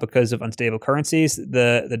countries, because of unstable currencies,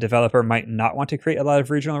 the developer might not want to create a lot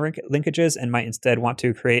of regional linkages and might instead want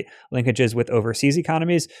to create linkages with overseas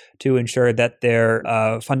economies to ensure that their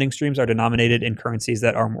funding streams are denominated in currencies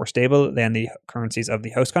that are more stable than the currencies of the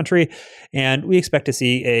host country. And we expect to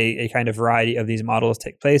see a kind of variety of these models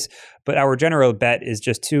take place. But our general bet is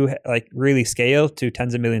just to like really scale to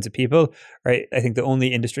tens of millions of people, right? I think the only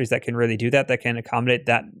industries that can really do that can accommodate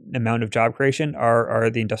that amount of job creation are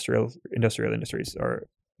the industrial industries or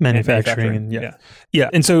manufacturing. Yeah.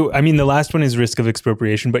 And so, I mean, the last one is risk of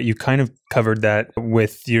expropriation, but you kind of covered that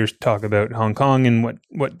with your talk about Hong Kong and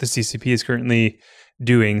what the CCP is currently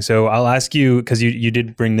doing. So I'll ask you, because you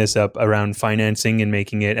did bring this up around financing and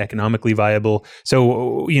making it economically viable.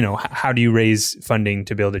 So, how do you raise funding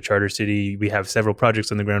to build a charter city? We have several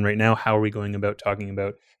projects on the ground right now. How are we going about talking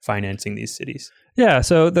about financing these cities? Yeah,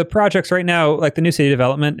 so the projects right now, like the new city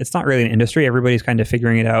development, it's not really an industry. Everybody's kind of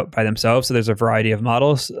figuring it out by themselves. So there's a variety of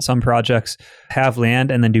models. Some projects have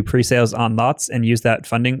land and then do pre-sales on lots and use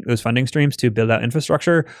those funding streams to build out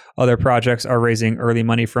infrastructure. Other projects are raising early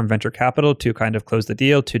money from venture capital to kind of close the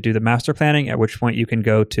deal, to do the master planning, at which point you can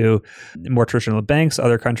go to more traditional banks.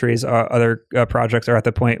 Other projects are at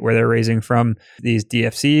the point where they're raising from these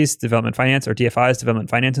DFCs, development finance, or DFIs, development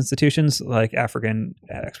finance institutions, like African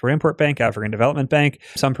Export-Import Bank, African Development Bank.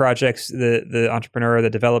 Some projects, the entrepreneur, the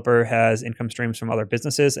developer has income streams from other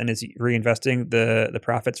businesses and is reinvesting the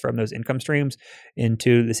profits from those income streams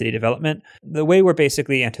into the city development. The way we're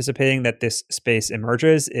basically anticipating that this space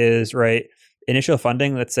emerges is, right, initial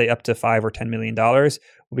funding, let's say up to $5 or $10 million,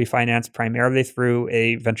 will be financed primarily through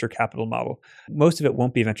a venture capital model. Most of it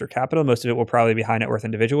won't be venture capital. Most of it will probably be high net worth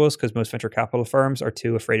individuals, because most venture capital firms are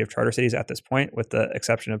too afraid of charter cities at this point, with the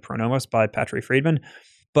exception of Pronomos by Patry Friedman.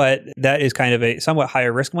 But that is kind of a somewhat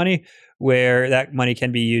higher risk money, where that money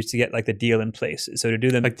can be used to get like the deal in place. So to do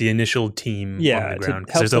them like the initial team on the ground,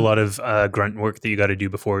 because there's a lot of grunt work that you got to do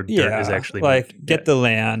before dirt is actually get the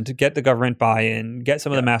land, get the government buy-in, get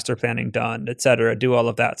some of the master planning done, et cetera, do all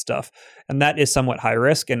of that stuff. And that is somewhat high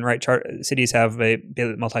risk. And cities have a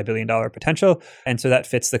multi-billion-dollar potential. And so that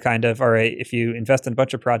fits the kind of, all right, if you invest in a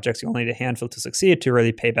bunch of projects, you only need a handful to succeed to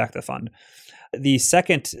really pay back the fund. The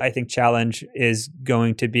second, I think, challenge is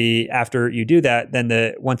going to be after you do that,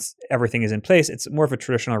 then once everything is in place, it's more of a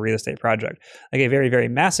traditional real estate project, like a very, very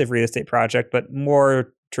massive real estate project, but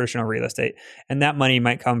more traditional real estate. And that money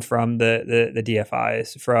might come from the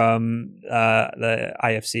DFIs, from the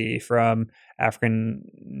IFC, from African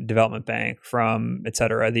Development Bank, from et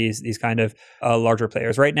cetera, these kind of larger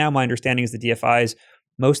players. Right now, my understanding is the DFIs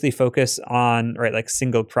mostly focus on, right, like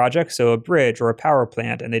single projects, so a bridge or a power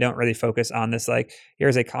plant, and they don't really focus on this, like,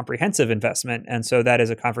 here's a comprehensive investment. And so that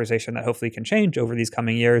is a conversation that hopefully can change over these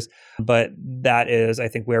coming years. But that is, I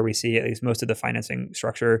think, where we see at least most of the financing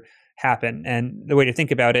structure happen. And the way to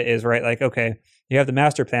think about it is, right, like, okay, you have the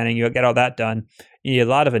master planning, you get all that done. You need a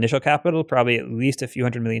lot of initial capital, probably at least a few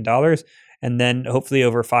 $100 million. And then hopefully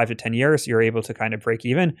over 5 to 10 years, you're able to kind of break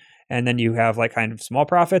even. And then you have like kind of small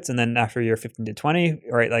profits. And then after you're 15 to 20,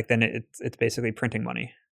 right, like then it's basically printing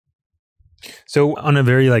money. So on a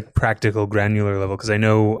very like practical, granular level, because I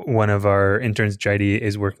know one of our interns, Jaidi,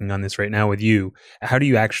 is working on this right now with you. How do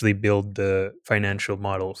you actually build the financial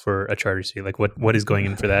model for a charter city? Like what is going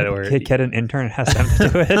in for that? Or get an intern, it has time to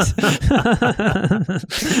do it.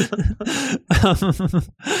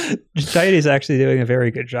 Jaidi is actually doing a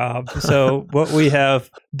very good job. So what we have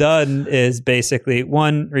done is basically,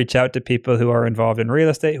 one, reach out to people who are involved in real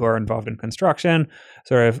estate, who are involved in construction,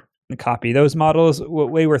 sort of copy those models.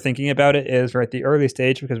 What way we're thinking about it is, right, the early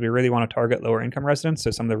stage, because we really want to target lower income residents,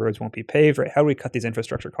 so some of the roads won't be paved, right? How do we cut these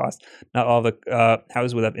infrastructure costs? Not all the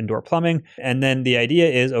houses will have indoor plumbing. And then the idea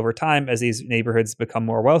is, over time, as these neighborhoods become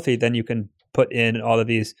more wealthy, then you can put in all of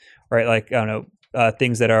these, right, like, I don't know,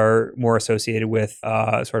 things that are more associated with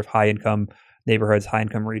sort of high income neighborhoods, high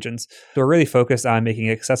income regions. So we're really focused on making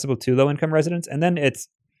it accessible to low income residents. And then it's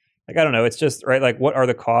like, I don't know, it's just, right, like, what are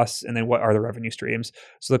the costs and then what are the revenue streams?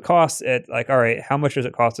 So the costs, it's like, all right, how much does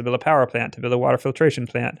it cost to build a power plant, to build a water filtration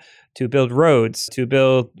plant, to build roads, to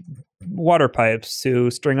build water pipes,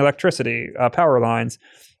 to string electricity, power lines?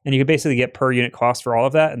 And you can basically get per unit cost for all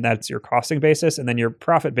of that. And that's your costing basis. And then your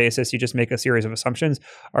profit basis, you just make a series of assumptions.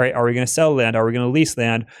 All right, are we going to sell land? Are we going to lease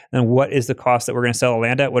land? And what is the cost that we're going to sell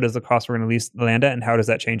land at? What is the cost we're going to lease the land at? And how does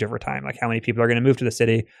that change over time? Like, how many people are going to move to the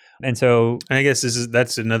city? And so I guess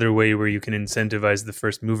that's another way where you can incentivize the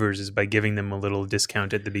first movers is by giving them a little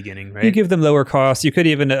discount at the beginning, right? You give them lower costs. You could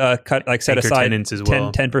even set Anchor aside tenants as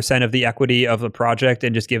well. 10% of the equity of the project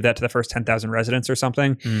and just give that to the first 10,000 residents or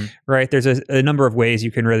something, right? There's a number of ways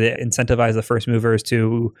you can really incentivize the first movers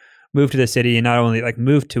to move to the city, and not only like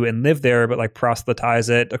move to and live there, but like proselytize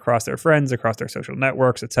it across their friends, across their social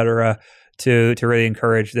networks, et cetera, to really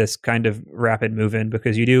encourage this kind of rapid move in,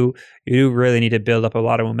 because you do really need to build up a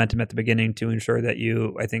lot of momentum at the beginning to ensure that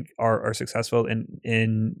you, I think, are successful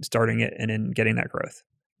in starting it and in getting that growth.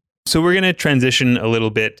 So we're going to transition a little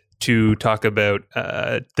bit to talk about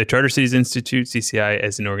the Charter Cities Institute, CCI,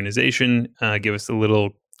 as an organization, give us a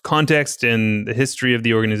little context and the history of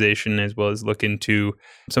the organization, as well as look into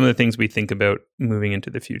some of the things we think about moving into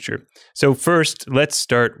the future. So first, let's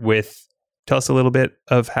start with, tell us a little bit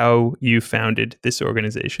of how you founded this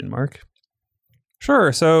organization, Mark.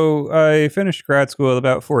 Sure. So I finished grad school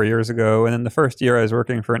about 4 years ago, and then the first year I was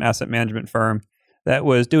working for an asset management firm that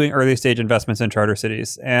was doing early stage investments in charter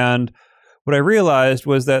cities. And what I realized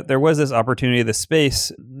was that there was this opportunity, this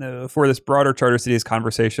space for this broader charter cities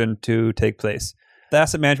conversation to take place. The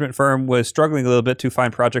asset management firm was struggling a little bit to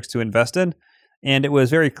find projects to invest in. And it was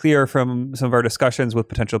very clear from some of our discussions with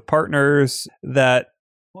potential partners that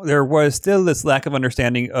there was still this lack of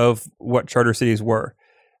understanding of what charter cities were.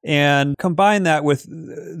 And combine that with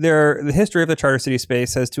the history of the charter city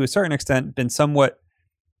space has to a certain extent been somewhat,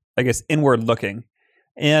 I guess, inward looking.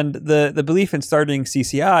 And the belief in starting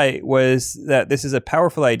CCI was that this is a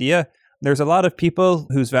powerful idea. There's a lot of people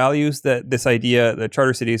whose values that this idea, the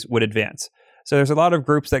charter cities, would advance. So there's a lot of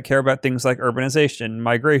groups that care about things like urbanization,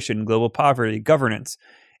 migration, global poverty, governance.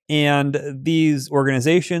 And these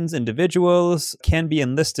organizations, individuals can be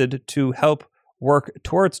enlisted to help work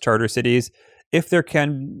towards charter cities if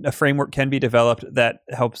a framework can be developed that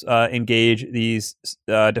helps engage these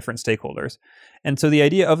different stakeholders. And so the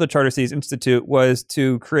idea of the Charter Cities Institute was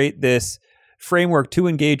to create this framework to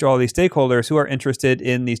engage all these stakeholders who are interested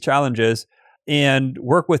in these challenges and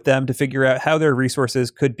work with them to figure out how their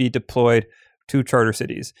resources could be deployed to charter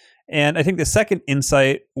cities. And I think the second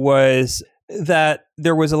insight was that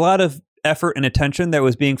there was a lot of effort and attention that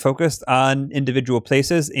was being focused on individual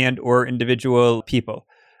places and or individual people.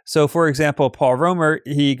 So, for example, Paul Romer,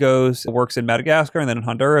 he works in Madagascar and then in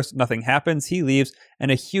Honduras. Nothing happens. He leaves,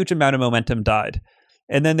 and a huge amount of momentum died.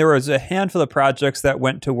 And then there was a handful of projects that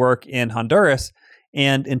went to work in Honduras.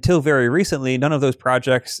 And until very recently, none of those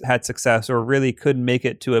projects had success or really could make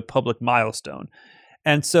it to a public milestone.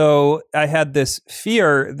 And so I had this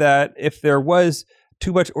fear that if there was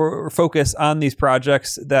too much or focus on these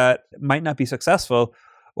projects that might not be successful,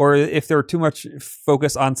 or if there were too much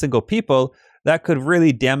focus on single people, that could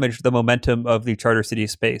really damage the momentum of the charter city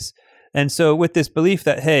space. And so with this belief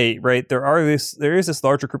that, hey, right, there is this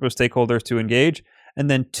larger group of stakeholders to engage. And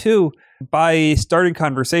then two, by starting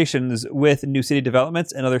conversations with new city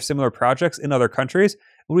developments and other similar projects in other countries, it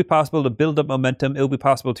will be possible to build up momentum. It will be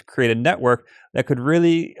possible to create a network that could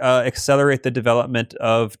really accelerate the development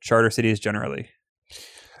of charter cities generally.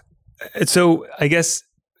 So I guess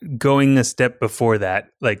going a step before that,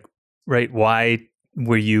 like, right, why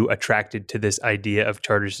were you attracted to this idea of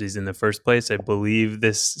charter cities in the first place? I believe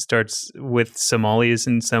this starts with Somalis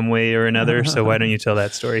in some way or another. So why don't you tell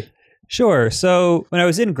that story? Sure. So when I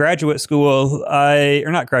was in graduate school,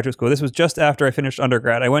 this was just after I finished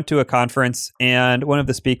undergrad. I went to a conference and one of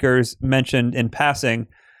the speakers mentioned in passing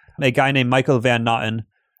a guy named Michael Van Natten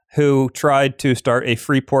who tried to start a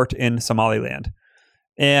free port in Somaliland.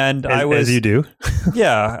 And as you do.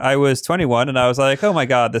 Yeah, I was 21 and I was like, oh my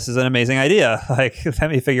God, this is an amazing idea. Like,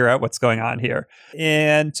 let me figure out what's going on here.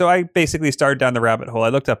 And so I basically started down the rabbit hole. I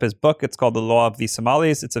looked up his book. It's called The Law of the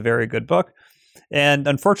Somalis. It's a very good book. And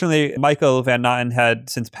unfortunately, Michael Van Natten had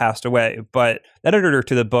since passed away. But the editor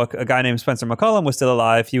to the book, a guy named Spencer McCullum, was still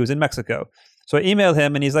alive. He was in Mexico. So I emailed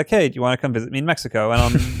him and he's like, hey, do you want to come visit me in Mexico? And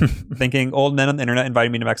I'm thinking, old men on the internet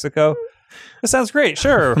inviting me to Mexico. This sounds great.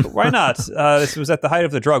 Sure. Why not? This was at the height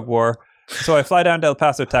of the drug war. So I fly down to El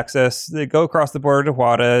Paso, Texas, they go across the border to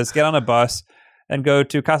Juarez, get on a bus, and go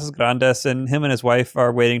to Casas Grandes, and him and his wife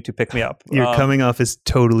are waiting to pick me up. You're coming off as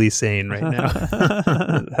totally sane right now.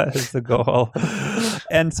 That is the goal.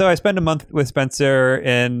 And so I spend a month with Spencer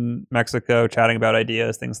in Mexico, chatting about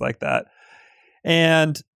ideas, things like that.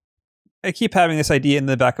 And I keep having this idea in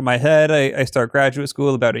the back of my head. I start graduate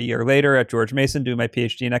school about a year later at George Mason, doing my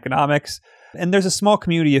PhD in economics. And there's a small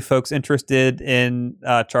community of folks interested in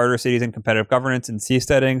charter cities and competitive governance and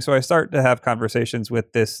seasteading. So I start to have conversations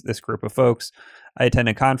with this group of folks. I attend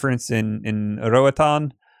a conference in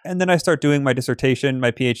Roatan, and then I start doing my dissertation,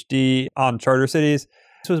 my PhD on charter cities.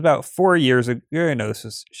 This was about 4 years ago. No, this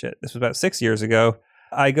was about 6 years ago.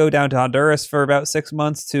 I go down to Honduras for about 6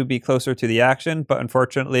 months to be closer to the action, but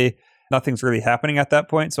unfortunately, nothing's really happening at that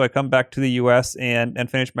point. So I come back to the US and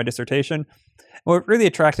finish my dissertation. What really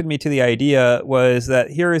attracted me to the idea was that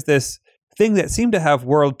here is this thing that seemed to have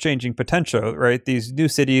world-changing potential, right? These new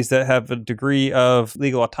cities that have a degree of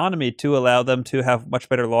legal autonomy to allow them to have much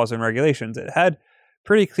better laws and regulations. It had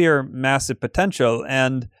pretty clear, massive potential,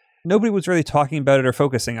 and nobody was really talking about it or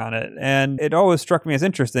focusing on it. And it always struck me as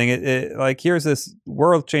interesting. Like, here's this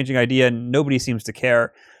world-changing idea, and nobody seems to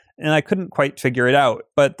care. And I couldn't quite figure it out.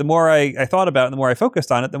 But the more I thought about it, and the more I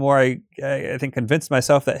focused on it, the more I think convinced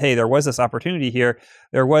myself that, hey, there was this opportunity here.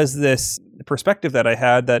 There was this perspective that I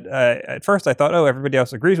had that at first I thought, oh, everybody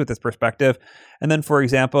else agrees with this perspective. And then, for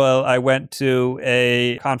example, I went to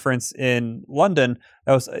a conference in London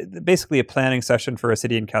that was basically a planning session for a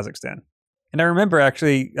city in Kazakhstan. And I remember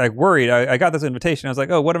actually worried. I got this invitation. I was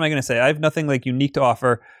like, oh, what am I going to say? I have nothing unique to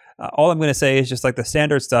offer. All I'm going to say is just the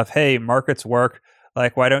standard stuff. Hey, markets work.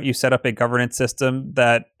 Why don't you set up a governance system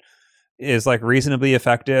that is reasonably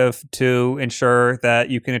effective to ensure that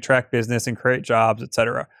you can attract business and create jobs, et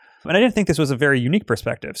cetera. And I didn't think this was a very unique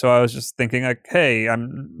perspective. So I was just thinking hey,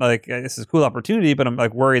 I'm this is a cool opportunity, but I'm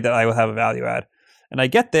worried that I will have a value add. And I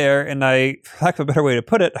get there and for lack of a better way to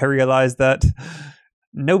put it, I realized that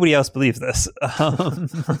nobody else believes this.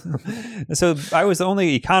 So I was the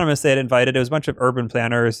only economist they had invited. It was a bunch of urban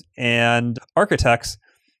planners and architects.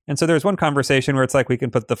 And so there's one conversation where it's we can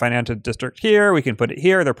put the financial district here, we can put it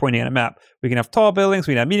here, they're pointing at a map. We can have tall buildings,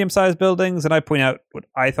 we can have medium-sized buildings, and I point out what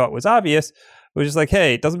I thought was obvious, which is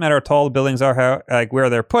hey, it doesn't matter how tall the buildings are, where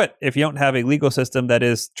they're put. If you don't have a legal system that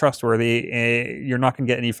is trustworthy, you're not going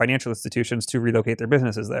to get any financial institutions to relocate their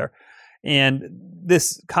businesses there. And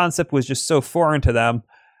this concept was just so foreign to them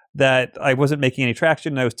that I wasn't making any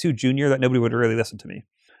traction, and I was too junior that nobody would really listen to me.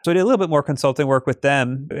 So I did a little bit more consulting work with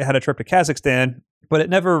them. I had a trip to Kazakhstan, but it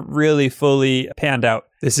never really fully panned out.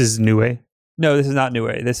 This is Niue? No, this is not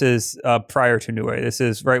Niue. This is prior to Niue. This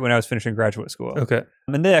is right when I was finishing graduate school. Okay.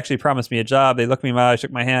 And they actually promised me a job. They looked me in my eye, shook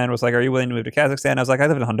my hand, was like, are you willing to move to Kazakhstan? I was like, I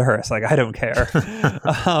live in Honduras. I don't care.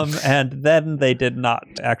 And then they did not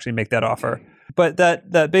actually make that offer. But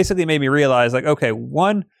that basically made me realize, okay,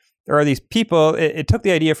 one, there are these people. It took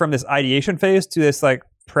the idea from this ideation phase to this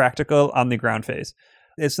practical on the ground phase.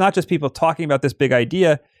 It's not just people talking about this big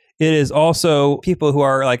idea. It is also people who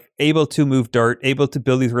are able to move dirt, able to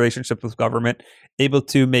build these relationships with government, able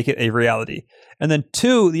to make it a reality. And then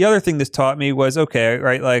two, the other thing this taught me was, okay,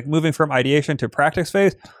 right, moving from ideation to practice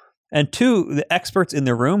phase. And two, the experts in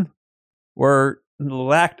the room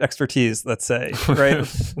lacked expertise, let's say, right?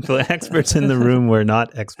 The experts in the room were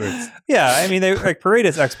not experts. Yeah, I mean, they parade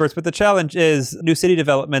as experts, but the challenge is new city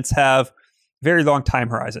developments have very long time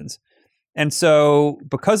horizons. And so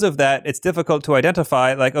because of that, it's difficult to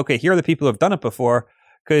identify, okay, here are the people who have done it before,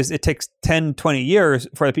 because it takes 10, 20 years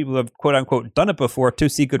for the people who have, quote unquote, done it before to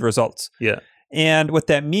see good results. Yeah. And what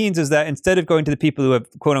that means is that instead of going to the people who have,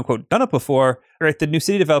 quote unquote, done it before, right, the new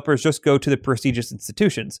city developers just go to the prestigious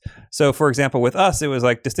institutions. So, for example, with us, it was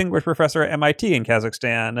distinguished professor at MIT in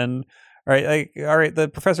Kazakhstan and right? Like, all right, the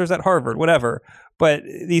professors at Harvard, whatever. But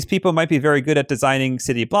these people might be very good at designing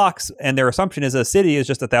city blocks, and their assumption is a city is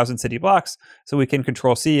just 1,000 city blocks, so we can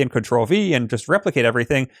control C and control V and just replicate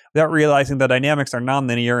everything without realizing the dynamics are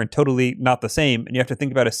nonlinear and totally not the same. And you have to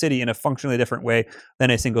think about a city in a functionally different way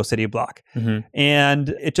than a single city block. And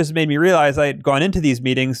it just made me realize I had gone into these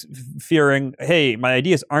meetings fearing, hey, my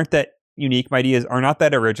ideas aren't that unique. My ideas are not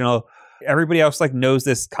that original. Everybody else like knows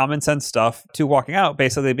this common sense stuff, to walking out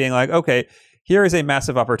basically being like, okay, here is a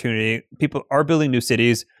massive opportunity. People are building new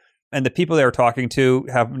cities, and the people they are talking to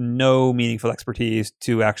have no meaningful expertise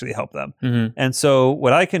to actually help them. And so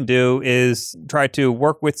what I can do is try to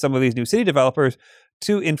work with some of these new city developers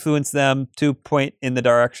to influence them to point in the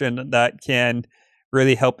direction that can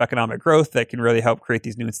really help economic growth, that can really help create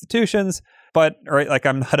these new institutions. But right, like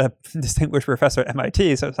I'm not a distinguished professor at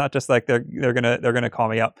MIT, so it's not just like they're gonna call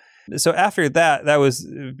me up. So after that was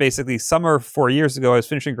basically summer 4 years ago. I was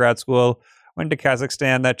finishing grad school, went to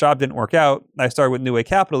Kazakhstan. That job didn't work out. I started with New Way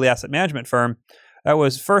Capital, the asset management firm. That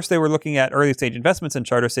was first they were looking at early stage investments in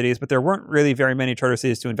charter cities, but there weren't really very many charter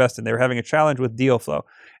cities to invest in. They were having a challenge with deal flow.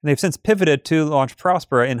 And they've since pivoted to launch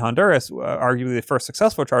Prospera in Honduras, arguably the first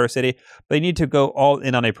successful charter city. But they need to go all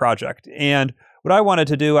in on a project. And what I wanted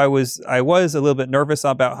to do, I was a little bit nervous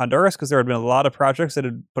about Honduras because there had been a lot of projects that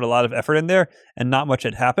had put a lot of effort in there and not much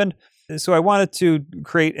had happened. So I wanted to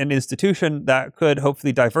create an institution that could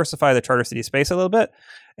hopefully diversify the charter city space a little bit,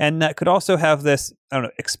 and that could also have this,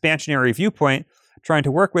 expansionary viewpoint, trying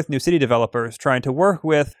to work with new city developers, trying to work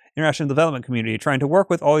with international development community, trying to work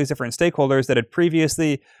with all these different stakeholders that had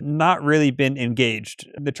previously not really been engaged.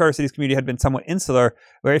 The charter cities community had been somewhat insular,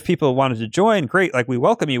 where if people wanted to join, great, like we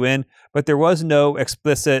welcome you in, but there was no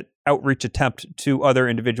explicit outreach attempt to other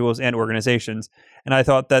individuals and organizations. And I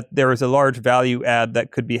thought that there was a large value add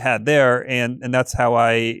that could be had there. And that's how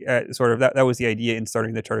I that was the idea in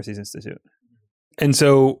starting the Charter Cities Institute. And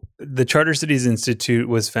so the Charter Cities Institute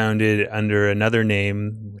was founded under another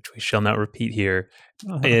name, which we shall not repeat here,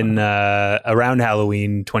 in around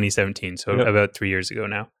Halloween 2017. So about 3 years ago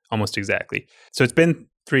now, almost exactly. So it's been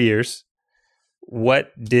 3 years.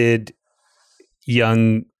 What did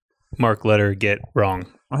young Mark Lutter get wrong?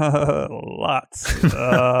 Lots.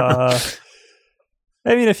 I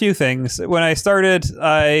mean, a few things. When I started,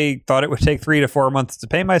 I thought it would take 3 to 4 months to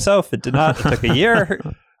pay myself. It did not. It took a year.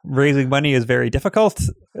 Raising money is very difficult.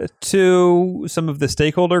 To some of the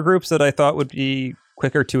stakeholder groups that I thought would be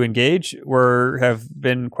quicker to engage have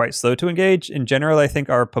been quite slow to engage. In general, I think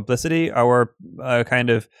our publicity, our kind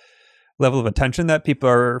of level of attention that people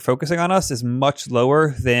are focusing on us is much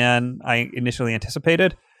lower than I initially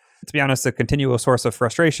anticipated. To be honest, a continual source of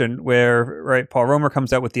frustration where, Paul Romer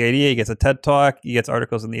comes out with the idea, he gets a TED Talk, he gets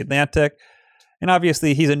articles in The Atlantic, and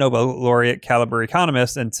obviously he's a Nobel laureate caliber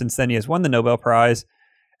economist, and since then he has won the Nobel Prize.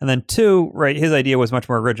 And then two, his idea was much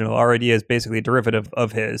more original. Our idea is basically a derivative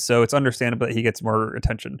of his, so it's understandable that he gets more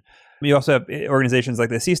attention. You also have organizations like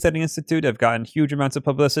the Seasteading Institute have gotten huge amounts of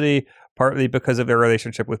publicity, partly because of their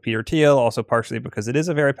relationship with Peter Thiel, also partially because it is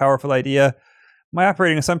a very powerful idea. My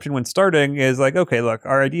operating assumption when starting is like, okay, look,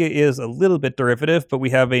 our idea is a little bit derivative, but we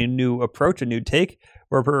have a new approach, a new take.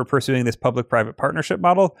 We're pursuing this public-private partnership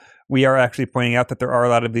model. We are actually pointing out that there are a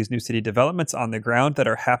lot of these new city developments on the ground that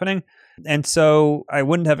are happening. And so I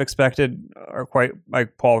wouldn't have expected quite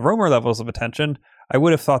like Paul Romer levels of attention. I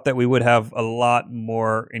would have thought that we would have a lot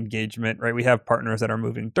more engagement, right? We have partners that are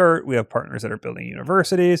moving dirt. We have partners that are building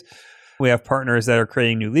universities. We have partners that are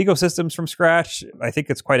creating new legal systems from scratch. I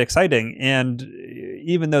think it's quite exciting. And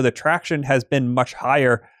even though the traction has been much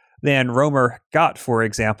higher than Romer got, for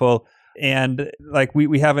example, and like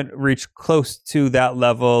we haven't reached close to that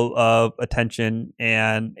level of attention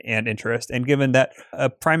and interest. And given that a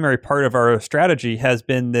primary part of our strategy has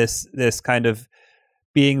been this kind of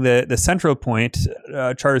being the central point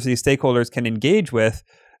charter city stakeholders can engage with,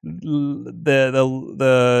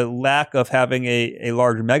 the lack of having a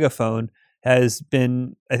large megaphone has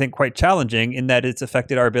been, I think, quite challenging in that it's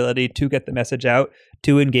affected our ability to get the message out,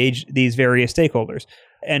 to engage these various stakeholders.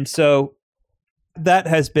 And so that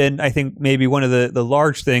has been, I think, maybe one of the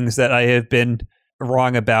large things that I have been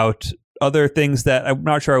wrong about. Other things that I'm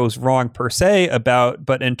not sure I was wrong per se about,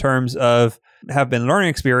 but in terms of have been learning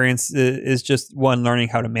experience is just one, learning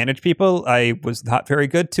how to manage people. I was not very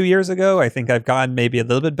good 2 years ago. I think I've gotten maybe a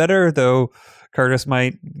little bit better, though Curtis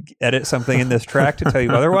might edit something in this track to tell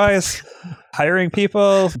you otherwise. Hiring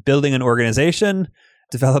people, building an organization,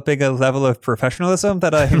 developing a level of professionalism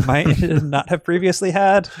that I might not have previously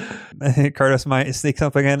had. I think Curtis might sneak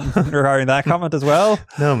something in regarding that comment as well.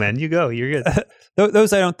 No, man, you go. You're good.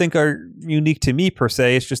 Those I don't think are unique to me per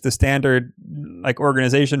se. It's just the standard like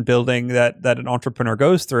organization building that an entrepreneur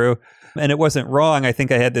goes through. And it wasn't wrong. I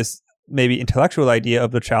think I had this maybe intellectual idea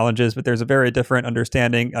of the challenges, but there's a very different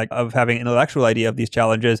understanding of having an intellectual idea of these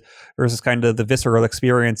challenges versus kind of the visceral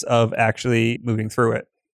experience of actually moving through it.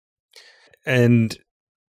 And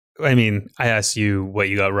I mean, I asked you what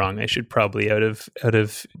you got wrong. I should probably, out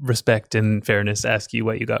of respect and fairness, ask you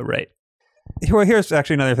what you got right. Well, here's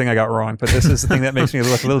actually another thing I got wrong, but this is the thing that makes me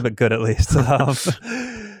look a little bit good, at least.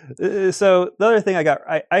 So the other thing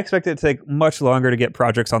I expected it to take much longer to get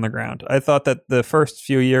projects on the ground. I thought that the first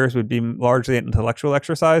few years would be largely an intellectual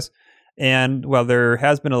exercise. And while there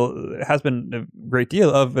has been a great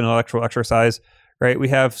deal of intellectual exercise, right? We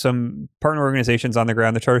have some partner organizations on the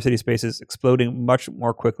ground. The Charter City space is exploding much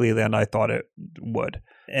more quickly than I thought it would.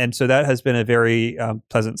 And so that has been a very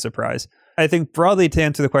pleasant surprise. I think broadly, to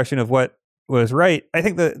answer the question of what was right, I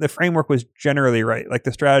think the framework was generally right. Like,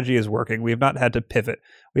 the strategy is working. We have not had to pivot.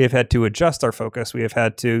 We have had to adjust our focus. We have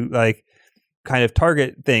had to kind of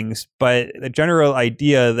target things. But the general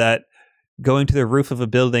idea that going to the roof of a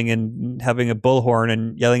building and having a bullhorn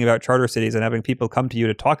and yelling about charter cities and having people come to you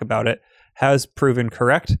to talk about it has proven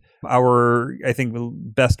correct. Our, I think,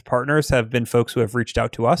 best partners have been folks who have reached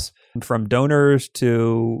out to us, from donors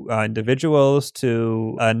to individuals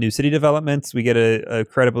to new city developments. We get a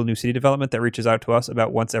credible new city development that reaches out to us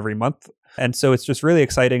about once every month. And so it's just really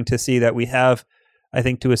exciting to see that we have, I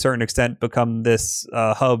think, to a certain extent, become this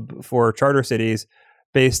hub for charter cities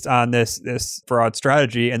based on this broad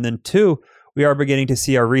strategy. And then two, we are beginning to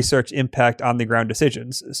see our research impact on the ground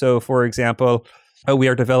decisions. So, for example, we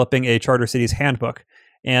are developing a Charter Cities handbook.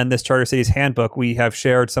 And this Charter Cities handbook, we have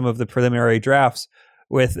shared some of the preliminary drafts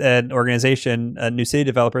with an organization, a new city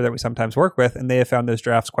developer that we sometimes work with, and they have found those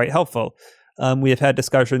drafts quite helpful. We have had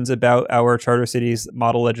discussions about our Charter Cities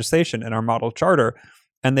model legislation and our model charter,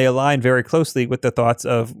 and they align very closely with the thoughts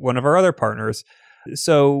of one of our other partners.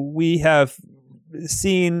 So we have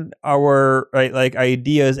seen our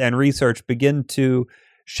ideas and research begin to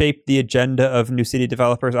shape the agenda of new city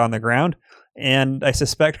developers on the ground. And I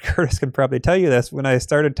suspect Curtis can probably tell you this. When I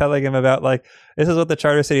started telling him about this is what the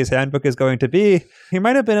Charter Cities handbook is going to be, he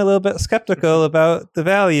might have been a little bit skeptical about the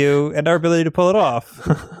value and our ability to pull it off.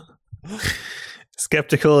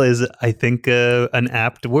 Skeptical is, I think, an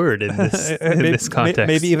apt word in this context.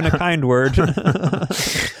 Maybe even a kind word.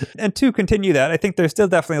 And to continue that, I think there's still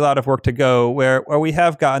definitely a lot of work to go where we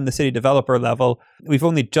have gotten the city developer level. We've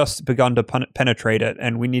only just begun to penetrate it,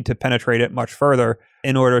 and we need to penetrate it much further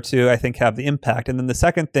in order to, I think, have the impact. And then the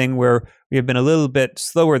second thing where we have been a little bit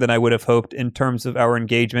slower than I would have hoped in terms of our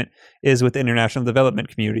engagement is with the international development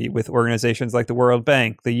community, with organizations like the World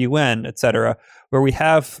Bank, the UN, et cetera, where we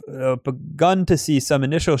have begun to see some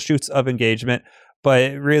initial shoots of engagement.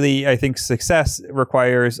 But really, I think success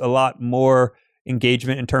requires a lot more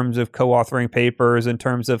engagement in terms of co-authoring papers, in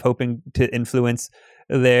terms of hoping to influence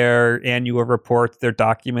their annual reports, their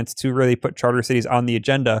documents, to really put charter cities on the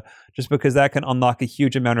agenda, just because that can unlock a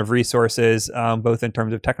huge amount of resources, both in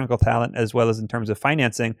terms of technical talent as well as in terms of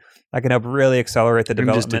financing, that can help really accelerate the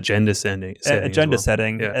development. Just agenda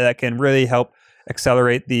setting yeah. That can really help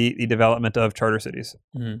accelerate the development of charter cities.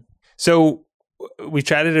 Mm-hmm. So we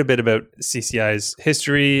chatted a bit about CCI's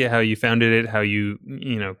history, how you founded it, how you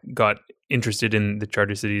got interested in the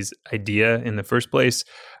Charter Cities idea in the first place.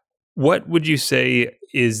 What would you say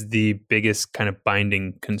is the biggest kind of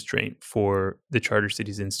binding constraint for the Charter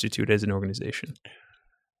Cities Institute as an organization?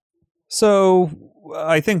 So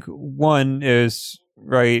I think one is,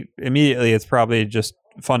 right, immediately it's probably just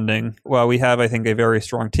funding. Well, we have, I think, a very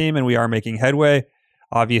strong team and we are making headway.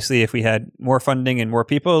 Obviously, if we had more funding and more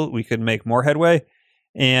people, we could make more headway.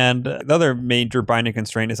 And the other major binding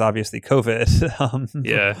constraint is obviously COVID.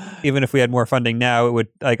 Yeah. Even if we had more funding now, it would,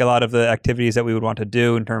 a lot of the activities that we would want to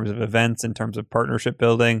do in terms of events, in terms of partnership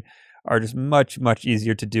building, are just much, much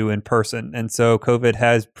easier to do in person. And so COVID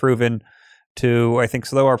has proven to, I think,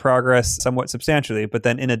 slow our progress somewhat substantially. But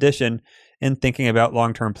then in addition, in thinking about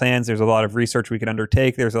long-term plans, there's a lot of research we can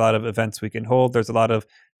undertake. There's a lot of events we can hold. There's a lot of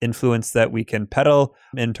influence that we can peddle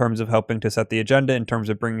in terms of helping to set the agenda, in terms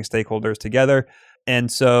of bringing stakeholders together.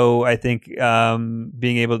 And so I think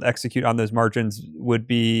being able to execute on those margins would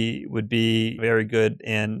be very good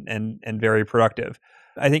and very productive.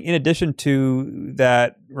 I think in addition to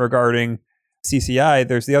that, regarding CCI,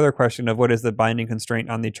 there's the other question of what is the binding constraint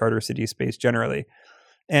on the charter city space generally.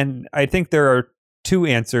 And I think there are two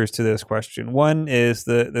answers to this question. One is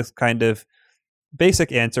this kind of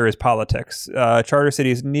basic answer is politics. Charter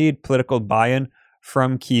cities need political buy-in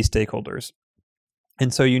from key stakeholders.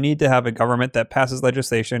 And so you need to have a government that passes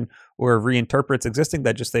legislation or reinterprets existing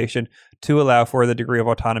legislation to allow for the degree of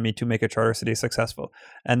autonomy to make a charter city successful.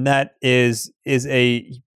 And that is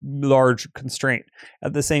a large constraint.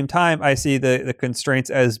 At the same time, I see the constraints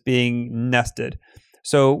as being nested.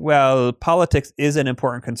 So while politics is an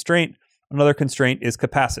important constraint, another constraint is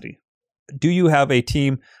capacity. Do you have a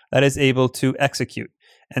team that is able to execute?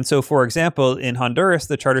 And so, for example, in Honduras,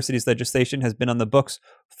 the Charter Cities legislation has been on the books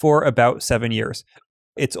for about 7 years.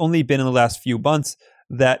 It's only been in the last few months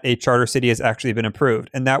that a charter city has actually been approved.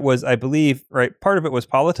 And that was, I believe, right, part of it was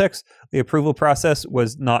politics. The approval process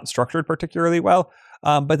was not structured particularly well.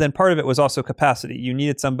 But then part of it was also capacity. You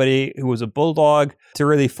needed somebody who was a bulldog to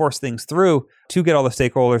really force things through, to get all the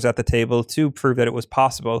stakeholders at the table, to prove that it was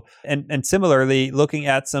possible. And similarly, looking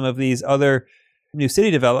at some of these other new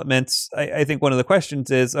city developments, I think one of the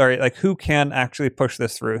questions is, all right, like who can actually push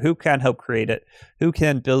this through? Who can help create it? Who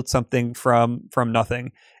can build something from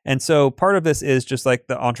nothing? And so part of this is just like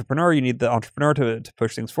the entrepreneur. You need the entrepreneur to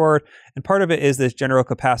push things forward. And part of it is this general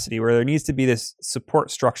capacity where there needs to be this support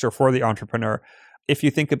structure for the entrepreneur. If you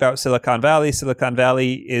think about Silicon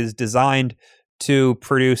Valley is designed to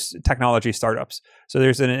produce technology startups. So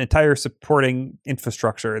there's an entire supporting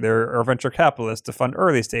infrastructure. There are venture capitalists to fund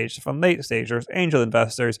early stage, to fund late stage. There's angel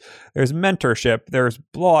investors. There's mentorship. There's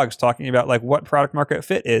blogs talking about like what product market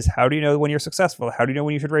fit is. How do you know when you're successful? How do you know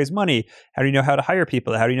when you should raise money? How do you know how to hire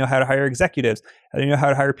people? How do you know how to hire executives? How do you know how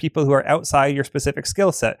to hire people who are outside your specific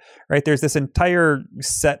skill set? Right? There's this entire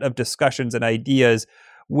set of discussions and ideas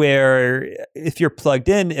where if you're plugged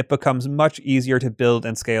in, it becomes much easier to build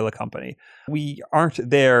and scale a company. We aren't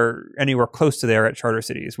there anywhere close to there at Charter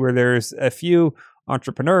Cities, where there's a few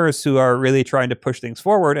entrepreneurs who are really trying to push things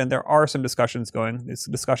forward, and there are some discussions going. These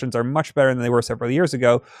discussions are much better than they were several years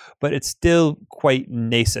ago, but it's still quite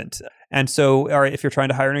nascent. And so, all right, if you're trying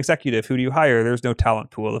to hire an executive, who do you hire? There's no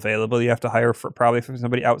talent pool available. You have to hire probably from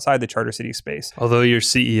somebody outside the Charter City space. Although your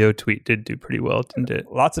CEO tweet did do pretty well, didn't it?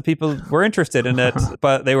 Lots of people were interested in it,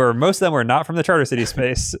 but most of them were not from the Charter City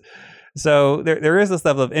space. So there is this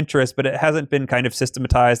level of interest, but it hasn't been kind of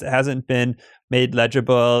systematized. It hasn't been made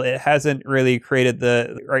legible. It hasn't really created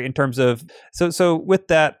right in terms of, so with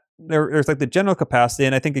that, there's like the general capacity.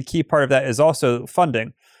 And I think a key part of that is also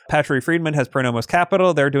funding. Patry Friedman has Pronomos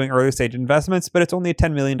Capital. They're doing early stage investments, but it's only a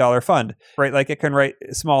 $10 million fund, right? Like it can write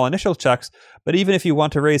small initial checks, but even if you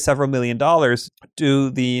want to raise several $1 million, do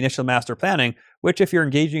the initial master planning, which if you're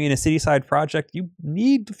engaging in a city-side project, you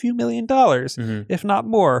need a few $1 million, if not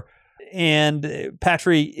more. And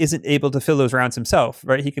Patry isn't able to fill those rounds himself,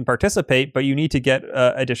 right? He can participate, but you need to get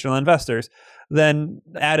additional investors. Then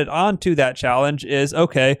added on to that challenge is,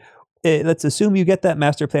 okay, let's assume you get that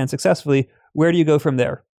master plan successfully. Where do you go from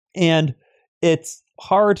there? And it's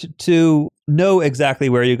hard to know exactly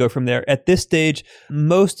where you go from there. At this stage,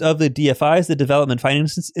 most of the DFIs, the development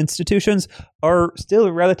finance institutions, are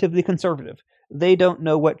still relatively conservative. They don't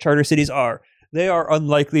know what charter cities are. They are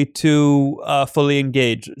unlikely to fully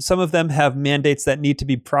engage. Some of them have mandates that need to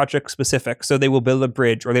be project specific. So they will build a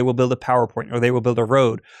bridge, or they will build a PowerPoint, or they will build a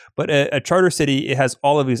road. But a charter city, it has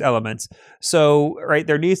all of these elements. So, right,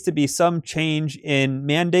 there needs to be some change in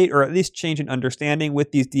mandate, or at least change in understanding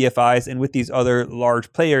with these DFIs and with these other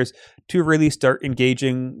large players to really start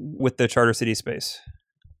engaging with the charter city space.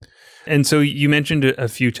 And so you mentioned a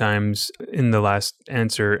few times in the last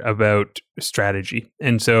answer about strategy.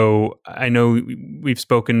 And so I know we've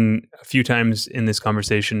spoken a few times in this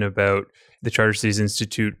conversation about the Charter Cities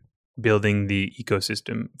Institute building the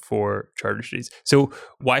ecosystem for charter cities. So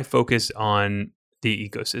why focus on the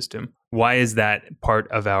ecosystem? Why is that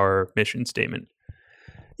part of our mission statement?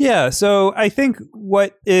 Yeah, so I think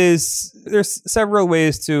there's several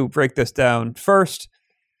ways to break this down. First,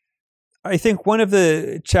 I think one of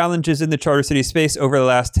the challenges in the charter city space over the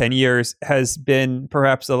last 10 years has been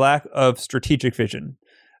perhaps the lack of strategic vision.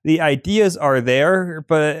 The ideas are there,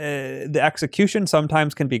 but the execution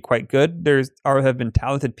sometimes can be quite good. Have been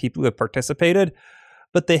talented people who have participated,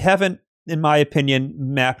 but they haven't, in my opinion,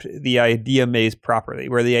 mapped the idea maze properly.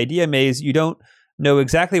 Where the idea maze, you don't know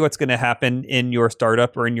exactly what's going to happen in your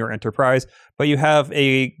startup or in your enterprise, but you have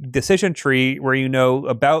a decision tree where you know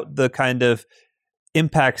about the kind of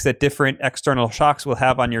impacts that different external shocks will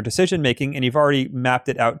have on your decision making, and you've already mapped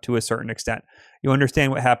it out to a certain extent. You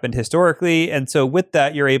understand what happened historically, and so with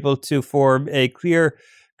that, you're able to form a clear,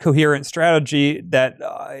 coherent strategy that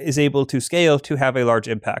is able to scale to have a large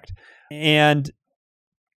impact. And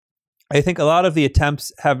I think a lot of the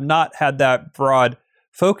attempts have not had that broad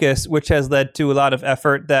focus, which has led to a lot of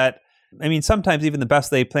effort that, I mean, sometimes even the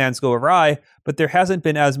best laid plans go awry, but there hasn't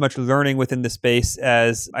been as much learning within the space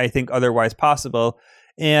as I think otherwise possible.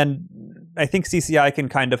 And I think CCI can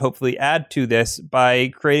kind of hopefully add to this by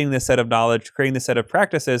creating this set of knowledge, creating this set of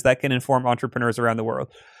practices that can inform entrepreneurs around the world.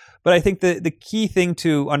 But I think the key thing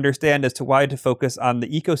to understand as to why to focus on the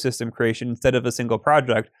ecosystem creation instead of a single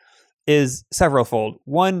project is severalfold.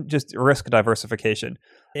 One, just risk diversification.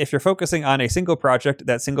 If you're focusing on a single project,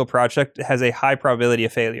 that single project has a high probability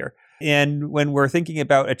of failure. And when we're thinking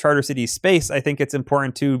about a charter city space, I think it's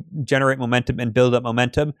important to generate momentum and build up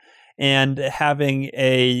momentum. And having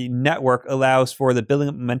a network allows for the building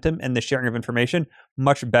of momentum and the sharing of information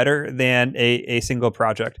much better than a single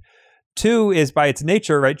project. Two is by its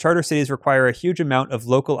nature, right? Charter cities require a huge amount of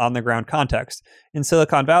local on-the-ground context. In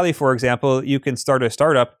Silicon Valley, for example, you can start a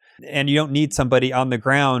startup and you don't need somebody on the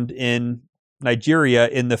ground in Nigeria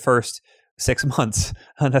in the first 6 months,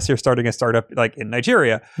 unless you're starting a startup like in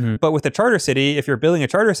Nigeria. But with a charter city, if you're building a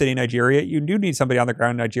charter city in Nigeria, you do need somebody on the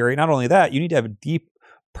ground in Nigeria. Not only that, you need to have a deep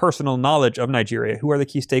personal knowledge of Nigeria. Who are the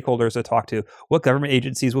key stakeholders to talk to? What government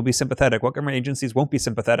agencies will be sympathetic? What government agencies won't be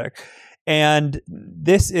sympathetic? And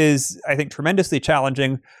this is, I think, tremendously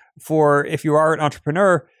challenging for if you are an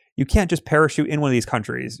entrepreneur. You can't just parachute in one of these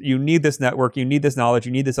countries. You need this network, you need this knowledge,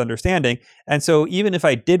 you need this understanding. And so even if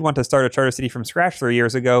I did want to start a charter city from scratch 3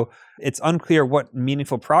 years ago, it's unclear what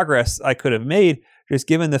meaningful progress I could have made, just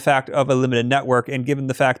given the fact of a limited network and given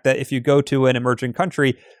the fact that if you go to an emerging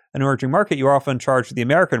country, an emerging market, you're often charged the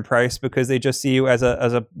American price because they just see you as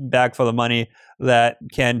a bag full of money that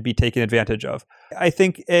can be taken advantage of. I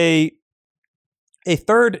think a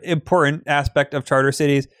third important aspect of charter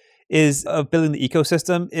cities is of building the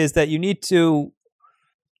ecosystem is that you need to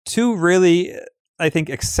really, I think,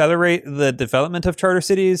 accelerate the development of charter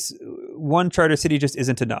cities. One charter city just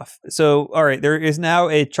isn't enough. So, all right, there is now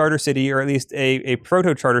a charter city, or at least a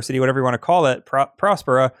proto-charter city, whatever you want to call it,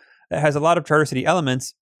 Prospera, that has a lot of charter city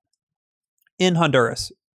elements in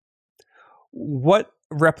Honduras. What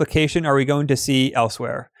replication are we going to see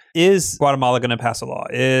elsewhere? Is Guatemala going to pass a law?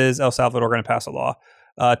 Is El Salvador going to pass a law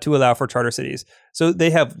to allow for charter cities? So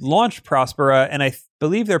they have launched Prospera, and I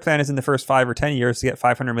believe their plan is in the first 5 or 10 years to get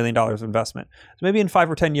 $500 million of investment. So maybe in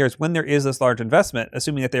 5 or 10 years, when there is this large investment,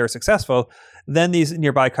 assuming that they are successful, then these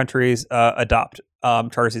nearby countries adopt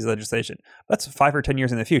charter cities legislation. That's 5 or 10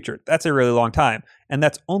 years in the future. That's a really long time. And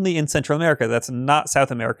that's only in Central America. That's not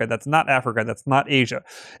South America. That's not Africa. That's not Asia.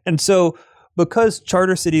 And so because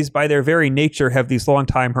charter cities by their very nature have these long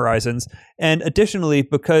time horizons, and additionally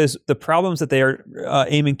because the problems that they are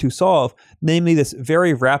aiming to solve, namely this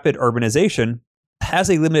very rapid urbanization,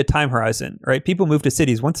 has a limited time horizon, right? People move to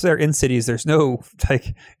cities. Once they're in cities, there's no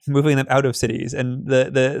like moving them out of cities. And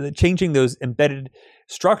the changing those embedded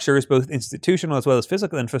structures, both institutional as well as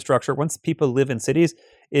physical infrastructure, once people live in cities,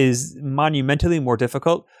 is monumentally more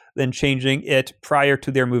difficult than changing it prior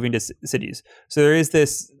to their moving to cities. So there is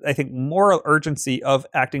this, I think, moral urgency of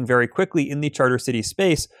acting very quickly in the charter city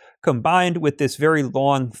space, combined with this very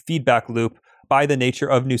long feedback loop by the nature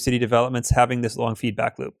of new city developments having this long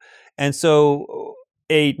feedback loop. And so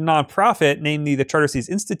a nonprofit, namely the Charter Cities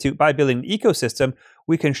Institute, by building an ecosystem,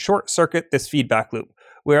 we can short circuit this feedback loop.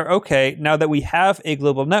 Where, okay, now that we have a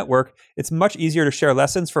global network, it's much easier to share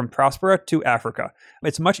lessons from Prospera to Africa.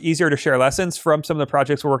 It's much easier to share lessons from some of the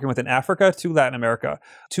projects we're working with in Africa to Latin America,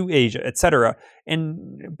 to Asia, etc.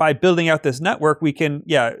 And by building out this network, we can,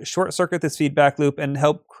 short circuit this feedback loop and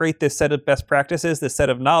help create this set of best practices, this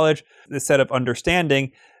set of knowledge, this set of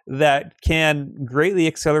understanding that can greatly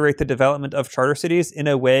accelerate the development of charter cities in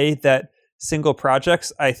a way that single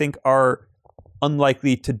projects, I think, are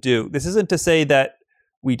unlikely to do. This isn't to say that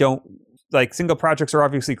we don't, like, single projects are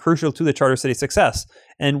obviously crucial to the charter city success,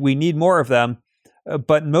 and we need more of them.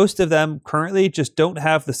 But most of them currently just don't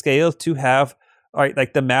have the scale to have,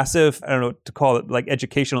 like the massive, I don't know what to call it, like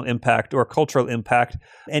educational impact or cultural impact.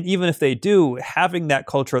 And even if they do, having that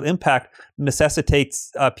cultural impact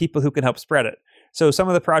necessitates people who can help spread it. So some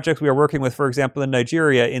of the projects we are working with, for example, in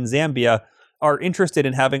Nigeria, in Zambia, are interested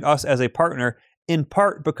in having us as a partner, in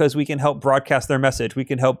part because we can help broadcast their message. We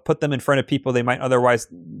can help put them in front of people they might otherwise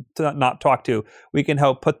not talk to. We can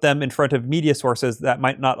help put them in front of media sources that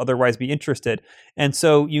might not otherwise be interested. And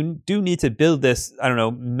so you do need to build this,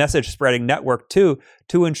 message spreading network too,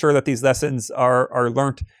 to ensure that these lessons are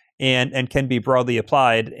learned and can be broadly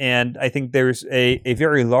applied. And I think there's a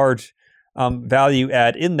very large value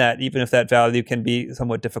add in that, even if that value can be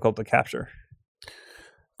somewhat difficult to capture.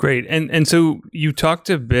 Great. And so you talked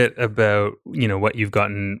a bit about, what you've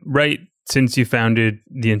gotten right since you founded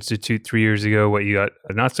the Institute 3 years ago, what you got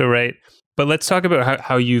not so right. But let's talk about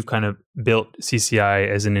how you've kind of built CCI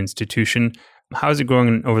as an institution. How is it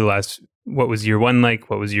going over the last, what was year 1 like?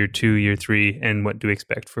 What was year 2, year 3? And what do we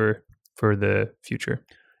expect for the future?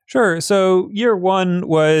 Sure. So year 1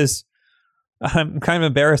 was, I'm kind of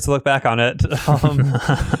embarrassed to look back on it.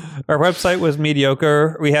 Our website was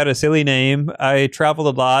mediocre. We had a silly name. I traveled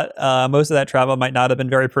a lot. Most of that travel might not have been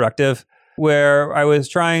very productive, where I was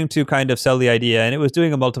trying to kind of sell the idea, and it was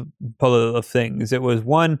doing a multiple of things. It was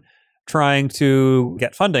one, trying to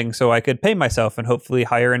get funding so I could pay myself and hopefully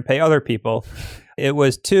hire and pay other people. It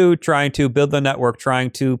was two, trying to build the network, trying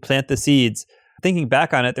to plant the seeds. Thinking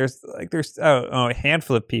back on it, there's I don't know, a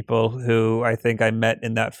handful of people who I think I met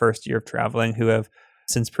in that first year of traveling who have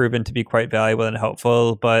since proven to be quite valuable and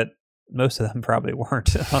helpful, but most of them probably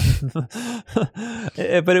weren't.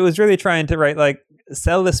 But it was really trying to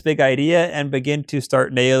sell this big idea and begin to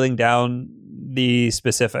start nailing down the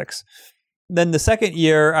specifics. Then the second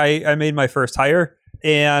year, I made my first hire,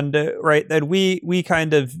 and then we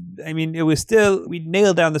kind of, it was still, we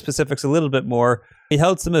nailed down the specifics a little bit more. We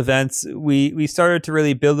held some events. We started to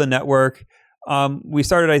really build a network. We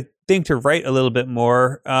started, I think, to write a little bit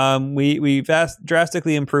more. We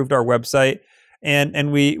drastically improved our website,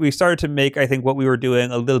 and we started to make, I think, what we were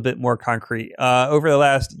doing a little bit more concrete. Over the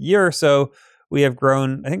last year or so, we have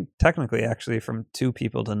grown, I think, technically, actually, from 2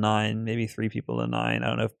 people to 9, maybe 3 people to 9. I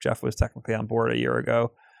don't know if Jeff was technically on board a year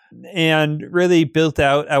ago. And really built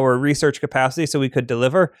out our research capacity so we could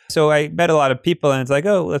deliver. So I met a lot of people, and it's like,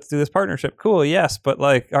 oh, let's do this partnership. Cool, yes. But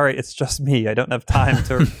all right, it's just me. I don't have time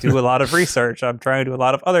to do a lot of research. I'm trying to do a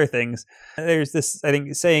lot of other things. There's this, I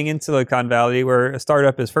think, saying in Silicon Valley where a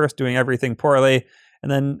startup is first doing everything poorly,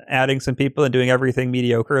 and then adding some people and doing everything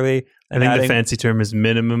mediocrely. I think the fancy term is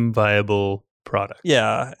minimum viable product.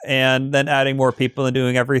 Yeah. And then adding more people and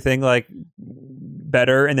doing everything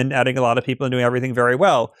better, and then adding a lot of people and doing everything very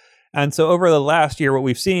well. And so over the last year, what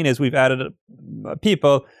we've seen is we've added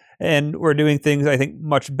people and we're doing things, I think,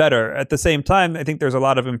 much better. At the same time, I think there's a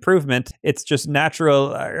lot of improvement. It's just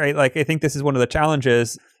natural, right? I think this is one of the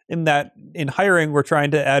challenges in that in hiring, we're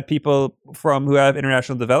trying to add people who have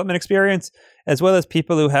international development experience, as well as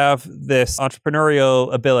people who have this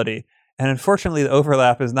entrepreneurial ability. And unfortunately, the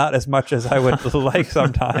overlap is not as much as I would like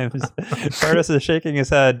sometimes. Curtis is shaking his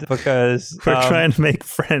head because we're trying to make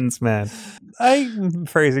friends, man. I'm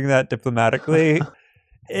phrasing that diplomatically.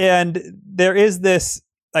 And there is this,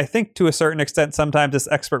 I think to a certain extent, sometimes this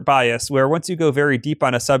expert bias where once you go very deep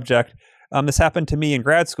on a subject, this happened to me in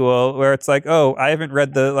grad school where it's like, oh, I haven't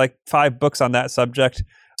read the 5 books on that subject,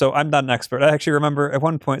 so I'm not an expert. I actually remember at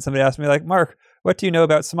one point somebody asked me Mark, what do you know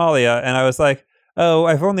about Somalia? And I was like, oh,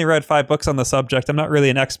 I've only read 5 books on the subject. I'm not really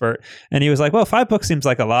an expert. And he was like, well, 5 books seems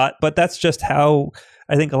like a lot, but that's just how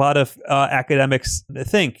I think a lot of academics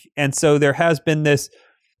think. And so there has been this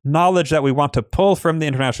knowledge that we want to pull from the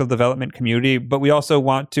international development community, but we also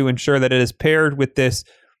want to ensure that it is paired with this,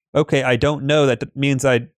 okay, I don't know, that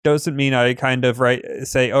doesn't mean I kind of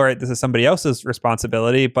say, all right, this is somebody else's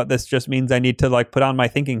responsibility, but this just means I need to put on my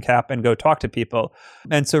thinking cap and go talk to people.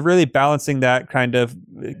 And so really balancing that kind of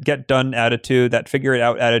get done attitude, that figure it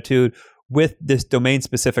out attitude with this domain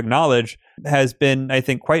specific knowledge has been, I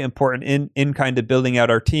think, quite important in kind of building out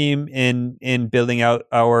our team, in building out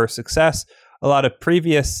our success. A lot of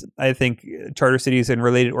previous, I think, charter cities and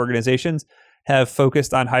related organizations have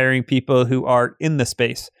focused on hiring people who are in the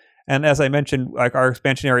space. And as I mentioned, our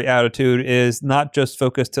expansionary attitude is not just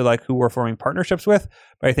focused to who we're forming partnerships with,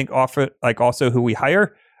 but I think also who we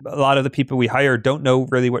hire. A lot of the people we hire don't know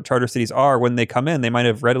really what charter cities are when they come in. They might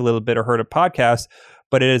have read a little bit or heard a podcast,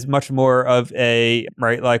 but it is much more of a,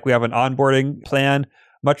 we have an onboarding plan,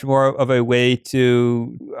 much more of a way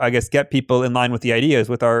to, I guess, get people in line with the ideas,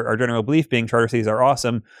 with our general belief being charter cities are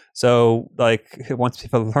awesome. So once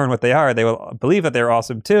people learn what they are, they will believe that they're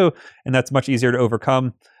awesome too. And that's much easier to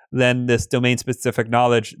overcome than this domain specific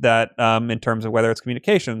knowledge that in terms of whether it's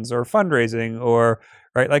communications or fundraising or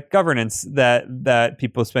governance that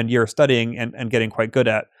people spend years studying and getting quite good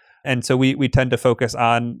at. And so we tend to focus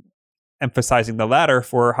on emphasizing the latter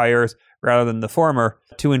for hires rather than the former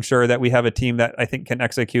to ensure that we have a team that I think can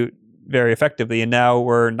execute very effectively. And now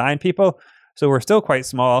we're 9 people, so we're still quite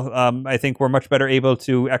small. I think we're much better able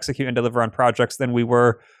to execute and deliver on projects than we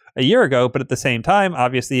were a year ago. But at the same time,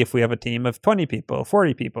 obviously, if we have a team of 20 people,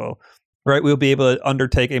 40 people, we'll be able to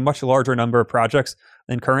undertake a much larger number of projects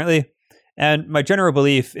than currently. And my general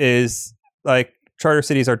belief is charter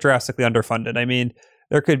cities are drastically underfunded.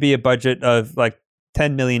 There could be a budget of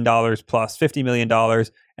 $10 million plus $50 million,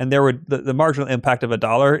 and there would the marginal impact of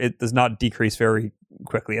 $1, it does not decrease very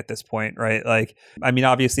quickly at this point, right?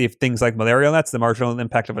 Obviously, if things like malarial nets, the marginal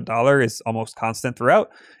impact of $1 is almost constant throughout,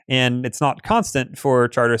 and it's not constant for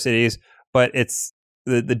charter cities, but it's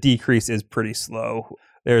the decrease is pretty slow.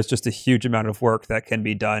 There's just a huge amount of work that can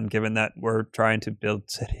be done, given that we're trying to build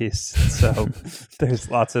cities. So there's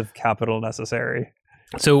lots of capital necessary.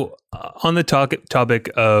 So on the topic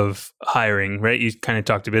of hiring, right? You kind of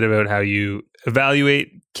talked a bit about how you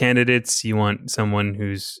evaluate candidates. You want someone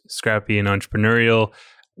who's scrappy and entrepreneurial.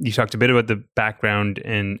 You talked a bit about the background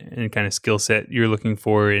and kind of skill set you're looking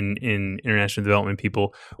for in international development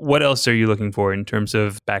people. What else are you looking for in terms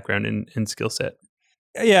of background and skill set?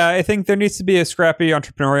 Yeah, I think there needs to be a scrappy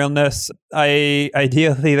entrepreneurialness.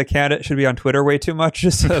 Ideally, the candidate should be on Twitter way too much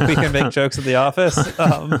just so we can make jokes in the office.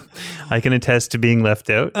 I can attest to being left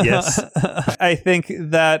out. Yes. I think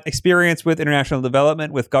that experience with international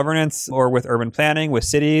development, with governance, or with urban planning, with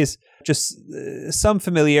cities, just some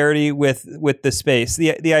familiarity with the space.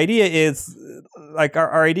 The idea is like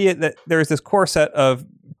our idea that there's this core set of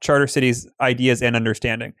charter cities ideas and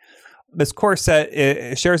understanding. This core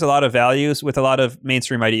set shares a lot of values with a lot of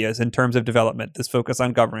mainstream ideas in terms of development. This focus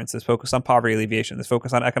on governance, this focus on poverty alleviation, this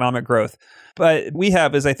focus on economic growth. But we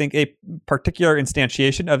have is, I think, a particular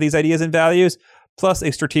instantiation of these ideas and values, plus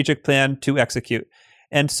a strategic plan to execute.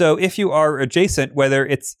 And so if you are adjacent, whether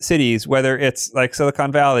it's cities, whether it's like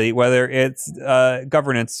Silicon Valley, whether it's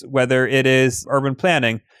governance, whether it is urban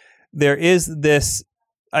planning, there is this,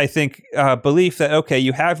 I think, belief that, okay,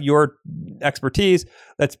 you have your expertise,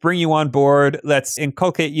 let's bring you on board, let's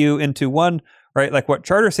inculcate you into one, right, like what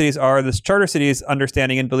charter cities are, this charter cities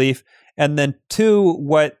understanding and belief, and then two,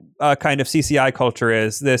 what kind of CCI culture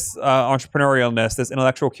is, this entrepreneurialness, this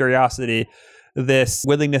intellectual curiosity, this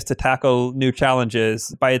willingness to tackle new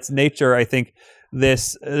challenges. By its nature, I think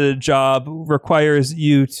this job requires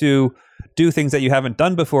you to do things that you haven't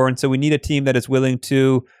done before, and so we need a team that is willing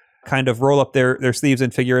to kind of roll up their sleeves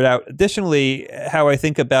and figure it out. Additionally, how I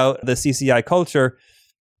think about the CCI culture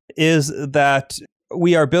is that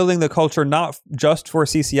we are building the culture not just for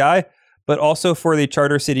CCI, but also for the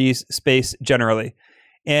charter cities space generally.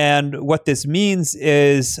 And what this means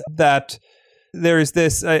is that there's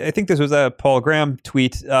this, I think this was a Paul Graham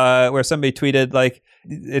tweet where somebody tweeted like,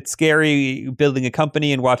 it's scary building a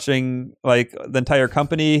company and watching like the entire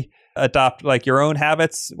company adopt like your own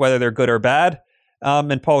habits, whether they're good or bad.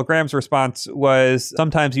 And Paul Graham's response was,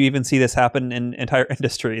 sometimes you even see this happen in entire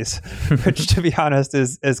industries, which, to be honest,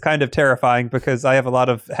 is kind of terrifying because I have a lot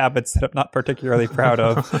of habits that I'm not particularly proud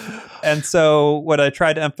of. And so what I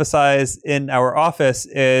try to emphasize in our office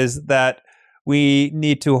is that we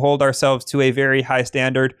need to hold ourselves to a very high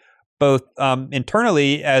standard, both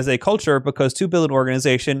internally as a culture, because to build an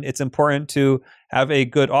organization, it's important to have a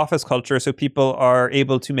good office culture so people are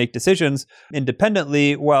able to make decisions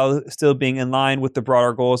independently while still being in line with the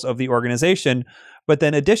broader goals of the organization. But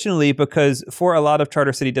then additionally, because for a lot of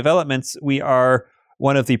charter city developments, we are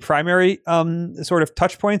one of the primary sort of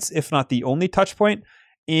touch points, if not the only touch point.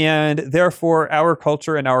 And therefore, our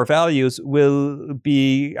culture and our values will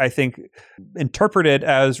be, I think, interpreted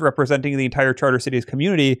as representing the entire charter cities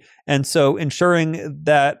community. And so ensuring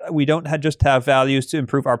that we don't just have values to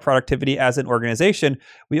improve our productivity as an organization,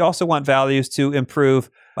 we also want values to improve,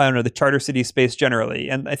 the charter city space generally.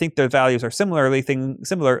 And I think the values are similar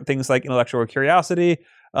things like intellectual curiosity,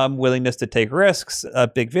 willingness to take risks, a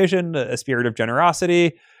big vision, a spirit of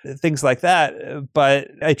generosity, things like that. But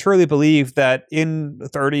I truly believe that in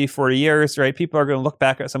 30, 40 years, right, people are going to look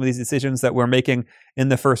back at some of these decisions that we're making in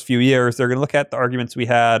the first few years. They're going to look at the arguments we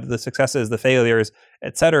had, the successes, the failures,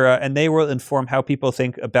 et cetera, and they will inform how people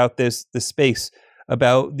think about this space,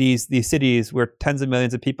 about these cities where tens of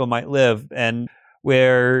millions of people might live, and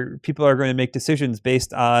where people are going to make decisions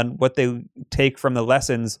based on what they take from the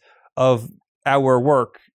lessons of our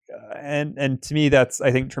work. And to me, that's,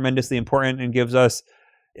 I think, tremendously important and gives us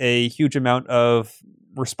a huge amount of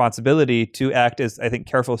responsibility to act as, I think,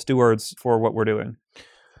 careful stewards for what we're doing.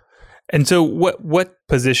 And so what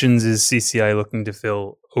positions is CCI looking to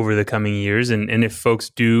fill over the coming years? And if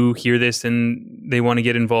folks do hear this and they want to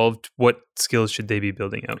get involved, what skills should they be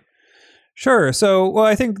building out? Sure. So, well,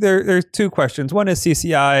 I think there's two questions. One is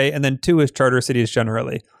CCI, and then two is charter cities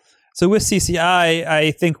generally. So with CCI,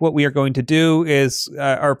 I think what we are going to do is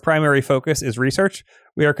our primary focus is research.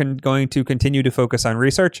 We are going to continue to focus on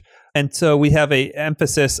research. And so we have an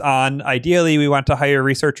emphasis on, ideally, we want to hire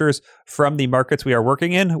researchers from the markets we are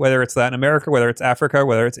working in, whether it's Latin America, whether it's Africa,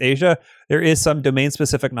 whether it's Asia. There is some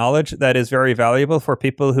domain-specific knowledge that is very valuable for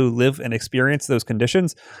people who live and experience those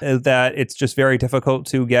conditions that it's just very difficult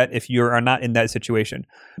to get if you are not in that situation.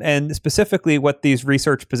 And specifically, what these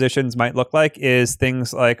research positions might look like is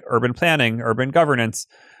things like urban planning, urban governance,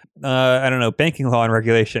 banking law and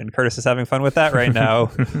regulation. Curtis is having fun with that right now.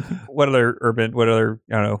 What other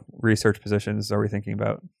research positions are we thinking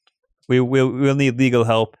about? We'll need legal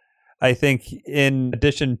help. I think in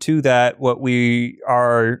addition to that, what we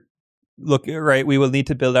are looking, right, we will need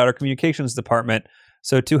to build out our communications department.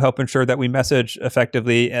 So to help ensure that we message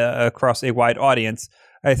effectively across a wide audience,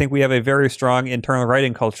 I think we have a very strong internal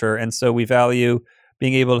writing culture. And so we value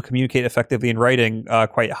being able to communicate effectively in writing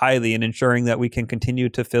quite highly, and ensuring that we can continue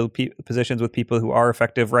to fill positions with people who are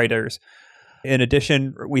effective writers. In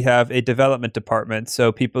addition, we have a development department.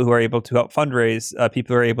 So people who are able to help fundraise,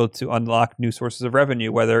 people who are able to unlock new sources of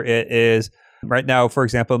revenue, whether it is right now, for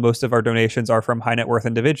example, most of our donations are from high net worth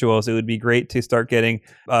individuals. It would be great to start getting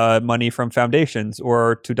money from foundations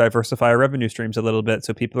or to diversify our revenue streams a little bit.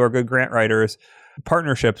 So people who are good grant writers,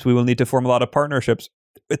 partnerships, we will need to form a lot of partnerships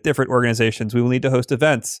with different organizations. We will need to host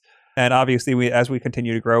events. And obviously, as we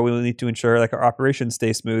continue to grow, we will need to ensure like our operations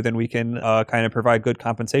stay smooth and we can kind of provide good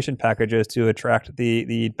compensation packages to attract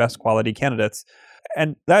the best quality candidates.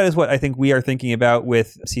 And that is what I think we are thinking about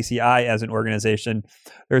with CCI as an organization.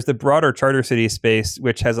 There's the broader charter city space,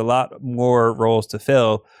 which has a lot more roles to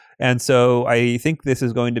fill. And so I think this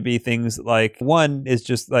is going to be things like, one is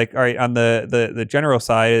just like, all right, on the general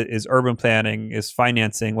side is urban planning, is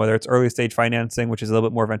financing, whether it's early stage financing, which is a little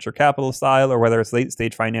bit more venture capital style, or whether it's late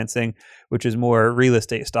stage financing, which is more real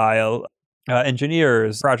estate style.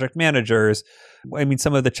 Engineers, project managers. I mean,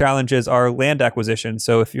 some of the challenges are land acquisition.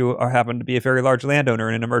 So if you happen to be a very large landowner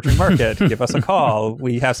in an emerging market, give us a call.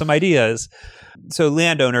 We have some ideas. So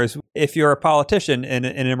landowners, if you're a politician in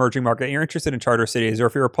an emerging market, you're interested in charter cities, or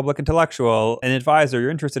if you're a public intellectual, an advisor, you're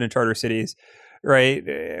interested in charter cities, right?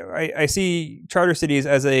 I see charter cities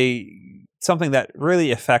as something that really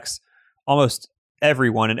affects almost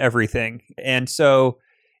everyone and everything. And so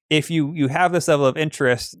if you have this level of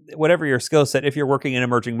interest, whatever your skill set, if you're working in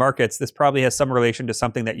emerging markets, this probably has some relation to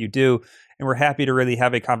something that you do. And we're happy to really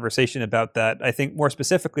have a conversation about that. I think more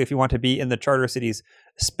specifically, if you want to be in the charter cities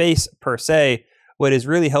space per se, what is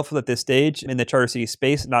really helpful at this stage in the charter city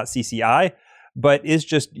space, not CCI, but is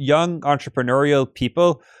just young entrepreneurial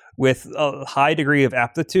people with a high degree of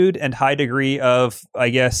aptitude and high degree of, I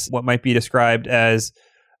guess, what might be described as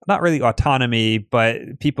not really autonomy,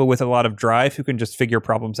 but people with a lot of drive who can just figure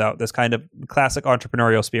problems out, this kind of classic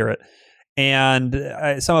entrepreneurial spirit. And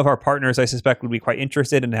some of our partners, I suspect, would be quite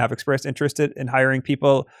interested and have expressed interest in hiring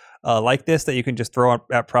people like this, that you can just throw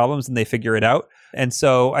at problems and they figure it out. And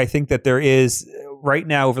so I think that there is, right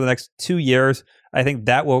now, over the next 2 years, I think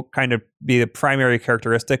that will kind of be the primary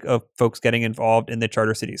characteristic of folks getting involved in the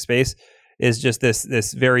charter city space, is just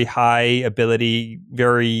this very high ability,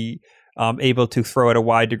 very able to throw at a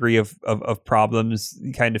wide degree of problems,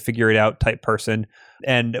 kind of figure it out type person.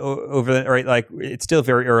 And it's still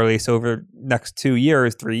very early. So over the next 2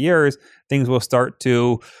 years, 3 years, things will start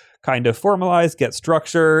to kind of formalize, get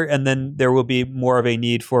structure, and then there will be more of a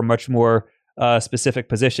need for much more specific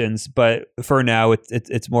positions. But for now,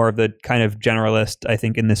 it's more of the kind of generalist, I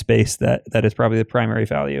think, in this space that is probably the primary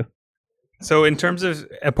value. So in terms of,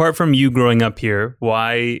 apart from you growing up here,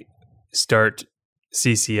 why start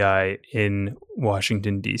CCI in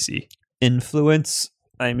Washington, D.C.? Influence.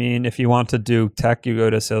 I mean, if you want to do tech, you go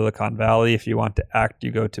to Silicon Valley. If you want to act, you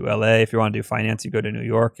go to LA. If you want to do finance, you go to New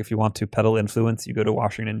York. If you want to peddle influence, you go to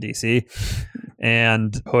Washington, D.C.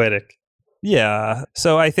 And poetic. Yeah.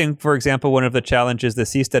 So I think, for example, one of the challenges the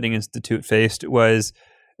Seasteading Institute faced was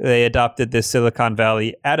they adopted this Silicon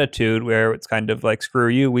Valley attitude where it's kind of like, screw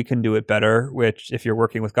you, we can do it better, which if you're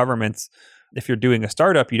working with governments, if you're doing a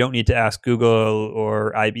startup, you don't need to ask Google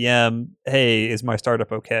or IBM, hey, is my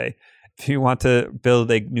startup okay? If you want to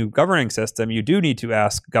build a new governing system, you do need to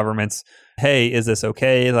ask governments, hey, is this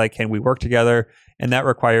okay? Like, can we work together? And that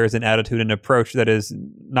requires an attitude and approach that is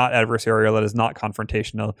not adversarial, that is not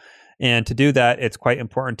confrontational. And to do that, it's quite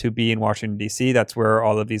important to be in Washington, D.C. That's where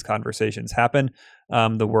all of these conversations happen.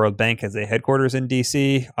 The World Bank has a headquarters in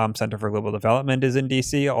D.C. Center for Global Development is in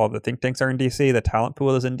D.C. All the think tanks are in D.C. The talent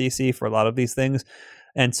pool is in D.C. for a lot of these things.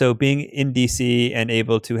 And so being in D.C. and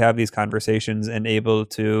able to have these conversations and able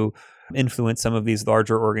to influence some of these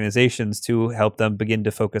larger organizations to help them begin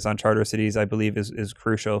to focus on charter cities, I believe is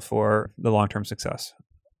crucial for the long-term success.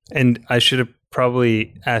 And I should have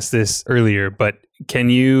probably asked this earlier, but can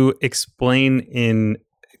you explain in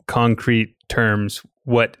concrete terms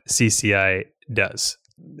what CCI does?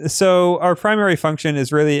 So our primary function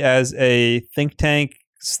is really as a think tank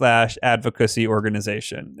 / advocacy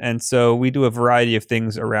organization. And so we do a variety of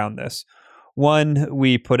things around this. One,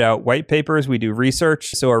 we put out white papers, we do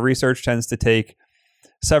research. So our research tends to take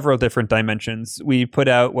several different dimensions. We put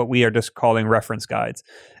out what we are just calling reference guides.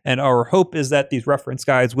 And our hope is that these reference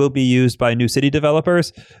guides will be used by new city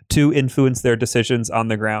developers to influence their decisions on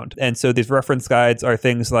the ground. And so these reference guides are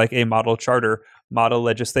things like a model charter, model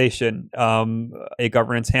legislation, a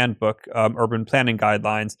governance handbook, urban planning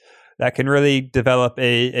guidelines. that can really develop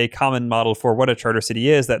a common model for what a charter city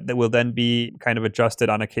is that will then be kind of adjusted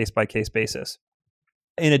on a case-by-case basis.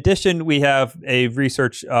 In addition, we have a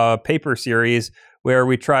research paper series where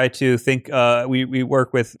we try to think, we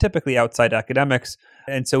work with typically outside academics.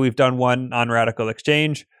 And so we've done one on radical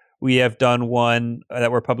exchange. We have done one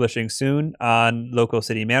that we're publishing soon on local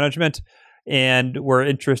city management. And we're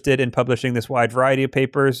interested in publishing this wide variety of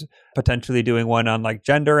papers, potentially doing one on like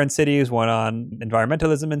gender in cities, one on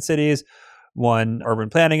environmentalism in cities, one urban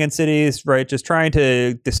planning in cities, right? Just trying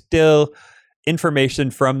to distill information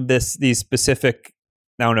from these specific,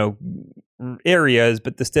 I don't know, areas,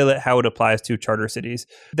 but distill it how it applies to charter cities.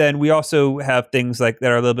 Then we also have things like that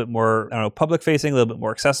are a little bit more, I don't know, public facing, a little bit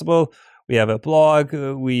more accessible. We have a blog.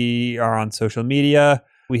 We are on social media.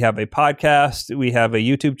 We have a podcast. We have a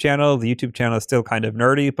YouTube channel. The YouTube channel is still kind of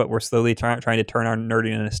nerdy, but we're slowly trying to turn our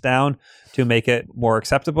nerdiness down to make it more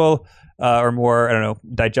acceptable or more, I don't know,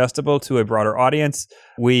 digestible to a broader audience.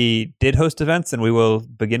 We did host events, and we will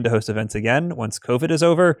begin to host events again once COVID is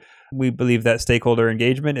over. We believe that stakeholder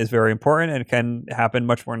engagement is very important and can happen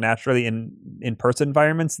much more naturally in in-person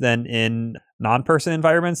environments than in non-person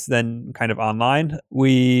environments than kind of online.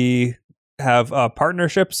 We have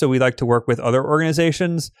partnerships, so we like to work with other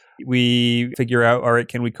organizations. We figure out, all right,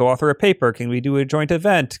 can we co-author a paper? Can we do a joint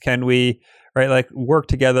event? Can we, right, like work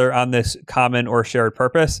together on this common or shared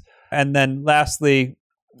purpose? And then lastly,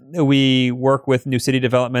 we work with new city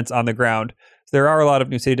developments on the ground. So there are a lot of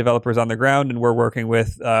new city developers on the ground, and we're working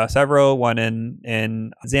with several, one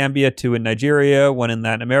in Zambia, two in Nigeria, one in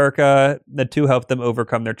Latin America, to help them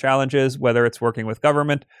overcome their challenges, whether it's working with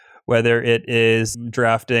government, whether it is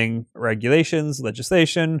drafting regulations,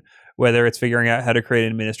 legislation, whether it's figuring out how to create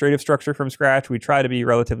an administrative structure from scratch. We try to be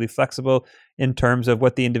relatively flexible in terms of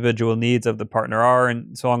what the individual needs of the partner are.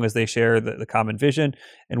 And so long as they share the common vision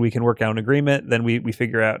and we can work out an agreement, then we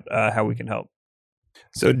figure out how we can help.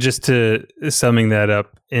 So just to summing that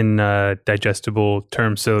up in digestible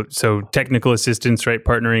terms, so technical assistance, right?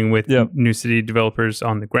 Partnering with new city developers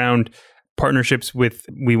on the ground. Partnerships with,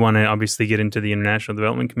 we want to obviously get into the international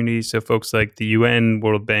development community. So folks like the UN,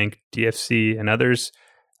 World Bank, DFC, and others.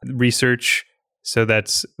 Research. So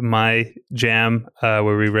that's my jam,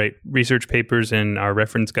 where we write research papers and our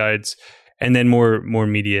reference guides, and then more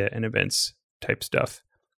media and events type stuff.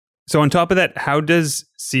 So on top of that, how does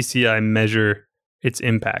CCI measure its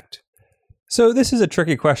impact? So this is a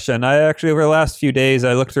tricky question. I actually, over the last few days,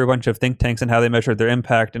 I looked through a bunch of think tanks and how they measured their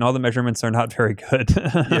impact, and all the measurements are not very good.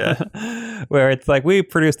 Yeah. Where it's like, we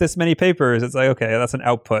produced this many papers. It's like, okay, that's an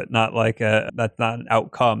output, not like that's not an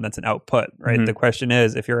outcome. That's an output, right? Mm-hmm. The question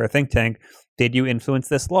is, if you're a think tank, did you influence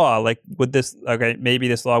this law? Like, maybe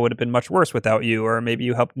this law would have been much worse without you, or maybe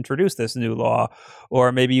you helped introduce this new law,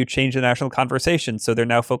 or maybe you changed the national conversation, so they're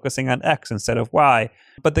now focusing on X instead of Y.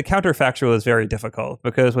 But the counterfactual is very difficult,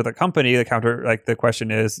 because with a company, the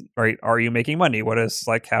question is, right, are you making money? What is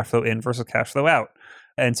like cash flow in versus cash flow out?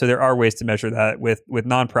 And so there are ways to measure that. With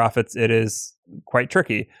nonprofits, it is quite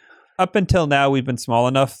tricky. Up until now, we've been small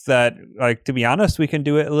enough that, like, to be honest, we can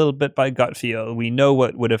do it a little bit by gut feel. We know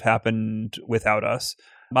what would have happened without us.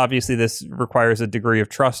 Obviously, this requires a degree of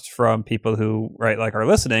trust from people who, right, like, are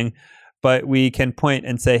listening. But we can point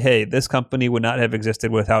and say, hey, this company would not have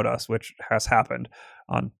existed without us, which has happened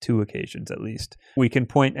on 2 occasions at least. We can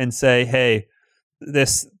point and say, hey,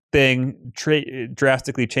 this thing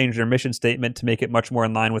drastically changed their mission statement to make it much more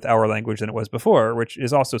in line with our language than it was before, which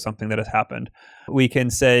is also something that has happened. We can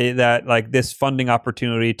say that, like, this funding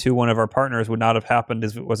opportunity to one of our partners would not have happened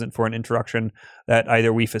if it wasn't for an introduction that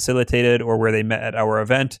either we facilitated or where they met at our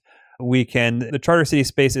event. The charter city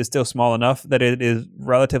space is still small enough that it is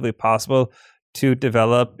relatively possible to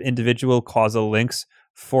develop individual causal links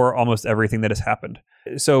for almost everything that has happened.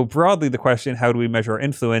 So broadly, the question, how do we measure our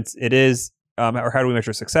influence? It is, or how do we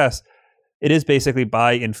measure success? It is basically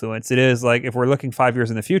by influence. It is like, if we're looking 5 years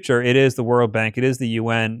in the future, it is the World Bank, it is the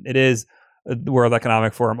UN, it is the World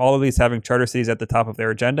Economic Forum, all of these having charter cities at the top of their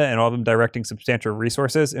agenda, and all of them directing substantial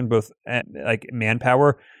resources in both like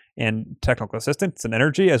manpower and technical assistance and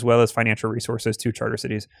energy, as well as financial resources to charter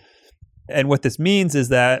cities. And what this means is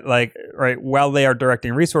that, like, right, while they are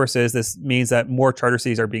directing resources, this means that more charter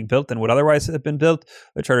cities are being built than would otherwise have been built.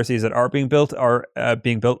 The charter cities that are being built are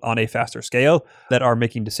being built on a faster scale, that are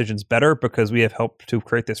making decisions better, because we have helped to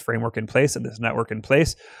create this framework in place and this network in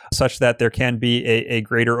place, such that there can be a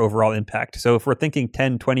greater overall impact. So if we're thinking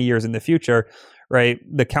 10, 20 years in the future, right,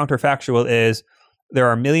 the counterfactual is, there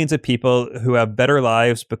are millions of people who have better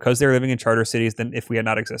lives because they're living in charter cities than if we had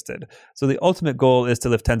not existed. So the ultimate goal is to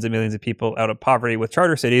lift tens of millions of people out of poverty with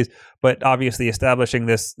charter cities, but obviously establishing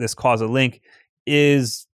this causal link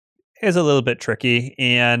is is a little bit tricky.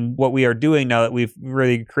 And what we are doing now that we've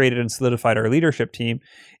really created and solidified our leadership team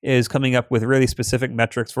is coming up with really specific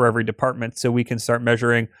metrics for every department so we can start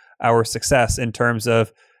measuring our success in terms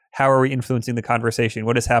of how are we influencing the conversation,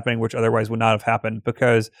 what is happening which otherwise would not have happened.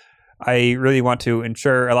 Because I really want to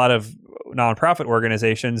ensure a lot of nonprofit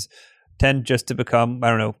organizations tend just to become,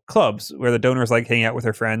 clubs where the donors like hanging out with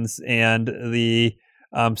their friends and the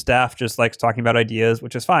staff just likes talking about ideas,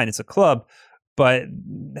 which is fine. It's a club, but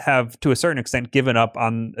have to a certain extent given up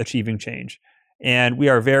on achieving change. And we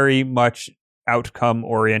are very much outcome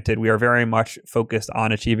oriented. We are very much focused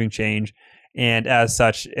on achieving change. And as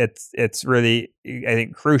such, it's really, I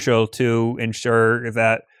think, crucial to ensure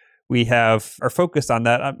that we are focused on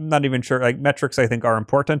that. I'm not even sure, metrics I think are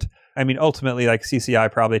important. I mean, ultimately,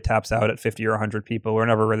 CCI probably taps out at 50 or 100 people. We're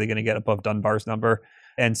never really going to get above Dunbar's number.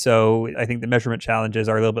 And so I think the measurement challenges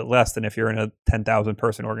are a little bit less than if you're in a 10,000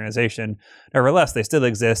 person organization. Nevertheless, they still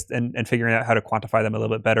exist, and figuring out how to quantify them a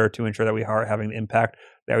little bit better to ensure that we are having the impact,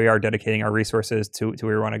 that we are dedicating our resources to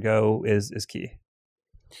where we want to go is key.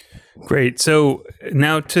 Great. So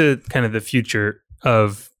now to kind of the future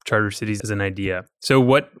of Charter Cities as an idea. So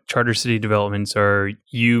what Charter City developments are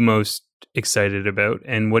you most excited about,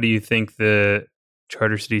 and what do you think the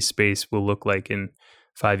Charter City space will look like in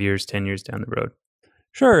 5 years, 10 years down the road?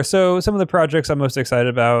 Sure. So some of the projects I'm most excited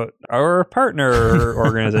about are partner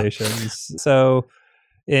organizations. So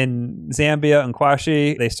in Zambia and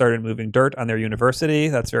Kwashi, they started moving dirt on their university.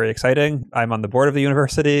 That's very exciting. I'm on the board of the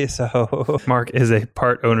university. So Mark is a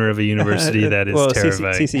part owner of a university. That is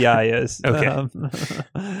terrifying. CCI is. Okay.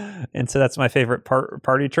 And so that's my favorite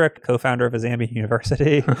party trick, co-founder of a Zambian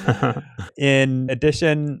university. In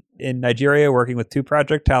addition, in Nigeria, working with two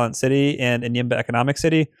projects, Talent City and Enyimba Economic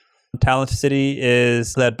City. Talent City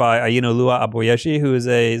is led by Ayinoluwa Aboyeji, who is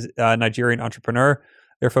a Nigerian entrepreneur.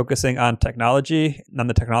 They're focusing on technology, on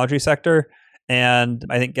the technology sector. And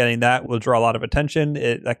I think getting that will draw a lot of attention.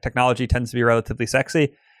 Technology tends to be relatively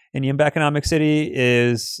sexy. Enyimba Economic City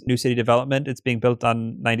is new city development. It's being built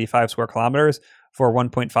on 95 square kilometers for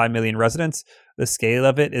 1.5 million residents. The scale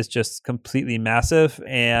of it is just completely massive.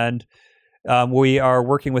 And we are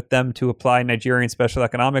working with them to apply Nigerian special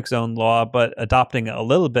economic zone law, but adopting it a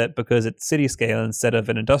little bit because it's city scale instead of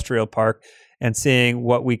an industrial park, and seeing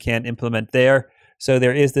what we can implement there. So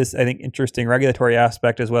there is this, I think, interesting regulatory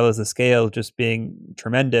aspect as well as the scale just being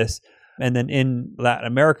tremendous. And then in Latin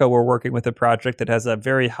America, we're working with a project that has a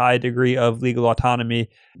very high degree of legal autonomy.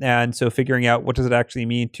 And so figuring out what does it actually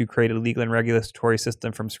mean to create a legal and regulatory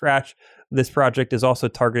system from scratch. This project is also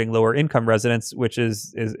targeting lower income residents, which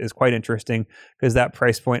is quite interesting because that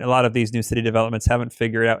price point, a lot of these new city developments haven't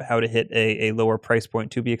figured out how to hit a lower price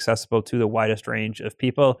point to be accessible to the widest range of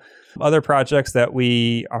people. Other projects that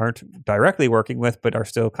we aren't directly working with, but are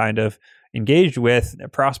still kind of engaged with,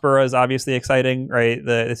 Prospera is obviously exciting, right?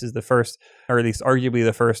 This is the first, or at least arguably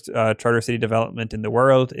the first charter city development in the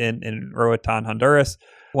world in Roatan, Honduras.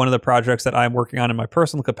 One of the projects that I'm working on in my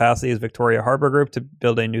personal capacity is Victoria Harbor Group to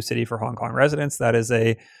build a new city for Hong Kong residents. That is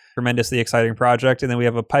a tremendously exciting project. And then we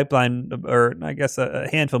have a pipeline, or I guess a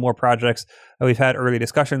handful more projects that we've had early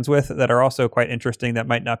discussions with that are also quite interesting that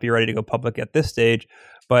might not be ready to go public at this stage,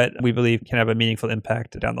 but we believe can have a meaningful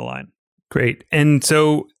impact down the line. Great. And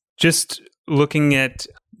so just looking at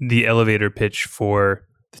the elevator pitch for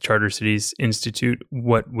the Charter Cities Institute,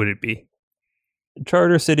 what would it be?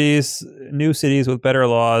 Charter cities, new cities with better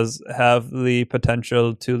laws, have the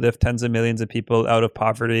potential to lift tens of millions of people out of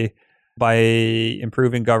poverty by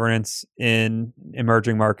improving governance in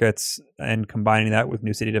emerging markets and combining that with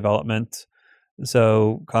new city development.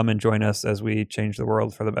 So come and join us as we change the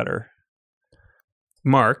world for the better.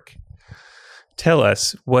 Mark, tell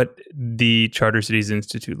us what the Charter Cities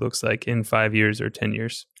Institute looks like in 5 years or 10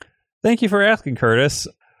 years. Thank you for asking, Curtis.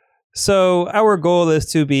 So our goal is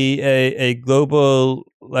to be a global,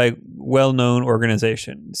 well-known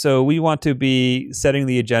organization. So we want to be setting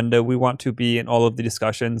the agenda. We want to be in all of the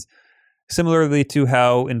discussions. Similarly to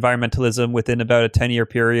how environmentalism within about a 10-year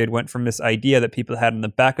period went from this idea that people had in the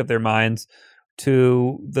back of their minds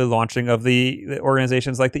to the launching of the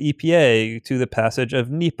organizations like the EPA, to the passage of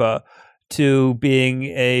NEPA, to being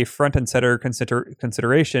a front and center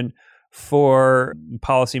consideration for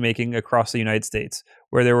policymaking across the United States,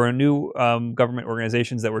 where there were new government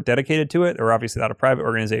organizations that were dedicated to it. There were obviously a lot of private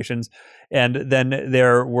organizations. And then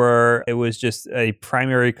it was just a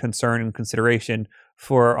primary concern and consideration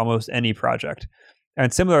for almost any project.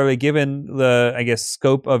 And similarly, given the,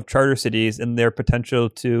 scope of charter cities and their potential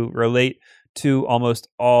to relate to almost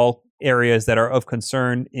all areas that are of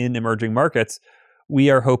concern in emerging markets, we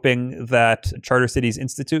are hoping that Charter Cities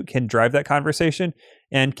Institute can drive that conversation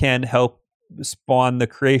and can help spawn the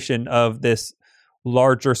creation of this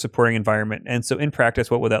larger supporting environment. And so in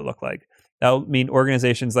practice, what would that look like? That would mean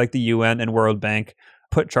organizations like the UN and World Bank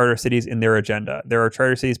put charter cities in their agenda. There are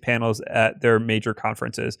charter cities panels at their major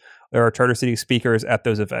conferences. There are charter city speakers at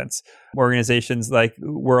those events. Organizations like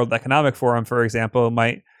World Economic Forum, for example,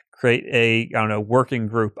 might create a working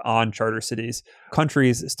group on charter cities.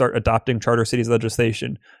 Countries start adopting charter cities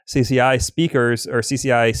legislation. CCI speakers or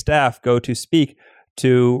CCI staff go to speak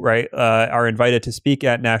are invited to speak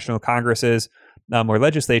at national congresses or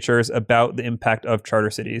legislatures about the impact of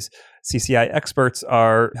charter cities. CCI experts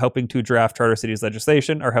are helping to draft charter cities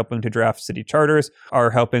legislation, are helping to draft city charters,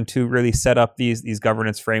 are helping to really set up these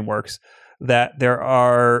governance frameworks. That there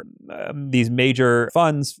are these major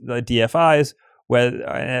funds, DFIs,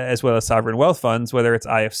 as well as sovereign wealth funds, whether it's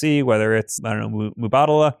IFC, whether it's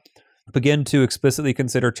Mubadala, begin to explicitly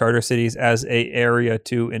consider charter cities as an area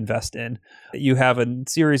to invest in. You have a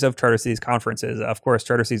series of charter cities conferences. Of course,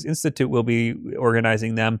 Charter Cities Institute will be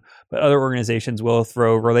organizing them, but other organizations will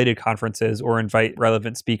throw related conferences or invite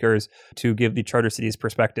relevant speakers to give the charter cities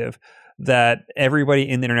perspective. That everybody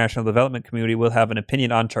in the international development community will have an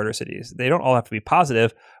opinion on charter cities. They don't all have to be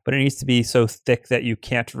positive, but it needs to be so thick that you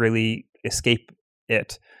can't really escape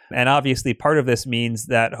it. And obviously, part of this means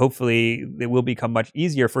that hopefully it will become much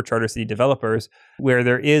easier for charter city developers where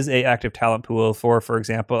there is a active talent pool for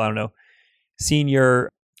example, senior,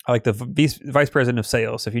 like the vice president of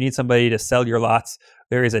sales. So if you need somebody to sell your lots,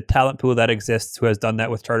 there is a talent pool that exists who has done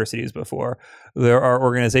that with charter cities before. There are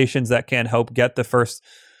organizations that can help get the first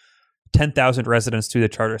 10,000 residents to the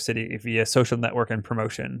charter city via social network and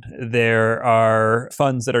promotion. There are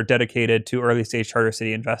funds that are dedicated to early stage charter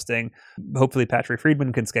city investing. Hopefully Patrick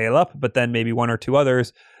Friedman can scale up, but then maybe one or two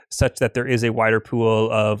others, such that there is a wider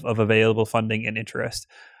pool of available funding and interest.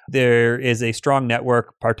 There is a strong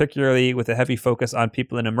network, particularly with a heavy focus on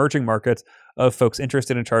people in emerging markets, of folks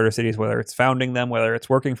interested in charter cities, whether it's founding them, whether it's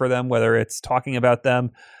working for them, whether it's talking about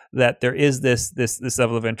them, that there is this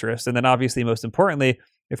level of interest. And then obviously, most importantly,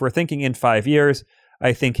 if we're thinking in 5 years,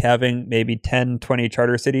 I think having maybe 10, 20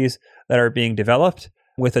 charter cities that are being developed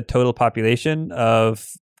with a total population of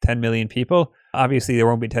 10 million people. Obviously, there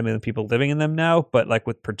won't be 10 million people living in them now, but like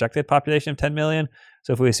with projected population of 10 million.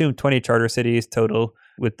 So if we assume 20 charter cities total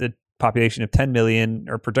with the population of 10 million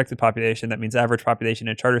or projected population, that means average population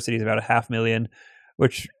in charter cities about 500,000,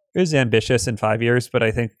 which is ambitious in 5 years, but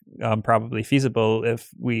I think probably feasible if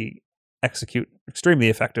we execute extremely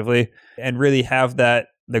effectively and really have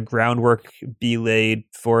the groundwork be laid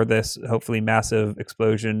for this hopefully massive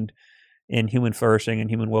explosion in human flourishing and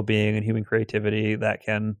human well-being and human creativity that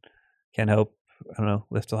can help,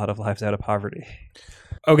 lift a lot of lives out of poverty.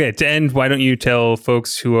 Okay, to end, why don't you tell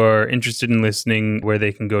folks who are interested in listening where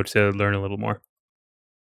they can go to learn a little more?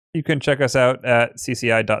 You can check us out at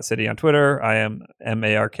cci.city on Twitter. I am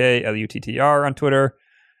MarkLuttr on Twitter.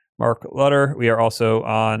 Mark Lutter. We are also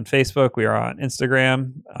on Facebook. We are on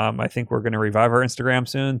Instagram. I think we're going to revive our Instagram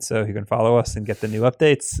soon, so you can follow us and get the new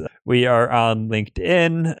updates. We are on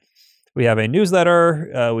LinkedIn. We have a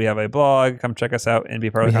newsletter. We have a blog. Come check us out and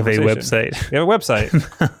be part of the conversation. We have a website. We have a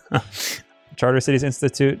website.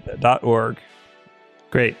 CharterCitiesInstitute.org.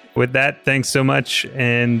 Great. With that, thanks so much.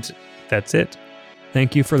 And that's it.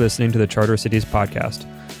 Thank you for listening to the Charter Cities podcast.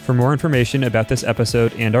 For more information about this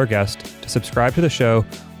episode and our guest, to subscribe to the show,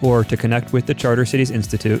 or to connect with the Charter Cities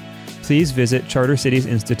Institute, please visit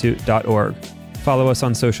chartercitiesinstitute.org. Follow us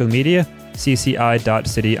on social media,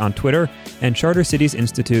 cci.city on Twitter, and Charter Cities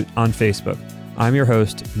Institute on Facebook. I'm your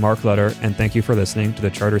host, Mark Lutter, and thank you for listening to the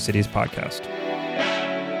Charter Cities podcast.